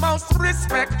that amounts to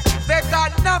respect. They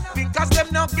got nothing cause them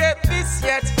not get this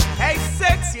yet. Hey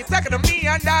sexy, take it to me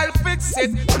and I'll fix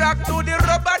it. Rock to the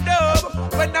rubber dub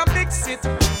when I mix it.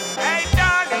 Hey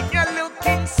darling, you're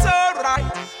looking so right.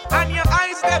 And your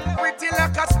eyes them pretty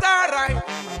like a starlight.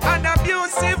 An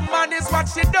abusive man is what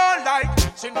she don't like.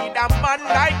 She need a man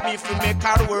like me to make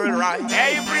her world right.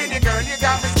 Hey pretty girl, you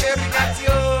got me staring at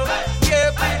you.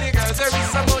 Yeah pretty girl, there is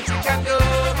so much you can do.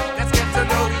 Let's get to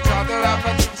know each other, have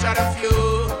a drink, shot a few.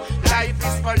 Life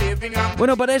is for living and...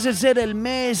 Bueno, parece ser el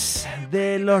mes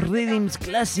de los rhythms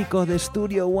clásicos de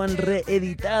Studio One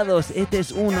reeditados. Este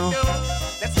es uno.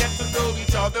 Let's get to know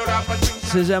each other, have a drink.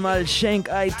 Se llama el Shank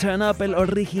I Turn Up. El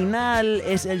original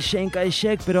es el Shank I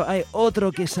Shake, pero hay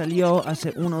otro que salió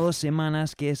hace 1 o 2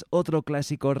 semanas que es otro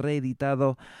clásico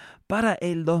reeditado para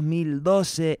el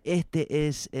 2012. Este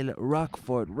es el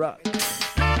Rockford Rock.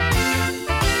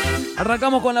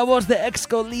 Arrancamos con la voz de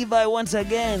Exco Levi once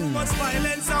again.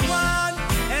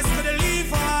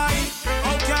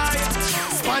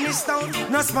 Spanish town,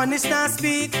 no Spanish not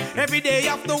speak. Every day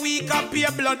of the week I pay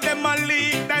blood them a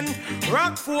leak. Then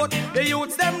Rockford, the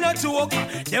youths them no joke.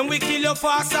 Then we kill you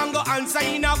fast and go answer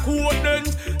in a court. Then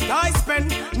I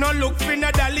spend no look for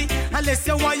no dolly unless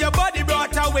you want your body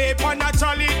brought away on a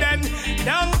trolley. Then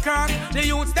Dunkirk, the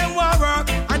youths them want work.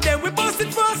 And then we bust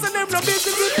it fast and them no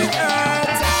business with the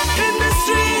earth. In the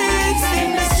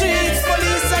streets,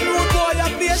 police and road boy a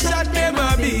patient them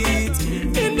a beat.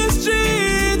 In the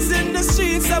streets,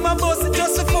 some a boss it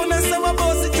just for fun and some a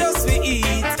boss it just for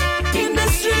eat. In the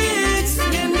streets,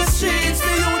 the youths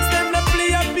them no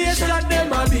play a patient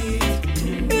them a beat.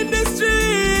 In the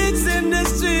streets,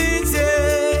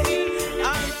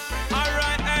 yeah.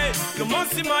 Alright, hey, you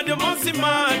must see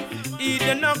man.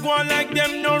 They not go on like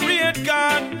them no red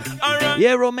card. Alright.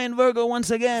 Yeah, Romain Virgo once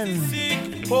again.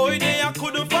 Boy, they I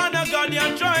couldn't find a god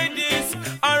and try this.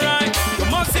 Alright, you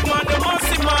must see man.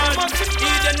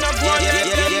 They not go on like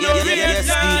them no red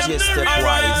card.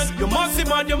 Alright, you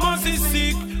must see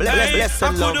sick. Bless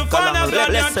and love, Galang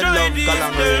Radio.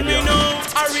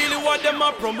 I really want them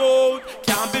to promote.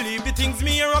 Can't believe the things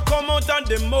me here come out and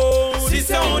the most.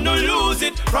 Sister, who no lose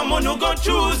it, from who no go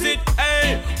choose it.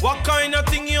 Hey, what kind of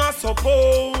thing you are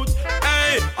support?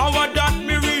 Hey, how that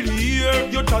me really hear?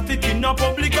 You chat it in a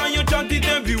public and you chat it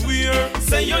everywhere.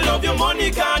 Say you love your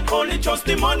money, can't only trust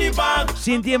the money back.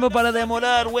 Sin tiempo para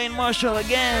demorar, Wayne Marshall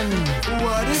again.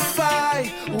 What if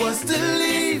I was to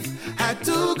leave, had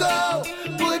to go?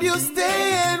 Would you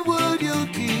stay and would you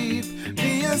keep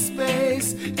me a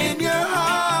space in your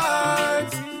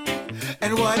heart?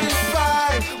 And what if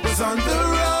I was on the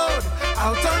road,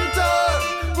 out on tour?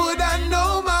 Would I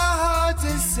know my heart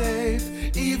is safe,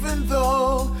 even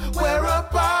though we're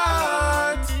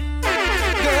apart?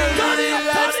 Girl, the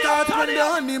life starts when the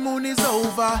honeymoon is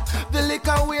over. The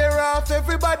liquor wear off,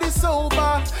 everybody's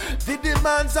sober. The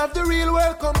demands of the real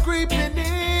world come creeping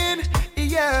in,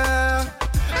 yeah.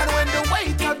 And when the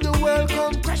weight of the world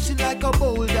come crashing like a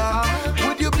boulder,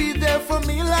 would you be there for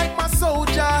me like my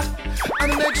soldier?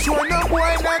 And make sure no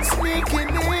boy not sneaking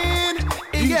in,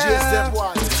 yeah.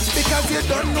 Because you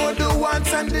don't know the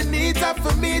wants and the needs of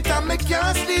for me. And me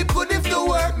can't sleep good if the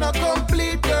work not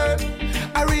complete, girl.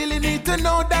 I really need to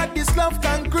know that this love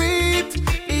concrete,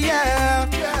 yeah.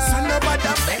 So nobody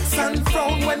makes and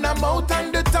frown when I'm out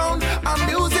on the town. I'm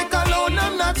music alone,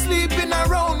 I'm not sleeping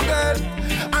around, girl.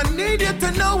 I need you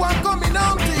to know I'm coming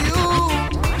home to you.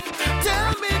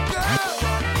 Tell me, girl.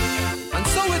 And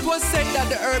so it was said that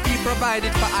the herb he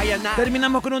provided for I and I.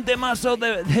 Terminamos con un temazo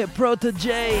de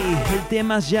Protege. El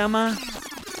tema se llama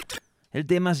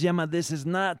This Is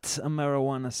Not a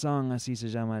Marijuana Song. Así se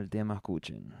llama el tema,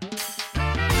 escuchen.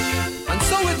 And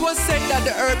so it was said that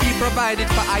the herb he provided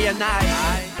for I and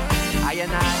I.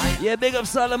 Yeah, big up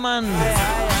Solomon,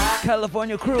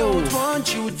 California crew. Don't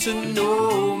want you to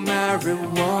know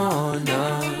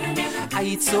marijuana.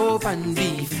 It's up and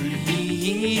be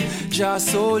free, just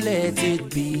so let it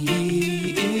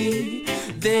be.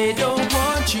 They don't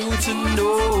want you to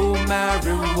know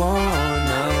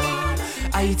marijuana.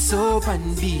 It's up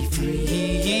and be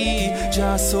free,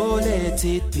 just so let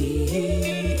it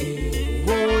be.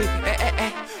 Whoa,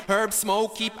 Herb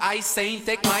smoke, keep I sane,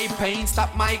 take my pain,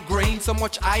 stop my grain, so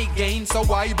much I gain, so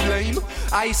I blame.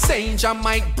 I sane, I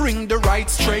might bring the right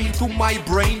strain to my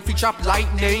brain, fix up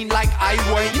lightning like I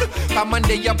wane. Come on,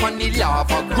 they up on the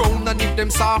lava ground, and if them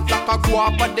soft like a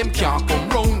guava, them can't come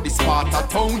round. The Sparta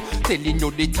town. Telling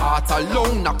you the thought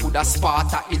alone, I coulda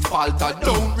Sparta, it falter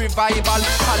down. Revival,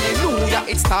 hallelujah,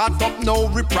 it start up now,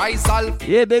 reprisal.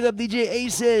 Yeah, big up DJ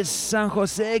Aces, San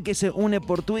José, que se une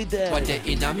por Twitter. But they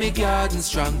in a me garden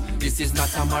strong. This is not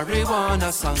a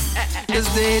marijuana song. Cause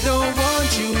they don't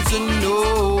want you to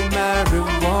know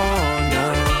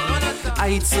marijuana.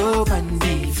 It's up and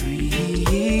be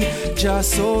free,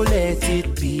 just so let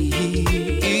it be.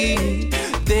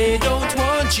 They don't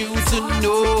want you to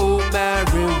know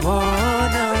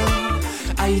marijuana.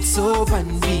 It's up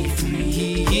and be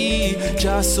free,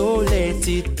 just so let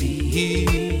it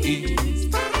be.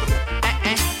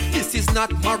 This is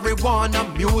not marijuana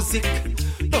music.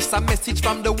 Just a message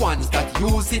from the ones that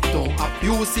use it, don't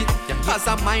abuse it. Cause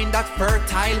a mind that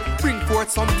fertile, bring forth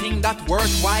something that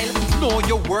worthwhile. Know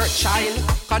your worth, child.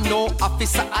 Cause no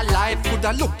officer alive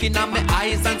coulda look in at my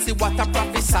eyes and see what I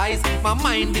prophesize. My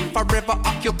mind it forever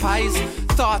occupies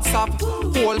thoughts of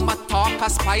whole my talk a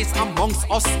spice amongst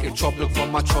us. If trouble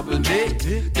come a trouble me,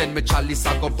 then me chalice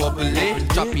a go bubble it.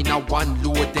 Drop in a one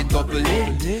load then double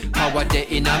it. Power day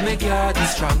in a me garden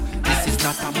strong. This is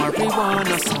not a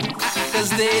marijuana song. Cause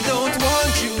they don't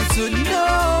want you to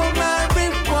know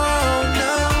marijuana.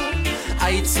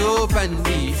 It's up and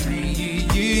be free,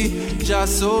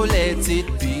 just so let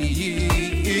it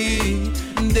be.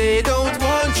 They don't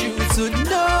want you to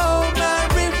know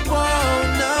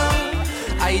marijuana.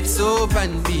 It's up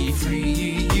and be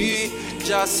free,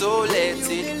 just so let it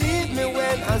be. Believe me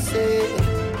when I say,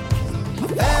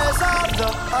 affairs of the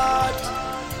heart.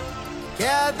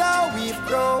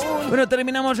 Bueno,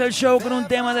 terminamos el show con un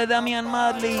tema de Damian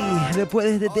Marley. Después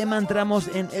de este tema entramos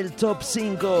en el top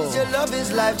 5. Your love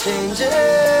is life changing,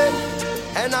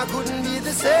 and I couldn't be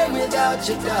the same without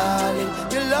you, darling.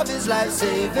 Your love is life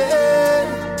saving.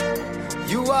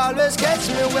 You always catch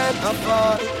me when I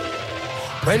fall.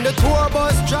 When the tour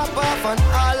bus drop off and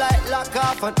all light lock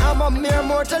off, and I'm a mere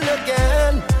mortal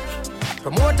again.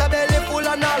 Promoter belly full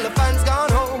and all the fans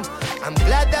gone home. I'm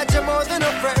glad that you're more than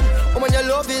a friend. Woman, your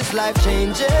love is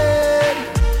life-changing,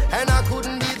 and I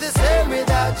couldn't be the same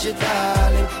without you,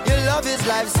 darling. Your love is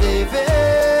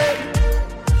life-saving.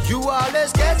 You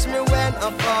always catch me when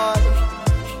I fall.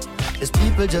 There's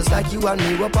people just like you and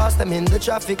me, we pass them in the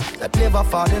traffic, that never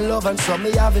fall in love, and some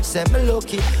me have it, say me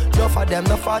lucky. Enough of them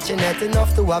not fortunate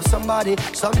enough to have somebody.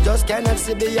 Some just cannot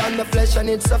see beyond the flesh, and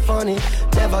it's so funny.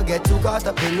 Never get too caught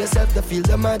up in yourself to feel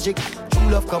the magic.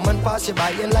 True love come and pass you by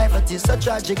in life, it is so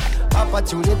tragic.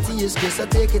 Opportunity is good, so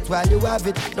take it while you have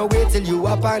it. No wait till you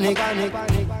are panic.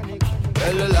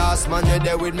 Well, the last man you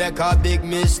there would make a big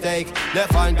mistake.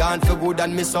 Left and gone for good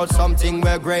and miss out something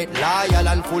we're great. Loyal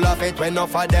and full of it when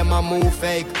enough of them a move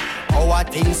fake. Our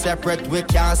things separate, we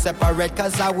can't separate.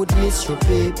 Cause I would miss you,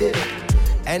 baby,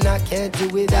 and I can't do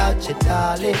without you,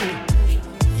 darling.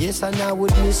 Yes, and I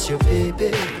would miss you,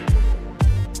 baby.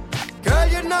 Girl,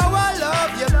 you know I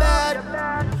love you bad.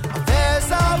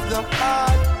 Affairs of the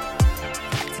heart.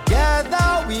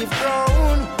 Together we've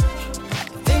grown.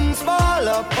 Things fall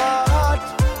apart.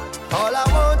 All I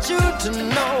want you to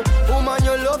know, woman,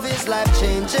 your love is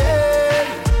life-changing,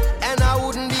 and I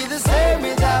wouldn't be the same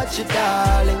without you,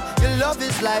 darling. Your love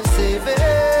is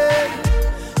life-saving.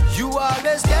 You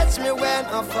always catch me when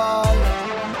I fall.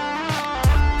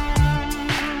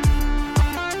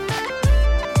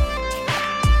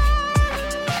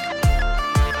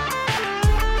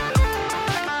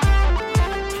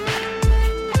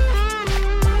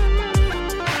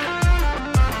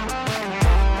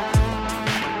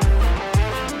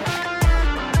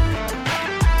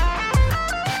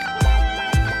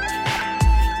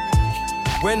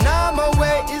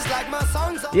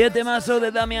 Y el temazo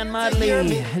de Damian Marley,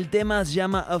 el tema se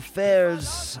llama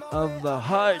Affairs of the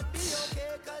Heart,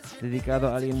 dedicado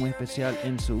a alguien muy especial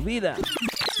en su vida.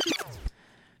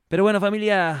 Pero bueno,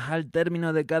 familia, al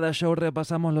término de cada show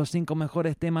repasamos los 5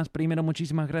 mejores temas. Primero,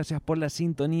 muchísimas gracias por la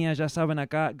sintonía. Ya saben,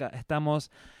 acá estamos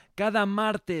cada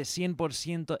martes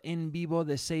 100% en vivo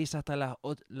de 6 hasta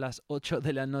las 8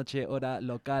 de la noche, hora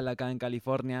local acá en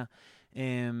California.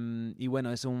 Y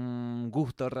bueno, es un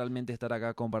gusto realmente estar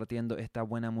acá compartiendo esta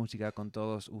buena música con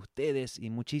todos ustedes, y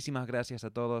muchísimas gracias a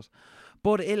todos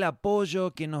por el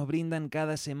apoyo que nos brindan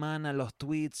cada semana, los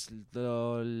tweets,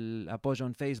 el apoyo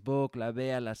en Facebook, la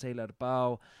Bea, la Sailor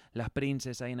Pau, las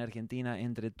Princes ahí en Argentina,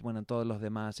 entre todos los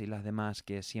demás y las demás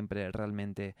que siempre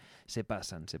realmente se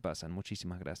pasan.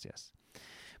 Muchísimas gracias.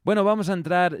 Bueno, vamos a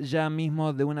entrar ya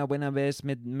mismo de una buena vez.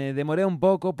 Me demoré un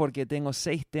poco porque tengo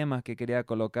 6 temas que quería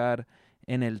colocar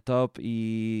en el top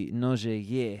y no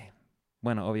llegué.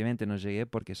 Bueno, obviamente no llegué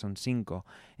porque son 5.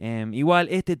 Igual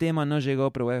este tema no llegó,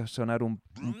 pero voy a sonar un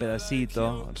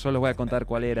pedacito. Solo voy a contar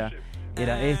cuál era.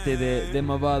 era este de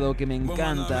Movado, que me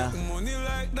encanta.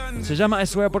 Se llama I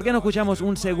Swear. ¿Por qué no escuchamos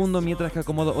un segundo mientras que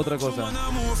acomodo otra cosa?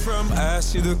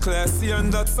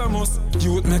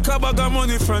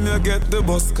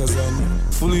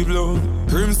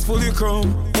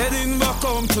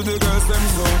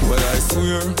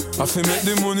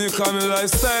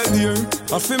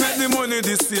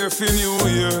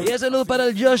 Y es salud para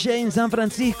el Josh en San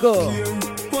Francisco.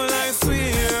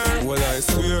 Well, I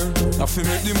swear, I fi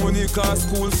make the money cause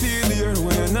school fee there.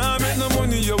 When I nah make no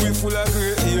money, yeah, we full of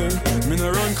great year. Me no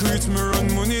run creech, me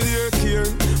run money there, care.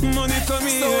 Money come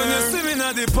here. So when you see me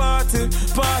at the party,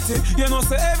 you know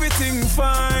say everything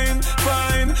fine.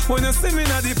 When you see me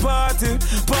at the party,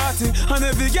 and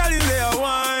every girl in there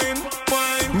wine.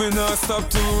 Me nah stop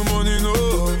till money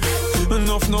no.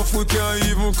 Enough we can't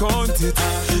even count it.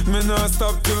 Me nah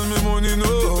stop till me money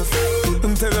no.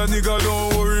 And tell a nigga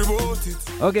don't worry about it.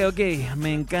 Ok,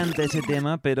 me encanta ese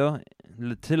tema, pero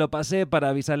se lo pasé para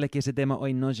avisarles que ese tema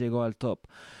hoy no llegó al top.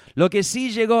 Lo que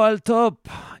sí llegó al top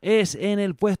es en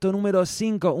el puesto número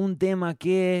 5, un tema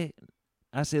que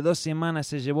hace 2 semanas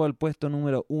se llevó al puesto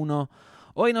número 1.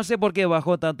 Hoy no sé por qué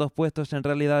bajó tantos puestos, en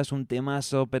realidad es un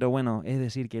temazo, pero bueno, es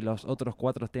decir que los otros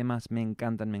 4 temas me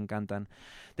encantan.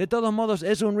 De todos modos,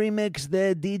 es un remix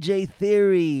de DJ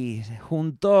Theory.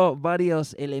 Juntó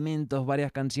varios elementos,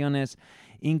 varias canciones,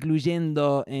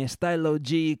 incluyendo Stylo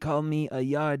G, Call Me a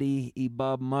Yardie y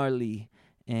Bob Marley,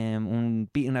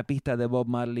 una pista de Bob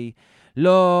Marley.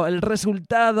 El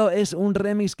resultado es un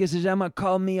remix que se llama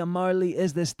Call Me a Marley,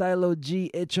 es de Stylo G,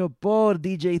 hecho por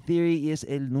DJ Theory y es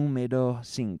el número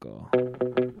 5.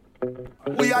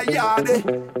 We are Yardie.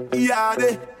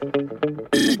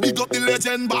 Big up the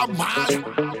legend Bob Marley.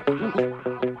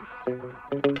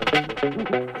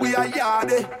 We are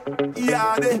Yardie.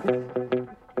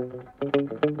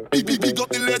 Big up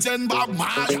the legend Bob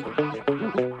Marley.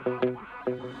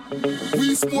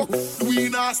 We smoke, we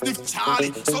not stiff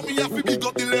Charlie. So me have to big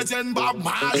up the legend Bob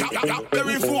Marley.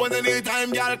 Very phone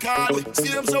anytime y'all call me. See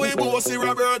them so we bossy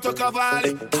Roberto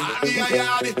Cavalli. Call me a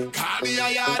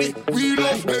Yardie. We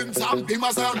love Benz and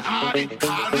Bimmers and Hardy.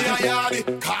 Call me a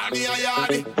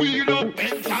Yardie. We love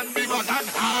Benz and Bimmers and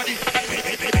Hardy.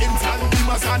 Benz and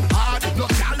Bimmers and Hardy. No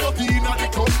y'all up in the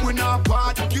club we not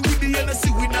party. You with the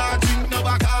Hennessy we not drink no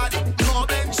Bacardi. No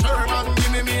Ben Sherman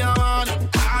give me a man.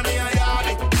 Call me a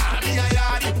Yardie.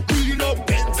 We love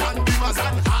Benz and Bimmers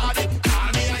and Hardy.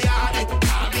 Call me a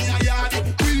Yardie.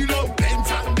 We love Benz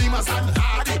and Bimmers and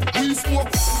Hardy. We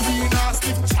smoke, we not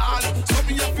stiff Charlie. So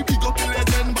me have to big up the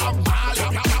legend Bob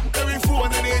Marley. Every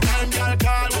phone anytime y'all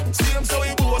call me. See him so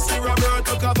he bossy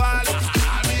Roberto Cavalli.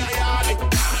 Call me a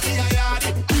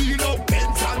Yardie. We love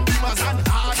Benz and Bimmers and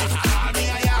Hardy. Call me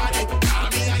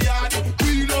a Yardie.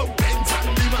 We love Benz and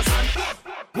Bimmers and Hardy.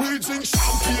 We drink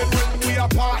champagne when we are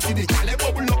party. The gal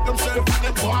bubble up themselves and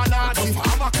them born naughty.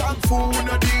 Farmer kung fu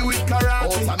no deal with karate.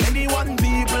 Oh, so many one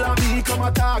people and me come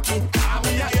attacking. Call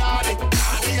me a Yardie.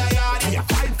 We a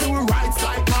fight through rights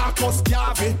like Marcus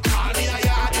Garvey. Call me a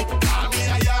Yardie.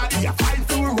 We a fight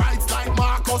through rights like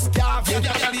Marcus Garvey.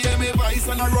 Yeah, hear me voice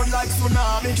and I run like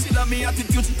tsunami. She love me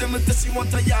attitude to them that she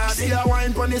want a Yardie. See a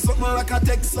wine pon it something like a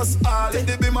Texas Harley. Take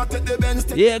the Beamer, take the Benz.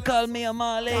 Yeah, Call Me a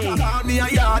Marley. Call me a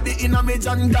Yardie in a me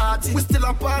John Darty. We still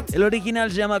apart. El original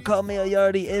se llama Call Me a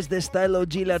Yardie, es de Stylo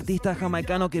G, el artista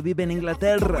jamaicano que vive en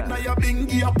Inglaterra.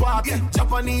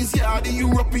 Japanese Yardie,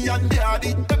 European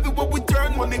Yardie. Everywhere we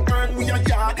turn, money earn, we are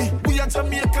Yardie. We are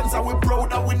Jamaicans and we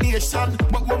proud of we nation.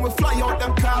 But when we fly out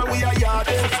them car, we are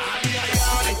Yardie.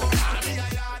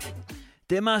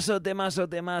 Temazo.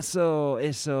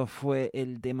 Eso fue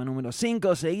el tema número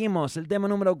 5. Seguimos. El tema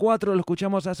número 4 lo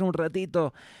escuchamos hace un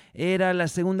ratito. Era la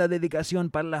segunda dedicación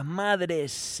para las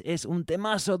madres. Es un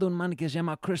temazo de un man que se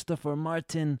llama Christopher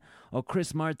Martin o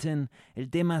Chris Martin. El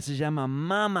tema se llama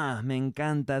Mama. Me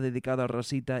encanta, dedicado a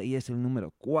Rosita y es el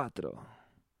número 4.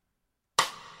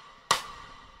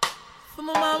 For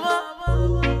my mama,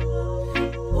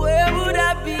 where would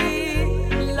I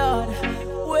be, Lord?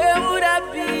 Where would I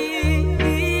be?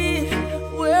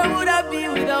 Where would I be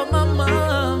without my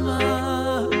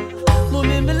mama?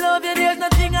 Mommy, me love you, there's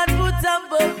nothing I'd put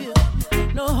above you.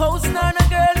 No house, nor no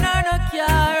girl, nor no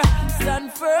car.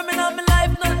 Stand firm in all my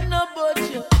life, nothing about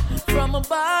you. From a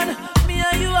barn, me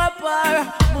and you are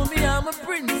par. Mommy, I'm a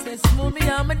princess, mommy,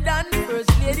 I'm a dan. First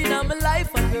lady in my life,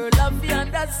 a girl love you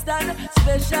understand.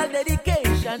 Special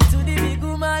dedication to the big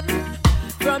woman.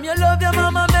 From your love, your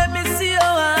mama make me see your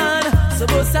hand. So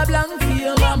bust a blank for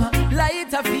your mama,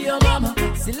 lighter for your mama.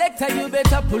 Selector, you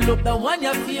better pull up the one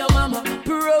you for your mama.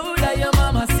 Proud of your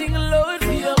mama, sing loud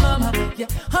for your mama. Yeah,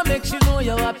 I make you know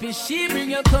you're happy. She bring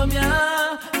you come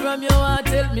here. From your heart,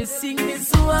 tell me sing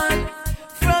this one.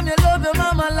 From your love, your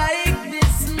mama like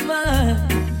this man.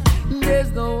 There's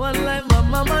no one like my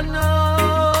mama,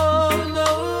 no,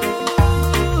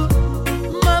 no.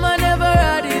 Mama never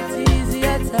had it easy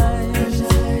at times.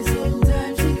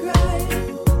 Sometimes she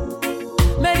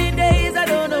cried. Many days I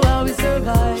don't know how we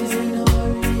survived. She said, no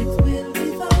worry, it will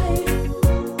be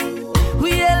fine.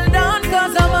 We held on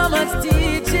cause of mama's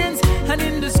teachings. And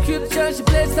in the scripture she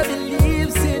placed her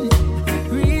beliefs in.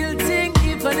 Real thing,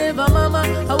 if I never mama,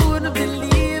 I wouldn't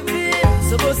believe it.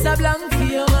 So go blank for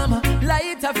your mama,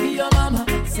 lighter for your mama.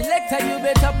 Selector, you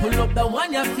better pull up the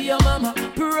one you for your mama.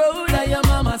 Proud of your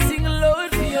mama, sing loud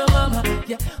for your mama.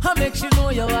 Yeah, I make you know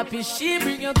you're happy. She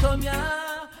bring you come here.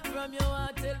 From your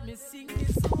heart, tell me sing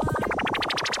this one.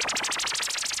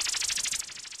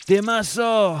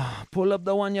 Temazo, pull up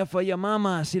the one ya for your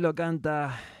mama. Así lo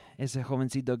canta ese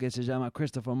jovencito que se llama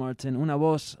Christopher Martin. Una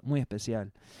voz muy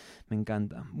especial. Me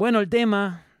encanta. Bueno, el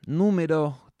tema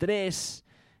número 3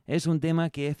 es un tema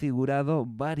que he figurado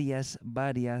varias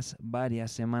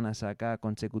semanas acá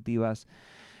consecutivas.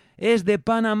 Es de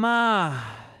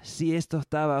Panamá. Si esto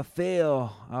estaba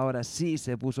feo, ahora sí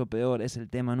se puso peor. Es el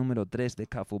tema número 3 de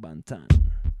Kafu Bantan.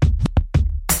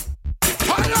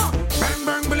 Bang,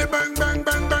 bang, billy, bang, bang,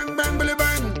 bang, bang, bang, billy,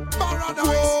 bang.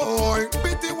 Boy,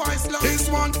 bitty wise love. This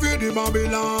one for the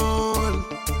Babylon.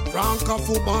 Franca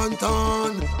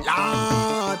Fubantan,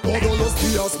 Lord. Todos los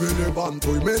días me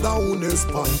levanto y me da un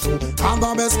espanto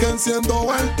cada vez que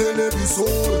enciendo el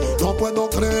televisor. No puedo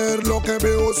creer lo que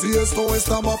veo, si esto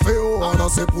estaba feo, ahora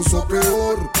se puso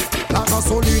peor. La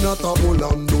gasolina está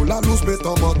volando, la luz me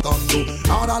está matando.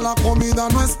 Ahora la comida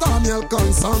no está ni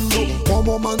alcanzando.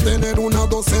 ¿Cómo mantener una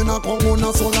docena con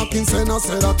una sola quincena?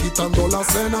 Será quitando la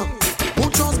cena.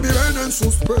 Muchos viven en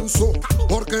suspenso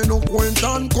porque no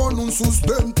cuentan con un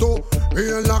sustento. Y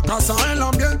en la casa el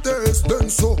ambiente es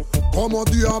tenso. Como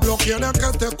diablo quiere que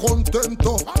esté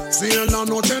contento. Si en la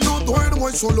noche no duermo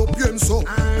y solo pienso,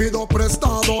 pido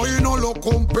prestado y no lo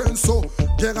compenso.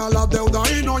 Llega la deuda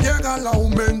y no llega el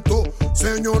aumento.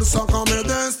 Señor, sácame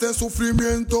de este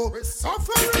sufrimiento.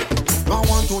 No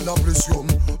aguanto la presión,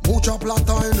 mucha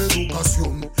plata en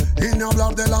educación y ni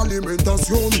hablar de la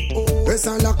alimentación.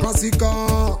 Esa es la clásica.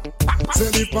 Se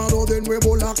disparó de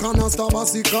nuevo la canasta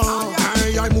básica.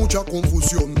 Hey, hay mucha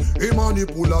confusión y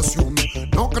manipulación.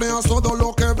 No creas todo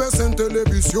lo que ves en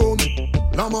televisión.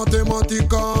 La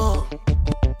matemática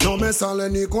no me sale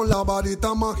ni con la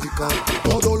varita mágica.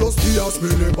 Todos los días me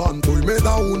levanto y me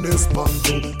da un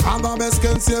espanto cada vez que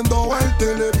enciendo el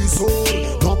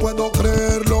televisor. No puedo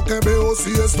creer lo que veo,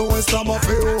 si esto estaba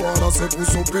feo, ahora se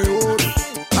puso peor.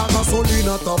 La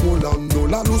gasolina está volando,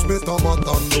 la luz me está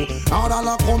matando. Ahora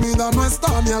la comida no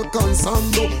está ni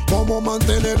alcanzando. ¿Cómo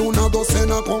mantener una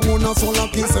docena con una sola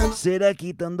quincena? Será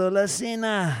quitando la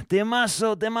cena.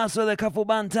 Temazo, temazo de Kafu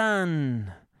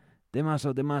Bantan.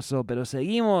 Temazo, temazo, pero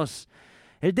seguimos.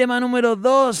 El tema número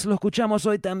 2 lo escuchamos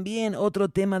hoy también. Otro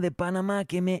tema de Panamá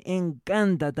que me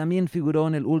encanta. También figuró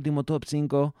en el último top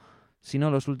 5. Si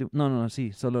no los últimos...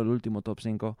 Sí, solo el último top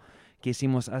 5 que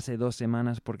hicimos hace 2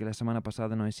 semanas, porque la semana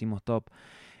pasada no hicimos top.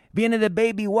 Viene de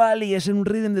Baby Wally, es un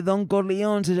rhythm de Don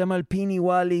Corleone, se llama el Pini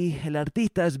Wally. El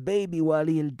artista es Baby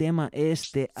Wally, el tema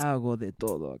es Te hago de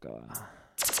todo acá.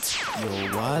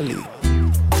 Yo, Wally.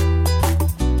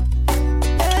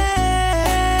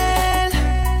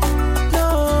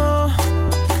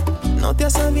 No te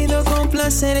has sabido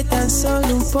complacer tan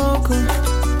solo un poco.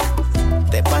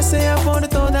 Te pasea por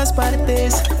todas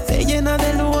partes, te llena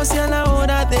de lujos y a la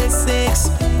hora del sexo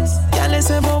ya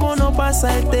ese bobo no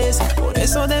pasa el test. Por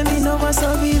eso de mí no vas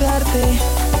a olvidarte.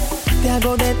 Te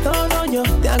hago de todo, yo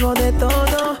te hago de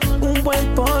todo. Un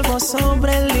buen polvo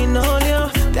sobre el linóleo.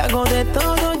 Te hago de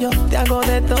todo, yo te hago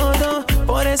de todo.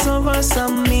 Por eso vas a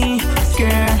mí,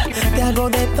 girl. Te hago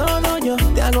de todo, yo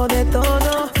te hago de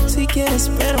todo. Si quieres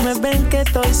verme, ven que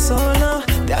estoy solo.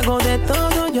 Te hago de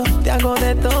todo, yo te hago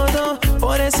de todo.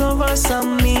 Por eso vas a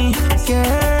mí,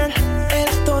 girl.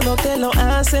 El todo te lo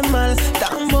hace mal.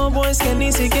 Tan bobo es que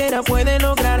ni siquiera puede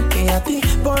lograr que a ti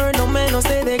por lo menos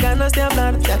te dé ganas de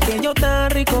hablar de aquello tan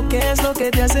rico que es lo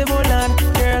que te hace volar,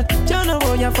 girl. Yo no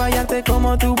voy a fallarte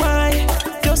como tú, bye.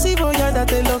 Yo sí voy a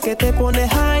darte lo que te pone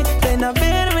high. Ven a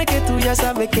verme que tú ya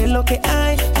sabes qué es lo que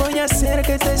hay. Voy a hacer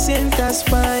que te sientas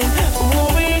fine.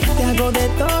 Uy, te hago de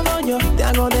todo, yo te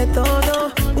hago de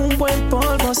todo. Un buen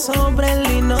polvo sobre el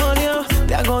linóleo.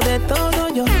 Te hago de todo,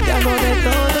 yo te hago de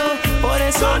todo. Por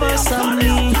eso vas a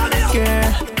mí,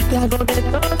 girl. Te hago de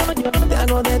todo, yo te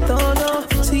hago de todo.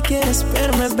 Si quieres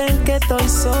verme, ven que estoy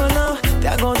solo. Te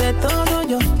hago de todo,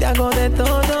 yo te hago de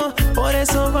todo. Por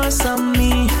eso vas a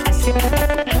mí.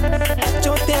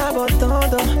 Yo te hago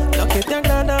todo lo que te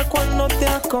agrada cuando te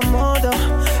acomodo.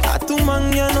 A tu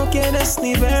man ya no quieres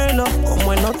ni verlo.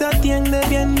 Como él no te atiende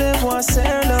bien, debo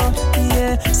hacerlo.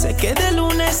 Yeah. Sé que de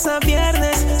lunes a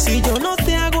viernes, si yo no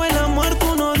te hago el amor,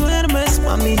 tú no duermes.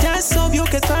 Mami, ya es obvio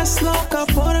que estás loca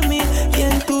por mí. Y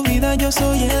en tu vida yo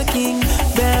soy el king,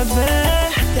 bebé.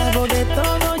 Te hago de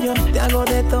todo, yo te hago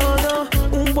de todo.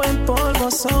 Un buen polvo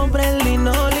sobre el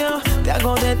linóleo. Te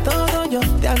hago de todo, yo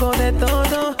te hago de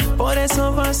todo. Por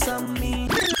eso vas a mí.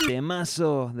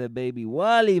 Temazo de Baby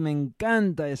Wally. Me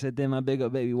encanta ese tema, Big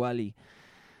Up Baby Wally.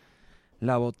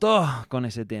 La botó con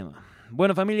ese tema.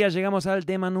 Bueno, familia, llegamos al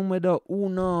tema número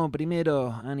 1.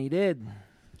 Primero, Aniret.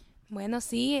 Bueno,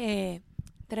 sí,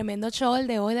 tremendo show el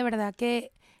de hoy. De verdad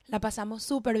que la pasamos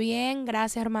súper bien.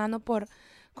 Gracias, hermano, por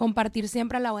compartir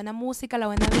siempre la buena música, la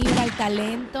buena vibra, el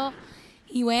talento.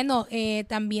 Y bueno,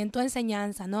 también tu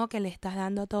enseñanza, ¿no? Que le estás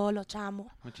dando a todos los chamos.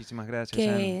 Muchísimas gracias,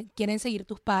 que Ana. quieren seguir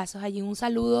tus pasos. Allí un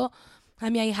saludo a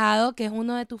mi ahijado, que es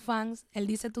uno de tus fans. Él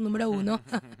dice tu número 1.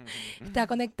 Está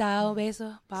conectado.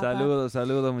 Besos, papá.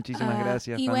 Saludos. Muchísimas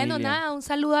gracias, y familia. bueno, nada, un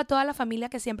saludo a toda la familia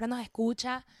que siempre nos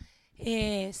escucha.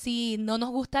 Sí, no nos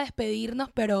gusta despedirnos,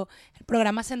 pero el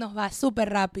programa se nos va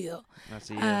súper rápido.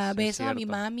 Así es, besos a mi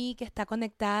mami, que está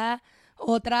conectada.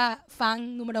 Otra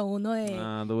fan número 1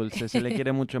 de... Dulce, se le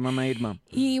quiere mucho a mamá Irma.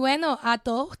 Y bueno, a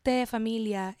todos ustedes,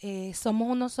 familia, somos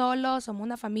uno solo, somos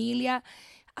una familia.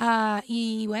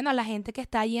 Y bueno, a la gente que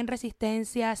está ahí en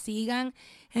Resistencia, sigan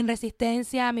en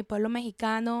Resistencia, a mi pueblo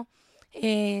mexicano.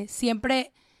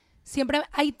 Siempre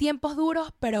hay tiempos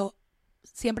duros, pero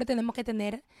siempre tenemos que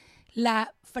tener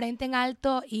la frente en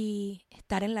alto y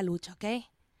estar en la lucha, ¿ok?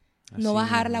 No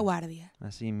bajar la guardia.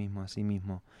 Así mismo.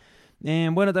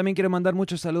 Bueno, también quiero mandar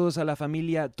muchos saludos a la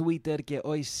familia Twitter, que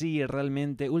hoy sí,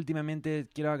 realmente, últimamente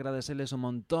quiero agradecerles un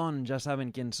montón. Ya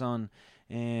saben quién son.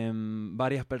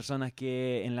 Varias personas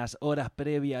que en las horas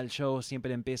previas al show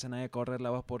siempre empiezan a correr la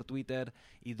voz por Twitter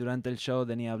y durante el show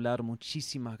de ni hablar.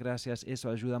 Muchísimas gracias, eso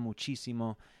ayuda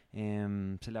muchísimo.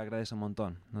 Se le agradece un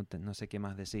montón, no sé qué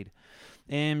más decir.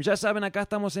 Ya saben, acá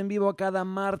estamos en vivo cada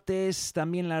martes,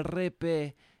 también la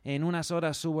repe. En unas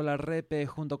horas subo la repe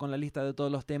junto con la lista de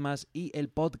todos los temas y el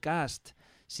podcast.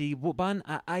 Si van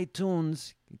a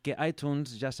iTunes, que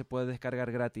iTunes ya se puede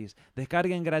descargar gratis,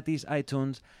 descarguen gratis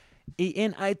iTunes. Y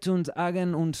en iTunes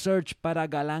hagan un search para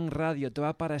Galán Radio, te va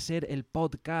a aparecer el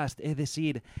podcast, es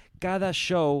decir, cada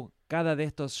de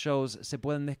estos shows se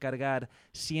pueden descargar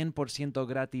 100%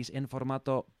 gratis en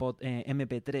formato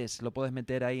MP3. Lo puedes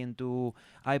meter ahí en tu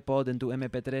iPod, en tu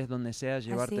MP3, donde sea,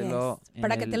 llevártelo.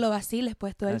 Para que te lo vaciles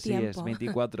pues todo el tiempo. Así es,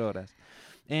 24 horas.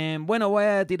 Bueno, voy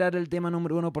a tirar el tema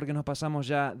número 1 porque nos pasamos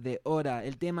ya de hora.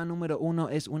 El tema número 1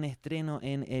 es un estreno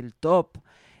en el top.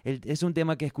 Es un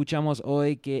tema que escuchamos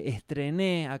hoy, que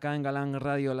estrené acá en Galán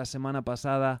Radio la semana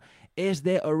pasada. Es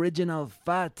de Original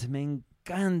Fat. Me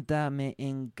encanta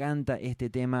este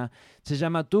tema. Se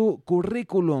llama Tu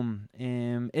Curriculum.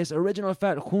 Es Original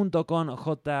Fat junto con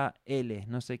JL.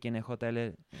 No sé quién es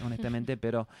JL, honestamente,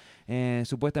 pero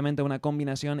supuestamente una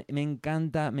combinación. Me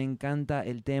encanta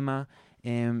el tema.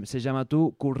 Se llama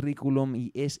Tu Curriculum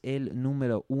y es el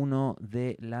número 1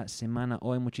 de la semana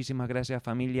hoy. Muchísimas gracias,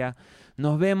 familia.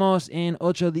 Nos vemos en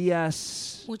 8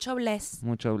 días. Mucho bless.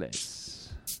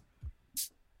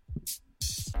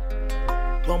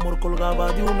 Tu amor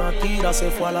colgaba de una tira,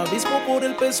 se fue al abismo por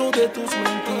el peso de tus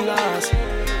mentiras.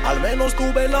 Al menos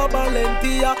tuve la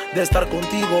valentía de estar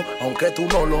contigo, aunque tú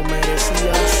no lo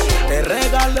merecías. Te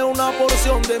regalé una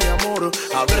porción de mi amor,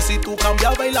 a ver si tú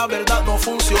cambiabas y la verdad no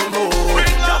funcionó.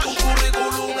 Ya tu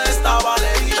currículum estaba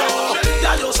leído,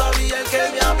 ya yo sabía en qué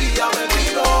me había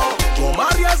metido. Yo me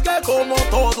arriesgué como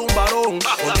todo un varón,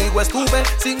 contigo estuve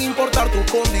sin importar tu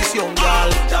condición.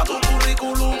 Ya tu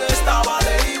currículum estaba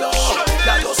leído,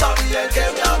 ya yo sabía en qué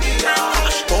me había.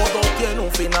 Todo tiene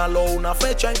un final o una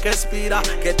fecha en que expira.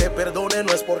 Que te perdone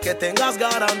no es porque tengas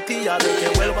garantía de que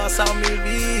vuelvas a mi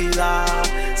vida.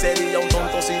 Sería un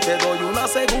tonto si te doy una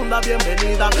segunda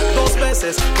bienvenida. 2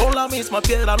 veces con la misma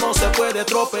piedra no se puede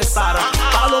tropezar.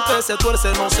 Palo que se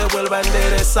tuerce no se vuelve a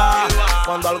enderezar.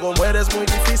 Cuando algo muere es muy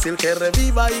difícil que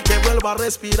reviva y que vuelva a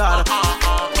respirar.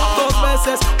 2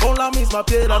 veces con la misma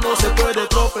piedra no se puede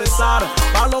tropezar.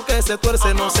 Palo que se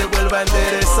tuerce no se vuelve a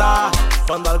enderezar.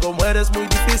 Cuando algo muere es muy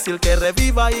difícil que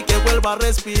reviva y que vuelva a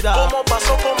respirar. ¿Cómo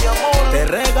pasó con mi amor? Te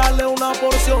regalé una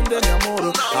porción de mi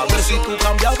amor, a ver si tú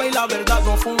cambiabas y la verdad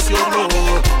no funcionó.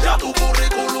 Ya tu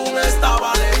currículum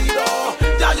estaba leído,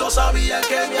 ya yo sabía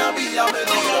que me había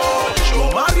metido.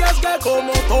 Yo me arriesgué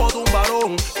como todo un varón,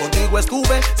 varón. Contigo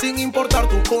estuve sin importar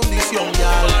tu condición.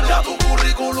 Ya tu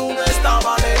currículum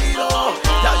estaba leído.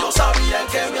 Ya yo sabía en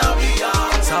qué me había.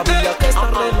 Sabía que esta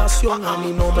relación a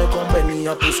mí no me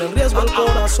convenía. Puse en riesgo el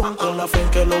corazón con la fe en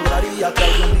que lograría que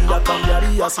algún día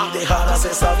cambiaría. Si dejaras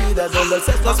esa vida es donde el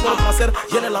sexo es por placer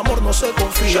y en el amor no se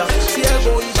confía.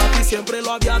 Ciego y a ti siempre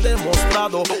lo había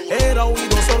demostrado. Era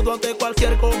oído sordo ante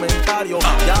cualquier comentario.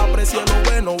 Ya aprecié lo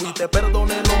bueno y te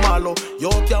perdoné lo malo. Yo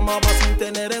te amaba sin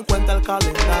tener en cuenta el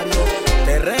calendario.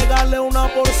 Te regalé una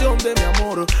porción de mi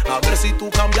amor, a ver si tú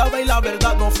cambiabas y la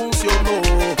verdad no funcionó.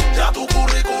 Ya tu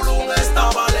currículum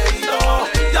estaba leído.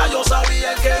 Ya yo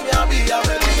sabía que me había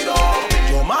metido.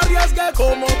 Yo me arriesgué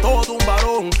como todo un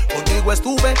varón. Contigo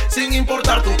estuve sin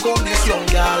importar tu condición.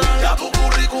 Ya tu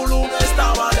currículum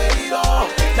estaba leído.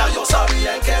 Ya yo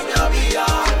sabía que me había.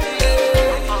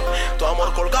 Tu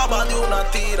amor colgaba de una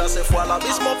tira. Se fue al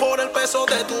abismo por el peso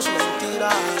de tus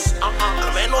mentiras.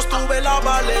 Al menos tuve la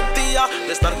valentía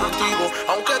de estar contigo,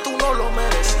 aunque tú no lo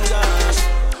merecías.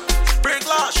 Big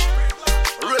Lash,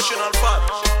 Original Fat,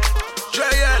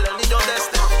 JL, el niño de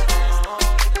este.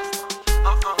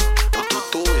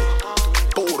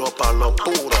 Puro pa' lo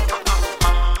puro.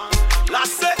 La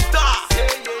secta,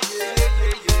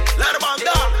 la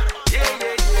hermandad.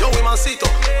 Yo, mi mancito.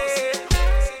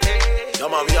 Ya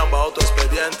me habían bajado tu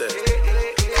expediente,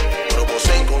 pero por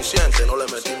ser inconsciente no le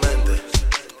metí mente.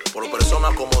 Por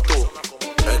personas como tú,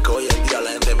 es que hoy en día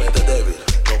la gente mente débil.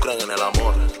 No creen en el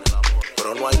amor,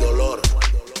 pero no hay dolor.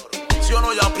 Si o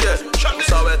no, ya pie, tú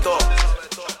sabes todo.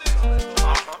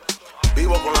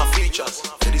 Vivo con las fichas,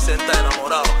 y dicen está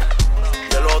enamorado.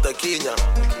 Y el ojo te quiña,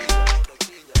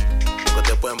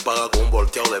 porque te pueden pagar con un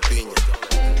volteado de piña.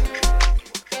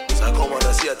 ¿Sabes cómo es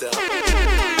de 7 años?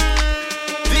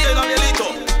 DJ Danielito.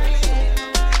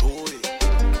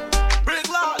 Big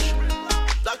Lash.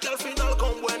 Da que al final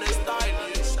con buen style.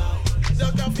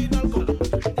 Da que al final con...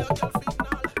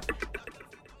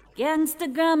 Gangsta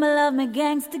girl, me love me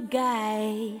gangsta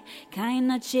guy.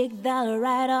 Kinda chick that'll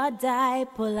ride or die.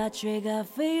 Pull a trigger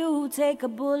for you, take a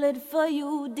bullet for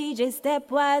you. DJ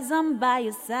Stepwise, I'm by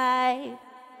your side.